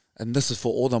 and this is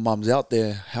for all the mums out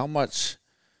there, how much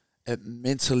it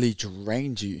mentally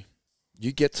drains you.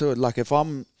 You get to it, like if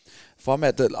I'm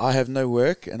I have no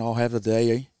work and I'll have a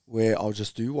day where I'll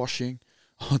just do washing,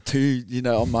 I'll do,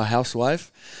 I'm my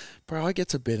housewife. Bro, I get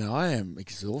to bed and I am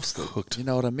exhausted. Cooked. You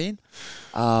know what I mean?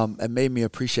 It made me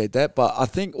appreciate that. But I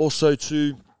think also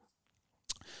too,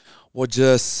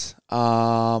 just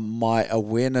my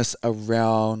awareness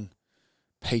around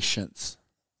patience.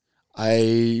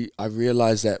 I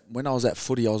realized that when I was at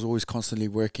footy, I was always constantly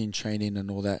working, training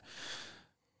and all that,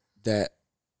 that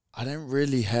I didn't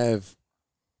really have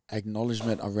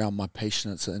acknowledgement around my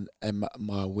patience and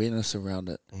my awareness around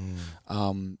it.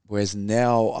 Whereas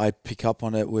now I pick up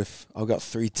on it I've got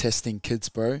 3 testing kids,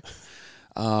 bro.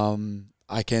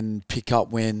 I can pick up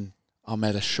when I'm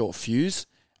at a short fuse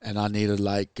and I need to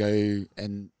like go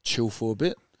and chill for a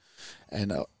bit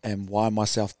and wind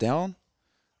myself down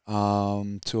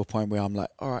to a point where I'm like,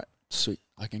 all right, sweet,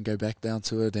 I can go back down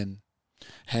to it and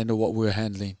handle what we're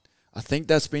handling. I think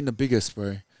that's been the biggest,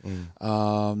 bro.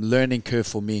 Learning curve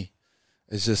for me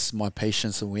is just my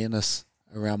patience awareness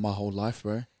around my whole life,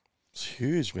 bro. It's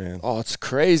huge, man. Oh, it's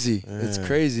crazy. Yeah. It's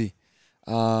crazy.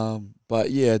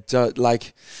 But yeah,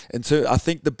 like, and so I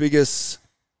think the biggest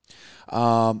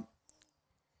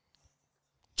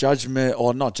judgment,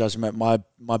 or not judgment,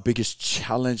 my biggest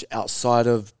challenge outside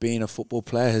of being a football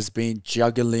player has been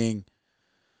juggling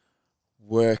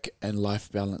work and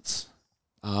life balance.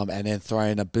 and then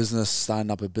throwing a business,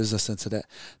 starting up a business into that,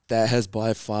 that has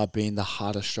by far been the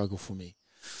hardest struggle for me.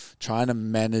 Trying to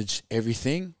manage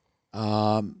everything,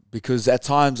 because at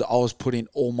times I was putting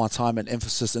all my time and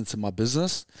emphasis into my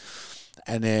business.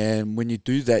 And then when you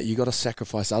do that, you got to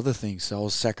sacrifice other things. So I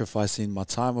was sacrificing my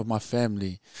time with my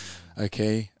family,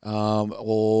 okay?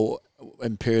 Or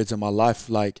in periods of my life,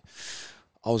 like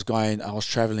I was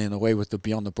traveling away with the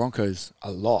Beyond the Broncos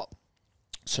a lot.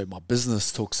 So my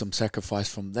business took some sacrifice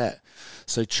from that.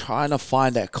 So trying to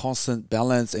find that constant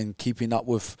balance and keeping up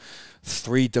with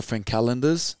 3 different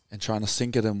calendars and trying to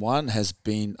sync it in one has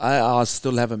been, I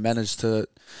still haven't managed to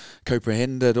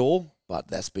comprehend it all, but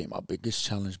that's been my biggest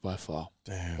challenge by far.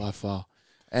 Damn. By far.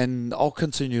 And I'll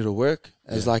continue to work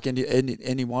as like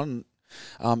anyone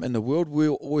in the world.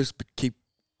 We'll always keep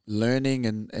learning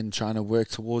and trying to work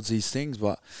towards these things,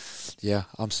 but yeah,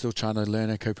 I'm still trying to learn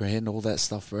and comprehend all that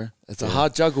stuff, bro. It's a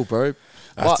hard juggle, bro.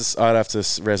 I'd have to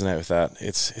resonate with that.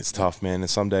 It's tough, man. And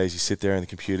some days you sit there in the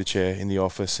computer chair in the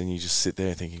office and you just sit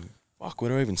there thinking, fuck,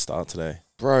 where do I even start today?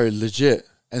 Bro, legit.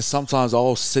 And sometimes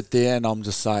I'll sit there and I'm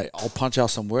just like, I'll punch out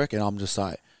some work and I'm just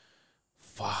like,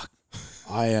 fuck,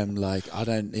 I am like, I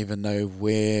don't even know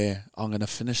where I'm going to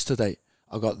finish today.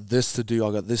 I got this to do,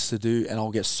 and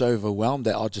I'll get so overwhelmed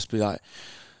that I'll just be like,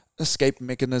 escape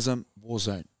mechanism, war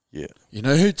zone. Yeah. You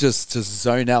know, just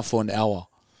zone out for an hour.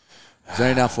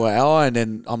 And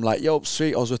then I'm like, yo,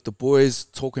 sweet, I was with the boys,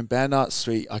 talking banner,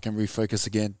 sweet, I can refocus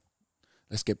again.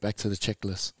 Let's get back to the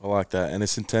checklist. I like that, and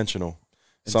it's intentional.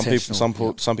 Some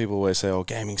people always say, oh,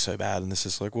 gaming's so bad, and this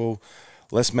is like, well,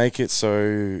 let's make it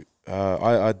so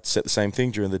I'd set the same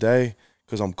thing during the day,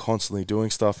 because I'm constantly doing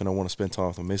stuff and I want to spend time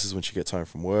with my missus when she gets home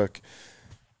from work.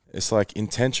 It's like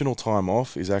intentional time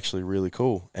off is actually really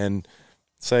cool. And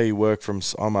say you work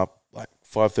I'm up like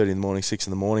 5:30 in the morning, 6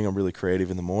 in the morning. I'm really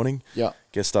creative in the morning. Yeah.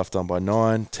 Get stuff done by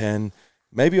 9, 10.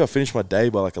 Maybe I finish my day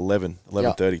by like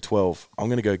 11:30, 12. I'm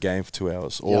going to go game for 2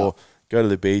 hours or go to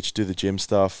the beach, do the gym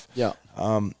stuff. Yeah.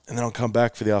 And then I'll come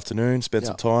back for the afternoon, spend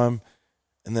some time,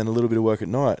 and then a little bit of work at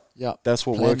night. Yeah. That's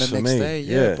what Plan works the for next me. Day.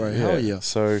 Yeah, bro. Hell yeah.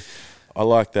 So I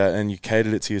like that, and you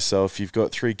catered it to yourself. You've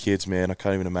got 3 kids, man. I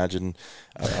can't even imagine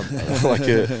like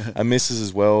a missus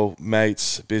as well,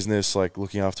 mates, business, like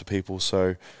looking after people.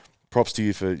 So props to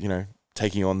you for,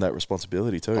 taking on that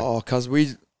responsibility too. Oh, because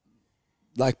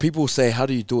like people say, how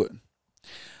do you do it?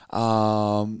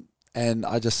 And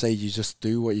I just say, you just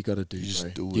do what you got to do,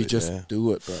 You just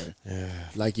do it, bro. Yeah.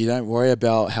 Like, you don't worry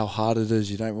about how hard it is.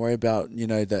 You don't worry about,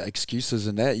 the excuses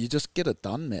and that. You just get it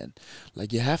done, man.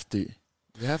 Like, you have to.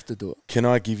 You have to do it. Can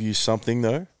I give you something,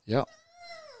 though? Yeah.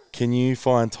 Can you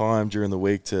find time during the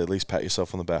week to at least pat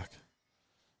yourself on the back?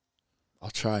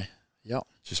 I'll try. Yeah.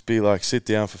 Just be like, sit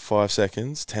down for 5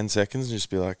 seconds, 10 seconds, and just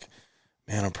be like,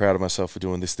 man, I'm proud of myself for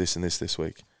doing this, and this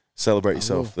week. Celebrate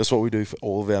yourself. That's what we do for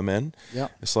all of our men. Yeah.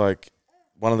 It's like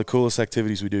one of the coolest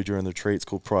activities we do during the retreat. It's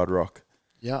called Pride Rock.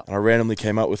 Yeah. And I randomly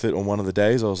came up with it on one of the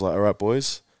days. I was like, all right,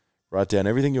 boys, write down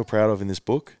everything you're proud of in this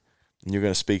book, and you're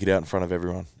going to speak it out in front of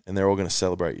everyone, and they're all going to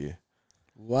celebrate you.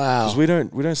 Wow. Because we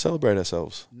don't celebrate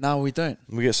ourselves. No, we don't.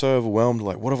 We get so overwhelmed,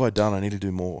 like, what have I done? I need to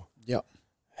do more. Yeah.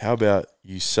 How about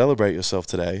you celebrate yourself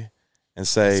today and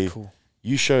say, that's cool.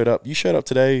 You showed up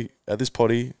today at this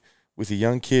potty with a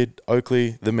young kid,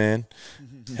 Oakley, the man.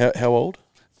 How old?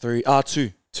 2.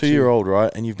 2-year-old,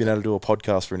 right? And you've been able to do a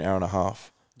podcast for an hour and a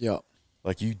half. Yeah.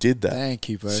 Like, you did that. Thank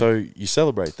you, bro. So you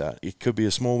celebrate that. It could be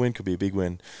a small win, could be a big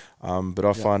win. But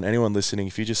I find anyone listening,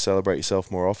 if you just celebrate yourself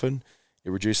more often,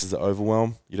 it reduces the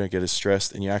overwhelm. You don't get as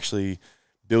stressed, and you actually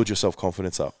build your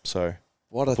self-confidence up. So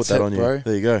what a put tip, that on bro. You.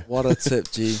 There you go. What a tip,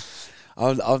 G.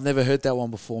 I've never heard that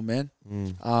one before, man.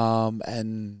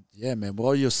 And yeah, man,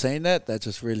 while you're saying that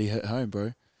just really hit home,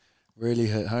 bro. Really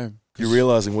hit home. You're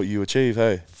realizing what you achieve,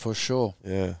 hey? For sure.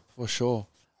 Yeah. For sure.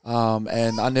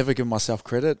 And I never give myself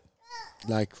credit.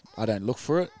 Like, I don't look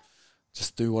for it.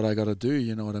 Just do what I got to do,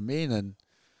 you know what I mean? And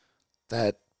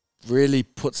that really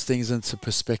puts things into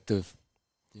perspective,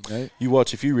 you know? You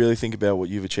watch, if you really think about what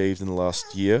you've achieved in the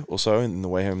last year or so in the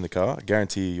way home in the car, I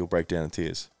guarantee you'll break down in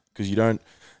tears. Because you don't,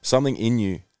 something in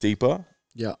you deeper,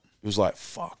 yeah, it was like,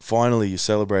 fuck, finally you're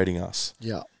celebrating us.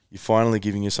 Yeah. You're finally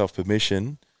giving yourself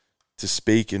permission to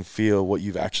speak and feel what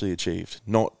you've actually achieved.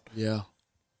 Not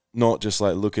just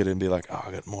like look at it and be like, oh,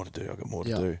 I got more to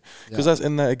do. Because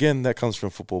that comes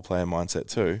from football player mindset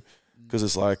too. Because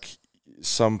it's like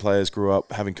some players grew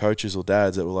up having coaches or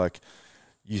dads that were like,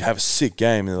 you have a sick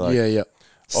game. And they're like,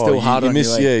 Still hard on you.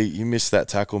 You missed that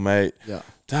tackle, mate. Yeah.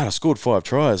 Dad, I scored 5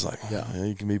 tries. Like,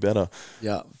 you can be better.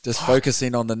 Yeah. Just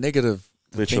focusing on the negative.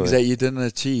 Things that you didn't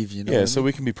achieve, you know. Yeah, so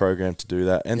we can be programmed to do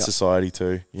that, and society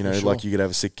too. You know, like you could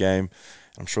have a sick game,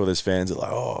 I'm sure there's fans that are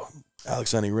like, oh,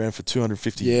 Alex only ran for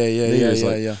 250 meters.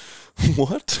 Yeah.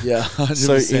 What? Yeah,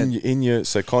 100%.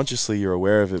 So consciously you're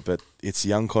aware of it, but it's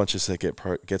the unconscious that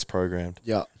gets programmed.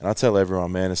 Yeah. And I tell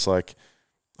everyone, man, it's like,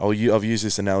 I've used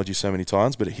this analogy so many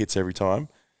times, but it hits every time.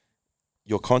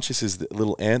 Your conscious is the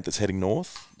little ant that's heading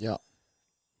north. Yeah.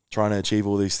 Trying to achieve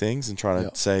all these things and trying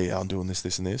to say, I'm doing this,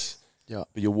 this, and this. Yeah.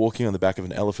 But you're walking on the back of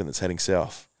an elephant that's heading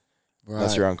south. Right.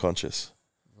 That's your unconscious.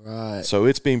 Right. So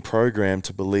it's been programmed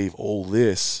to believe all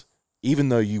this, even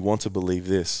though you want to believe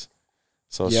this.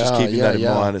 So it's just keeping that in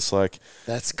mind. It's like,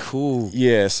 that's cool.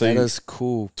 Yeah. So that is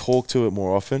cool. Talk to it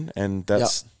more often, and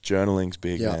that's journaling's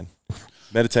big, man.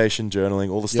 Meditation, journaling,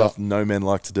 all the stuff no men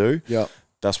like to do. Yeah.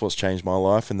 That's what's changed my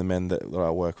life and the men that I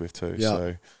work with too. Yeah.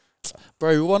 So,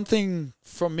 bro, one thing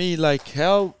from me, like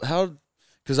how,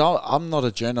 because I'm not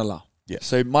a journaler. Yeah.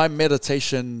 So my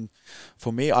meditation,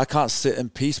 for me, I can't sit in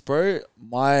peace, bro.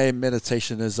 My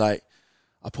meditation is like,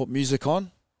 I put music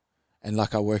on, and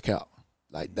like I work out.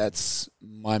 Like that's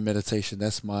my meditation.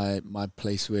 That's my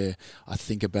place where I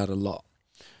think about a lot.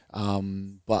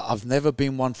 But I've never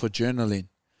been one for journaling.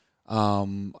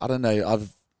 I don't know.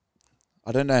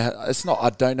 I don't know. It's not. I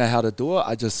don't know how to do it.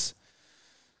 I've just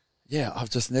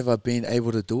never been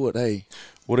able to do it. Eh?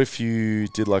 What if you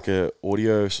did like a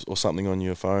audio or something on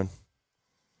your phone?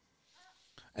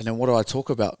 And then what do I talk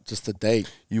about? Just a day.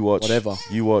 You watch. Whatever.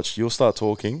 You watch. You'll start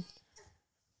talking,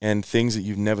 and things that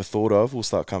you've never thought of will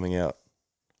start coming out.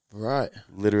 Right.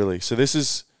 Literally. So this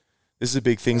is a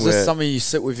big thing. Is this something you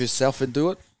sit with yourself and do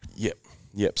it?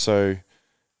 Yep. So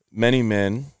many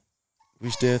men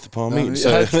wish death upon me. So,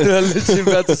 I'm literally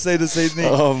about to say the same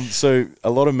thing. So a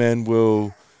lot of men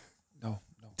will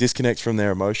disconnect from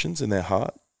their emotions and their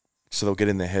heart, so they'll get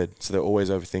in their head. So they're always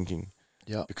overthinking.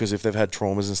 Yeah. Because if they've had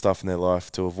traumas and stuff in their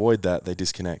life, to avoid that, they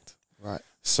disconnect. Right.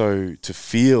 So to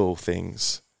feel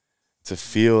things, to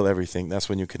feel everything, that's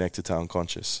when you're connected to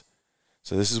unconscious.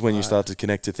 So this is when you start to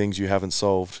connect to things you haven't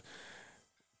solved,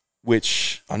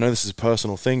 which I know this is a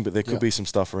personal thing, but there could be some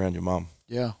stuff around your mum.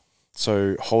 Yeah.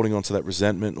 So holding on to that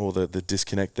resentment or the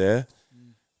disconnect there's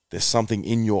something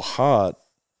in your heart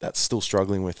that's still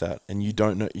struggling with that. And you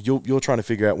don't know, you're trying to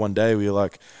figure out one day where you're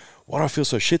like, why do I feel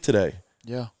so shit today?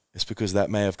 Yeah. It's because that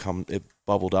may have it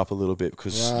bubbled up a little bit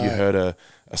because you heard a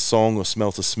song or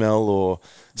smelt a smell or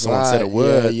someone said a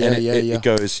word it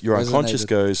goes, your unconscious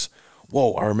goes,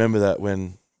 whoa, I remember that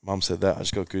when mum said that. I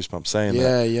just got goosebumps saying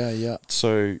that. Yeah.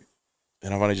 So,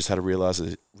 and I've only just had a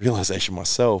realization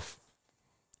myself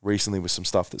recently with some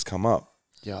stuff that's come up.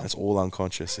 Yeah. It's all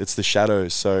unconscious. It's the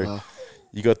shadows. So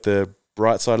you got the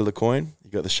bright side of the coin,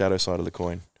 you got the shadow side of the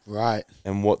coin. Right.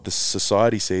 And what the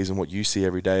society sees and what you see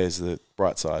every day is the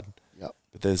bright side. Yep.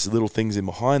 But there's little things in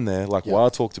behind there, like what I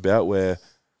talked about, where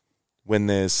when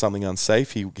there's something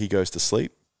unsafe, he goes to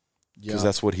sleep. Because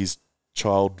that's what his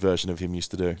child version of him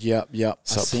used to do. Yep.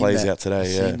 So it plays out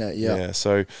today. Yeah.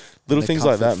 So little things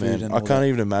like that, man. I can't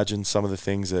even imagine some of the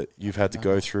things that you've had to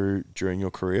go through during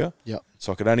your career. Yep.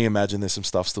 So I could only imagine there's some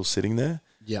stuff still sitting there.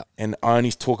 Yeah. And I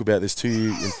only talk about this to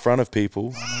you in front of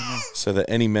people so that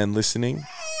any men listening,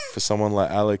 for someone like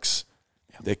Alex,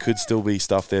 there could still be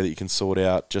stuff there that you can sort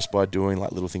out just by doing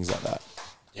like little things like that.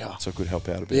 Yeah. So it could help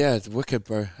out a bit. Yeah, it's wicked,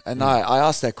 bro. And I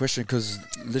asked that question because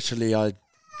literally I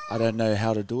don't know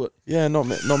how to do it. Yeah, not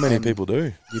many people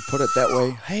do. You put it that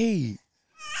way. Hey,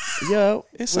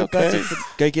 it's okay.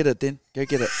 Go get it then. Go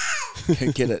get it.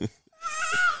 Go get it.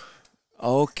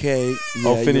 Okay. Yeah,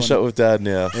 I'll finish up with Dad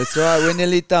now. That's all right. We're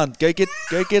nearly done. Go get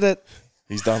it.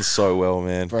 He's done so well,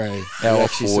 man. Bro, Hour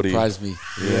actually 40. surprised me.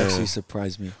 Yeah. You actually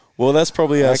surprised me. Well, that's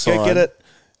probably our sign. Go get it.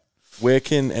 Where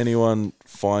can anyone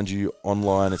find you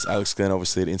online? It's Alex Glenn,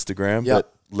 obviously, at Instagram. Yep.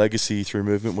 But Legacy Through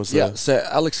Movement was there. Yeah, so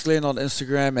Alex Glenn on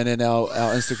Instagram, and then our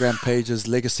Instagram page is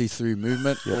Legacy Through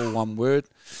Movement, all one word.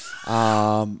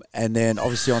 And then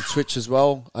obviously on Twitch as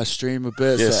well, I stream a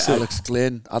bit, so Alex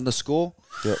Glenn _.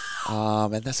 Yep.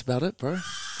 And that's about it, bro.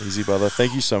 Easy, brother.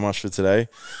 Thank you so much for today.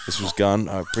 This was Gun.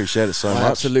 I appreciate it so much.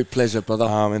 Absolute pleasure, brother.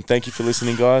 And thank you for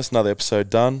listening, guys. Another episode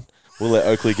done. We'll let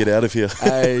Oakley get out of here.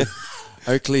 Hey,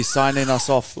 Oakley signing us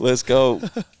off. Let's go.